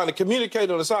them, trying to communicate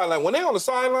on the sideline. When they're on the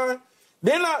sideline,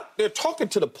 they're talking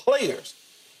to the players.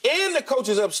 And the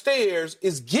coaches upstairs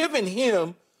is giving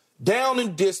him down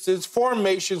in distance,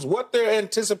 formations, what they're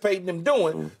anticipating them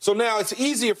doing. So now it's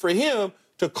easier for him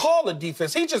to call a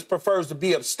defense. He just prefers to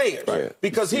be upstairs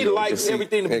because he likes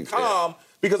everything to be calm.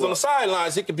 Because on the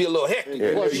sidelines, it can be a little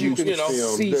hectic. Plus, you can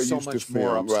see so much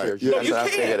more upstairs. Right. No, you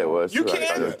can. You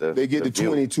can. They get the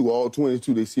 22, all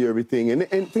 22, they see everything.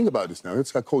 And think about this now.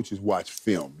 That's how coaches watch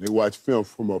film. They watch film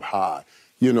from up high.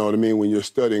 You know what I mean? When you're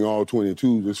studying all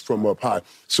 22s, it's from up high.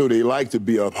 So they like to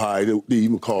be up high. They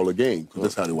even call a game because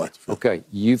that's how they watch film. Okay,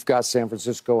 you've got San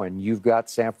Francisco and you've got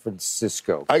San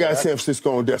Francisco. I got San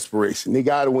Francisco on desperation. They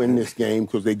got to win this game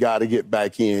because they got to get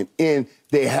back in. And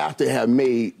they have to have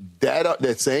made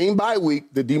that same bye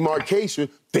week, the demarcation,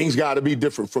 things got to be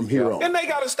different from here on. And they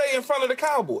got to stay in front of the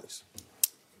Cowboys.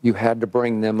 You had to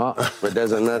bring them up. But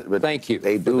there's another. But thank you.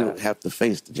 They do have to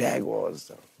face the Jaguars,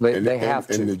 though. They have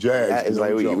to. And the Jags. It's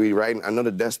like we writing. I know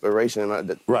the desperation.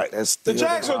 Right. The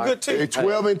Jags are a good team. They're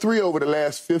 12-3 over the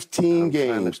last 15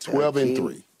 games.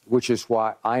 12-3. Which is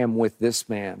why I am with this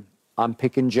man. I'm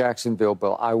picking Jacksonville,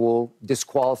 Bill. I will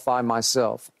disqualify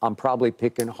myself. I'm probably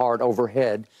picking hard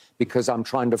overhead because I'm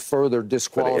trying to further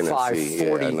disqualify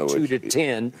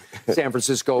 42-10 San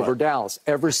Francisco over Dallas.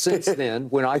 Ever since then,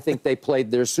 when I think they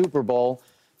played their Super Bowl,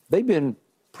 they've been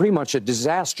pretty much a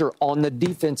disaster on the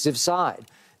defensive side.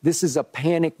 This is a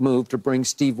panic move to bring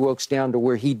Steve Wilkes down to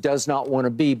where he does not want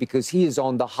to be because he is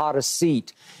on the hottest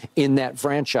seat in that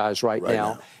franchise right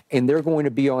now. And they're going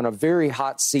to be on a very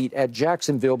hot seat at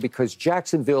Jacksonville because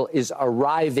Jacksonville is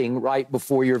arriving right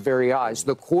before your very eyes.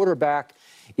 The quarterback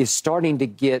is starting to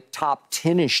get top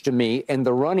 10-ish to me, and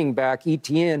the running back,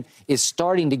 Etienne, is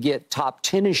starting to get top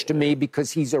 10-ish to me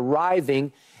because he's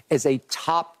arriving as a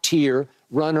top-tier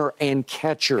runner and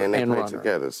catcher and runner. Play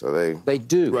together, so they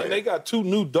do. Right. And they got 2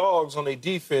 new dogs on their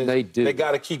defense. They do. They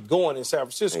got to keep going in San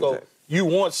Francisco. Exactly. You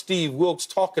want Steve Wilkes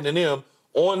talking to them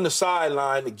on the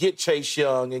sideline to get Chase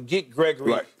Young and get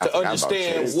Gregory to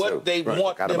understand what they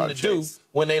want them to do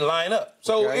when they line up.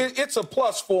 So it's a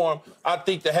plus for him, I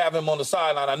think, to have him on the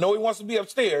sideline. I know he wants to be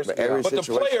upstairs, but the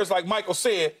players, like Michael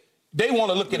said, they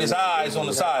want to look at his eyes on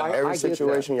the sideline. Every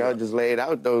situation y'all just laid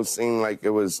out, though, seemed like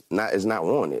it's not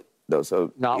wanted. Though,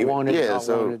 so not wanted,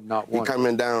 not wanted. He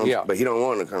coming down, but he don't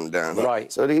want to come down.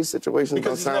 Right. So these situations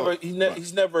because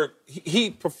don't he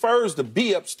prefers to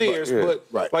be upstairs,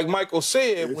 but like Michael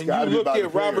said, when you look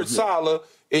at Robert Saleh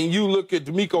and you look at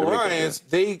D'Amico Ryans,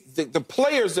 the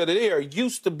players that are there are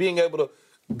used to being able to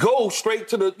go straight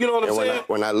to the, you know what I'm saying?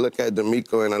 When I look at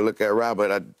D'Amico and I look at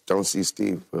Robert, I don't see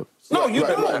Steve. No, you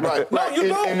don't. No, you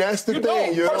don't. And that's the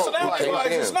thing. Personality-wise,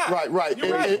 it's not. Right.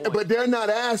 But they're not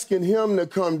asking him to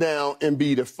come down and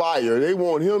be the fire. They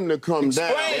want him to come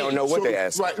down. They don't know what they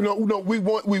ask. Right. No. We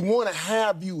want to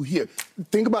have you here.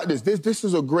 Think about this. This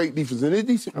is a great defense. And the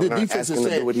defense is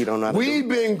saying, we've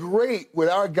been great with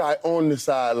our guy on the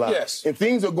sideline. Yes. And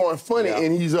things are going funny,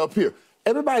 and he's up here.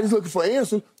 Everybody's looking for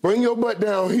answers. Bring your butt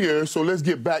down here, so let's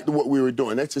get back to what we were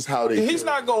doing. That's just how they. He's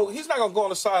not going to go on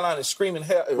the sideline and scream and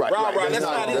rah. That's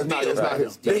not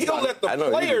his deal. He'll let the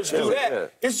players do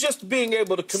that. It's just being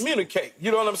able to communicate.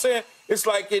 You know what I'm saying? It's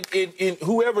like in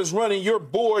whoever's running your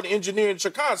board, engineering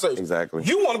your concert. Exactly.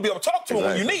 You want to be able to talk to him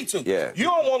when you need to. Yeah. You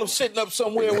don't want them sitting up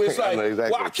somewhere where it's like,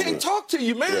 well, I can't talk to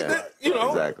you, man. You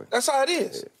know, that's how it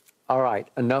is. All right,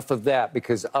 enough of that,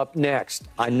 because up next,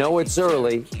 I know it's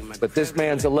early, but this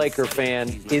man's a Laker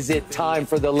fan. Is it time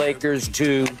for the Lakers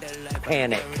to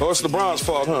panic. Oh, it's LeBron's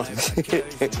fault, huh?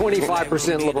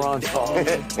 25% LeBron's fault. Get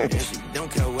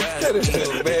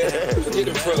it, man. Get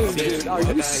in front of me. Dude, are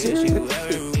you serious?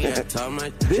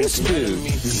 This dude,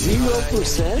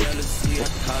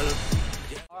 0%?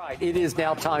 All right, it is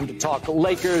now time to talk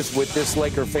Lakers with this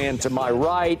Laker fan to my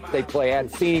right. They play at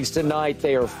Phoenix tonight.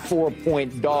 They are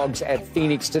 4-point dogs at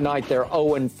Phoenix tonight. They're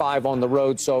 0-5 on the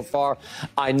road so far.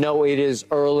 I know it is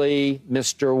early,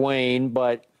 Mr. Wayne,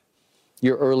 but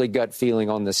your early gut feeling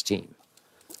on this team?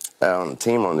 On the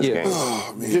team on this game.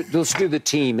 Oh, man. Let's do the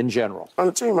team in general. On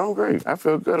the team, I'm great. I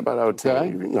feel good about our team. Okay.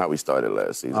 You know how we started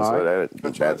last season. All So right.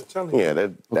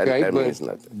 that means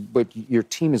nothing. But your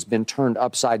team has been turned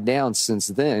upside down since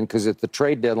then because at the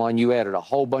trade deadline, you added a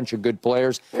whole bunch of good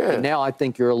players. Yeah. And now I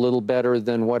think you're a little better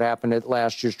than what happened at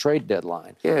last year's trade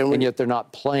deadline. Yeah, and yet they're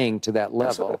not playing to that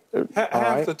level.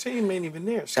 Half the team ain't even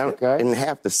there, Skip. Okay. And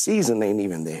half the season ain't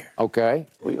even there. Okay.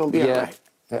 We're going to be all right.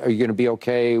 Are you going to be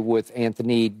okay with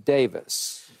Anthony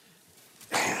Davis?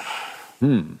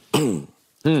 Anthony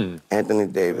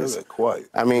Davis. Quite.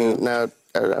 I mean, now,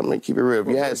 I'm going to keep it real. If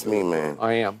you ask me, man.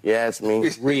 I am. You ask me.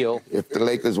 Real. If the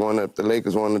Lakers want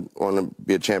to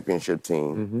be a championship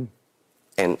team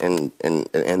and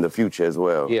the future as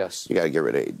well, Yes. you got to get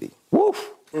rid of AD. Woof.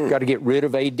 Got to get rid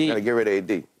of AD. Got to get rid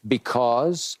of AD.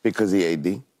 Because? Because he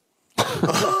AD.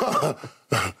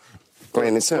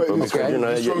 Plain and simple. Wait, Because, okay. you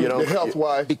know, you don't.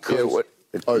 Health-wise. Because.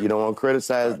 You don't want to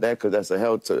criticize that because that's a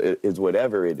health to it's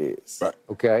whatever it is. Right.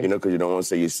 Okay. You know, because you don't want to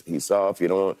say he's soft. You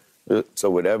don't want, so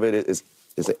whatever it is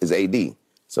AD.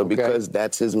 So because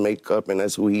that's his makeup and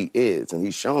that's who he is, and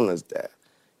he's shown us that.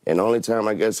 And the only time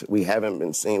I guess we haven't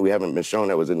been shown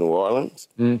that was in New Orleans.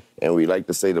 And we like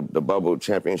to say the bubble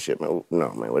championship. Man,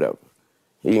 no, man, whatever.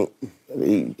 He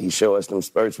show us them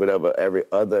spurts, whatever, every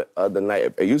other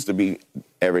night. It used to be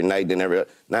every night, then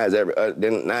now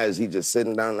is he just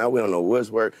sitting down. Now we don't know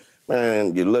what's work.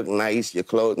 Man, you look nice, your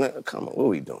clothes. Now, come on, what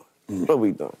we doing? What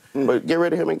we doing? But get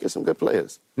rid of him and get some good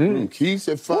players. Keith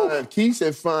said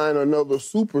find another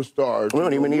superstar. We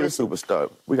don't even need a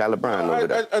superstar. We got LeBron over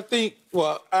there. I think,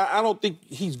 I don't think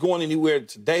he's going anywhere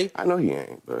today. I know he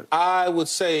ain't, but I would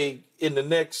say by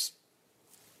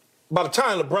the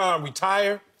time LeBron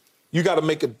retire, you got to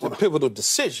make a pivotal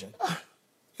decision.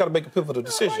 You got to make a pivotal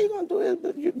decision. Why you gonna do it?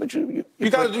 But you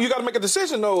got to make a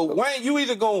decision though. Wayne, you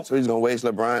either going. So he's gonna waste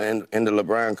LeBron and the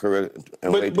LeBron career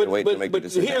and wait to make the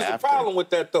decision. Here's after. the problem with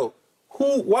that though.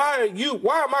 Why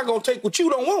am I gonna take what you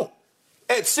don't want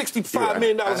at $65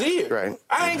 million a year? Right.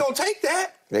 I ain't gonna take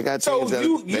that. They got teams.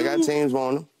 They got teams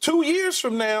on them. 2 years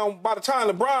from now, by the time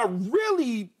LeBron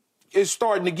really is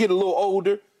starting to get a little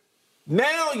older,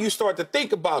 now you start to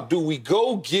think about: do we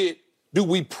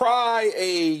pry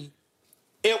a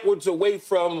Edwards away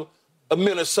from a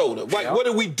Minnesota? Like, what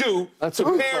do we do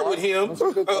to pair with him?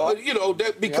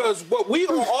 Because what we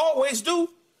gonna always do,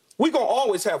 we gonna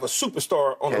always have a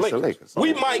superstar on the Lakers.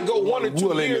 We might go 1 or 2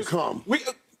 willing years. to come.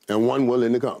 And one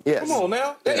willing to come. Yes. Come on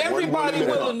now. Everybody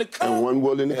willing to come. And one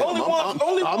willing to come.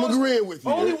 I'm agreeing with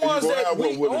you. Only ones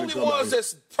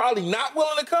that's probably not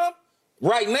willing to come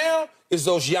right now is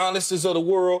those Giannis's of the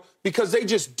world because they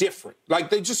just different. Like,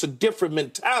 they just a different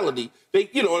mentality.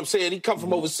 You know what I'm saying? He come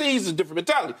from overseas, a different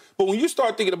mentality. But when you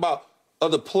start thinking about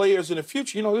other players in the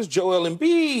future, there's Joel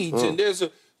Embiid, and there's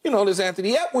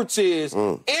Anthony Edwards and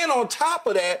on top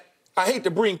of that, I hate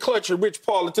to bring Clutch and Rich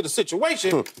Paul into the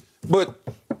situation, but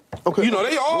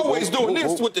they always doing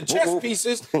this with the chess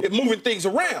pieces and moving things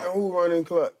around. Who running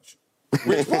Clutch?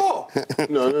 Rich Paul.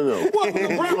 No. Well,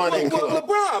 LeBron,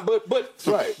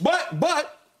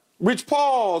 but Rich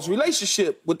Paul's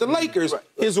relationship with the Lakers,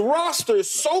 his roster is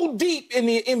so deep in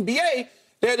the NBA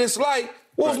that it's like,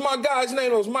 what was my guy's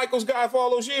name? It was Michael's guy for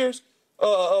all those years.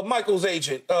 Michael's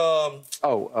agent. I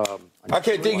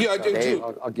can't think.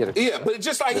 I'll get it. Yeah, but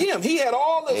just like him, he had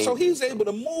all this, so he's able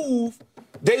to move.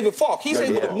 David Falk, he's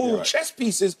able to move chess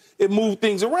pieces and move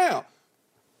things around.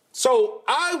 So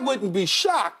I wouldn't be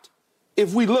shocked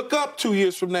if we look up 2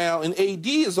 years from now and AD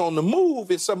is on the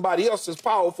move and somebody else is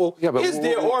powerful is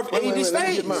there, or if AD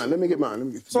stays. Let me get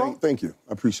mine. Thank you.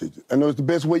 I appreciate it. I know it's the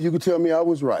best way you could tell me I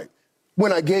was right.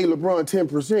 When I gave LeBron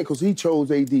 10% because he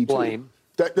chose AD too. Blame.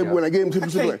 When I gave him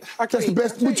 10%, that's the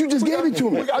best. But you just gave it to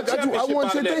me. I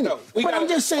want to say thank you. But I'm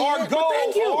just saying. Our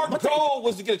goal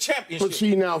was to get a championship. But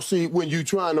when you're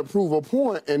trying to prove a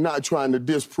point and not trying to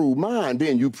disprove mine,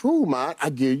 then you prove mine, I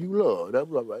give you love. That's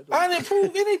right. I didn't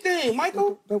prove anything,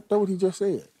 Michael. That's what he just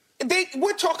said.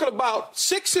 we're talking about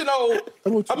 6-0.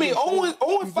 I mean,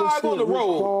 0-5 on the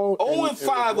road.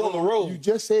 0-5 on the road. You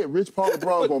just said Rich Paul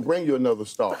Brown going to bring you another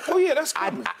star. Oh, yeah, that's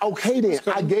coming. Okay, then.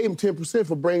 I gave him 10%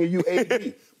 for bringing you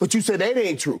AD. But you said that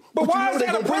ain't true. But why you is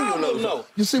that a problem, though?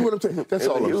 You see what I'm saying? That's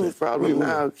all I'm saying. Problem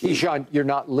now. Keyshawn, you're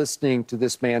not listening to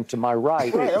this man to my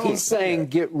right. He's saying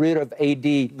get rid of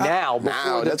AD now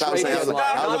before the trade deadline.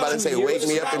 I was about to say, wake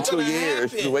me up in 2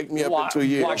 years. You wake me up in 2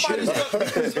 years. Why shouldn't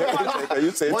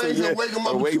You said 2 years.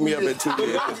 Wake me up in 2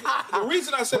 years. The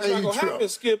reason I said it's not going to happen,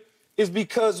 Skip, is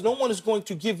because no one is going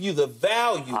to give you the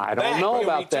value. I don't know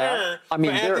about that. I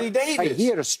mean, Anthony Davis. He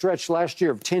had a stretch last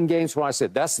year of 10 games when I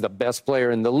said that's the best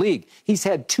player in the league. He's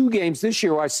had 2 games this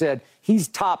year where I said he's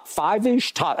top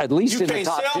 5-ish, at least in the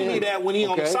top 10. You can't tell me that when he's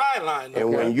on the sideline. And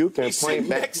when you can point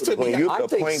back to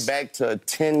a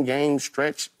 10-game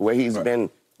stretch where he's been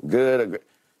good.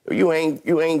 You ain't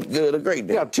good or great.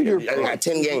 Then. Yeah, to your I got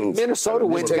 10 games. Minnesota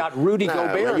got Rudy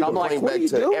Gobert, and I'm like, what are you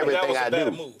doing? Everything I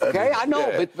do. Okay, I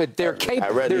know, but they're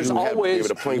capable. There's always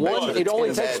one. It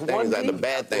only takes one thing. The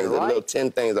bad things, the little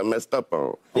 10 things I messed up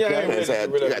on. Yeah, I ain't ready to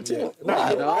get rid of him yet. I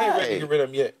ain't ready to get rid of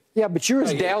him yet. Yeah, but you're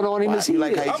as down on him as he is.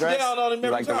 I'm down on him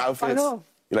every time. I know.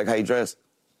 You like how he dressed?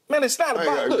 Man, it's not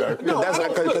about look. No, that's not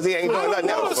because he ain't doing nothing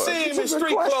else. I want to see him in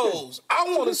street clothes.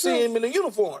 I want to see him in a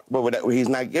uniform. But he's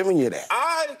not giving you that.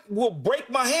 I will break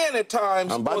my hand at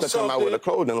times. I'm about to come out with a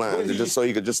clothing line just so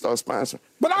you could just start sponsoring.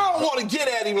 But I don't want to get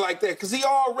at him like that because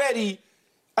I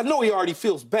know he already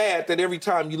feels bad that every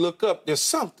time you look up, there's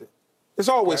something. There's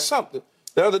always something.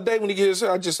 The other day when he gets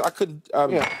here, I couldn't,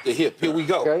 the hip, here we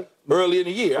go. Okay. Early in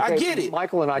the year. Okay. I get it.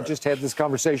 Michael and I just had this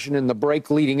conversation in the break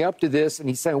leading up to this, and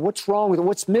he's saying, what's wrong with it?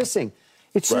 What's missing?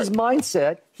 It's his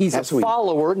mindset. He's a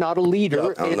follower, not a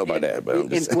leader. I don't know about that, but I'm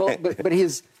just saying. But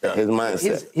his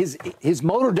mindset. His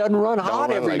motor doesn't run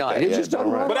hot every night. It just doesn't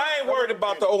run. But I ain't worried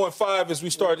about the 0-5 as we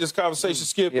start this conversation,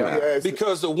 Skip. Yeah.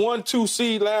 Because the 1-2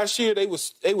 seed last year, they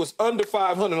was under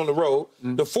 500 on the road.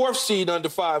 Mm-hmm. The 4th seed under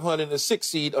 500, and the 6th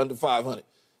seed under 500.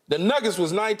 The Nuggets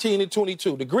was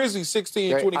 19-22. The Grizzlies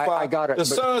 16-25. I got it. The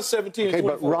Suns 17-24. Okay,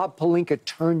 but Rob Pelinka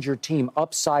turned your team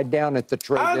upside down at the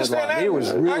trade deadline. That. It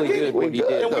was really good what he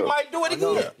did. And we might do it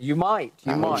again. You might.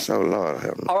 So,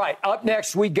 Lord. All right, up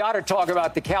next, we got to talk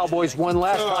about the Cowboys one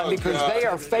last time because they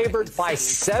are favored by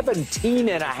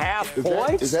 17.5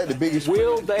 points. Is that the biggest?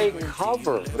 Will they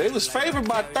cover? They was favored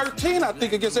by 13, I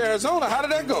think, against Arizona. How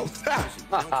did that go? Is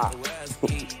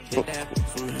that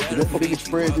the biggest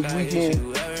spread this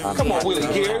weekend? Come on, Willie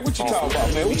Gary. What you talking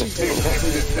about, man? What you think?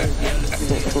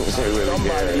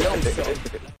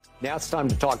 Now it's time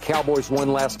to talk Cowboys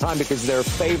one last time because they're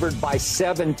favored by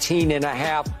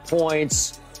 17.5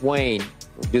 points. Wayne,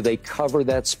 do they cover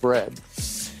that spread?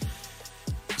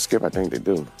 Skip, I think they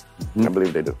do. I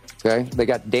believe they do. Okay. They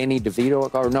got Danny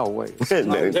DeVito. Or no, wait.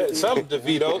 Some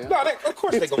DeVito. No, of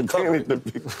course they're going to cover it.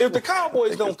 If the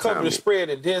Cowboys don't cover the spread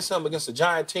and then some against a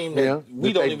giant team that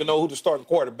we don't even know who the starting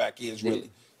quarterback is, really.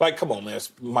 Like, come on, man,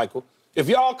 Michael. If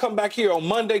y'all come back here on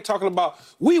Monday talking about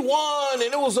we won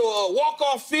and it was a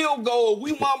walk-off field goal,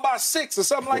 we won by 6 or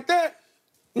something like that,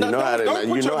 You know how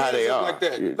they are. Like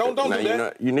that. Don't do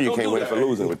that. You know you can't win for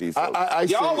losing with these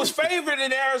folks. Y'all was favored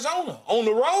in Arizona on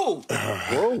the road.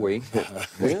 Were we?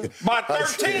 By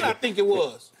 13, I think it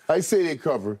was. I say they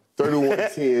cover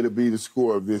 31-10 to be the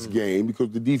score of this game because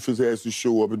the defense has to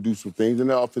show up and do some things, and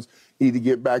the offense need to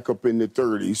get back up in the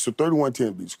 30s. So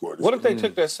 31-10 be the score. What if they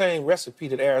took that same recipe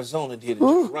that Arizona did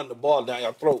and just run the ball down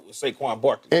your throat with Saquon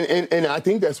Barkley? And I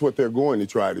think that's what they're going to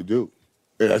try to do.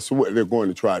 That's what they're going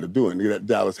to try to do, and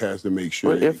Dallas has to make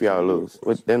sure. What if y'all lose?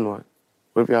 Then what?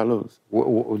 What if y'all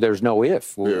lose? There's no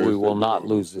if. We will not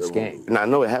lose this game. And I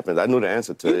know it happens. I knew the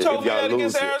answer to it. You told me that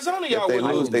against Arizona, y'all would lose.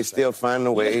 If they lose, they still find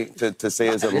a way to say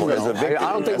it's a victory.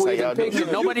 I don't think we even picked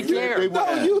it. Nobody cared.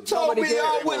 No, you told me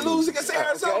y'all wouldn't lose against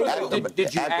Arizona.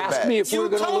 Did you ask me if we were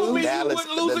going to lose? You told me you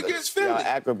wouldn't lose against Philly.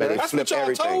 That's what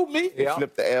y'all told me. They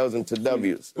flipped the L's into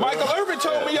W's. Michael Irvin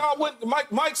told me y'all wouldn't.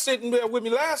 Mike sitting there with me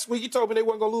last week. He told me they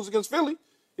weren't going to lose against Philly.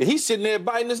 And he's sitting there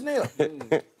biting his nail.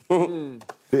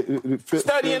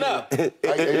 Studying up.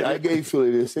 I gave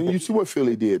Philly this, and you see what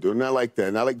Philly did, though. Not like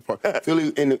that. Not like Philly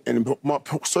in a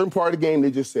certain part of the game,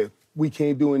 they just said, we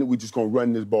can't do anything. We're just going to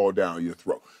run this ball down your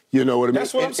throat. You know what I mean?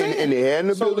 That's what I'm saying. And they had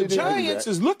an ability to do that. So the Giants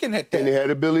is looking at that. And they had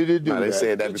the ability to do that. They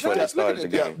said that before they started the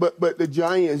game. Yeah, but the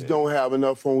Giants don't have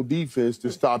enough on defense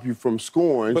to stop you from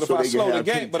scoring. But if I slow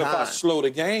the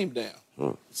game down,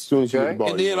 as soon as you get the ball,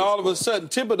 and then all of a sudden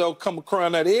Thibodeau come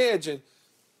across that edge and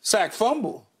sack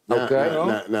fumble.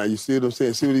 Okay. Now, you see what I'm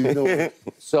saying? See what he's doing?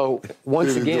 So,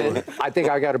 once See what he's again, doing? I think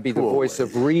I got to be the voice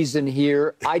of reason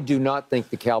here. I do not think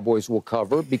the Cowboys will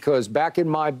cover because back in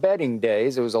my betting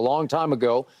days, it was a long time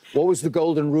ago, what was the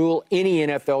golden rule? Any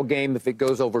NFL game, if it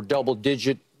goes over double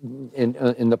digit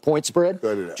in the point spread,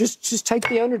 just take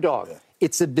the underdog. Yeah.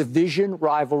 It's a division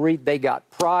rivalry. They got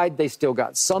pride. They still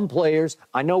got some players.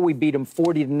 I know we beat them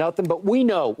 40-0, but we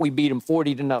know we beat them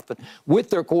 40-0 with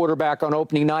their quarterback on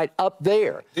opening night up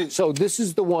there. So this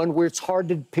is the one where it's hard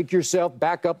to pick yourself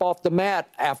back up off the mat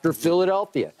after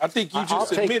Philadelphia. I think you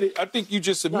just admitted. I think you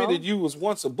just admitted you was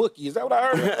once a bookie. Is that what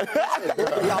I heard?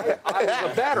 I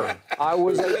was a better. I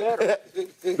was a better.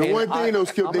 The one thing, though,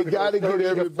 Skip, they got to get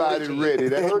everybody ready.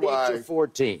 That's why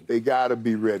 14. They got to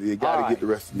be ready. They got to get the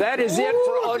rest of them. That is it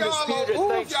for Undisputed.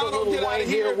 Thanks to Lil Wayne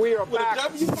here. We are back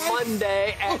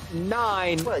Monday at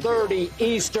 9:30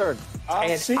 Eastern.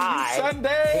 I'll see you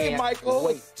Sunday, Michael.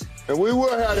 Wait. And we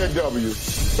will have that W. Don't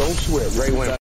sweat. Great win.